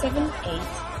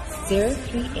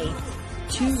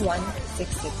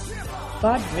 078-038-2166.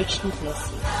 God richly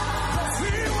bless you.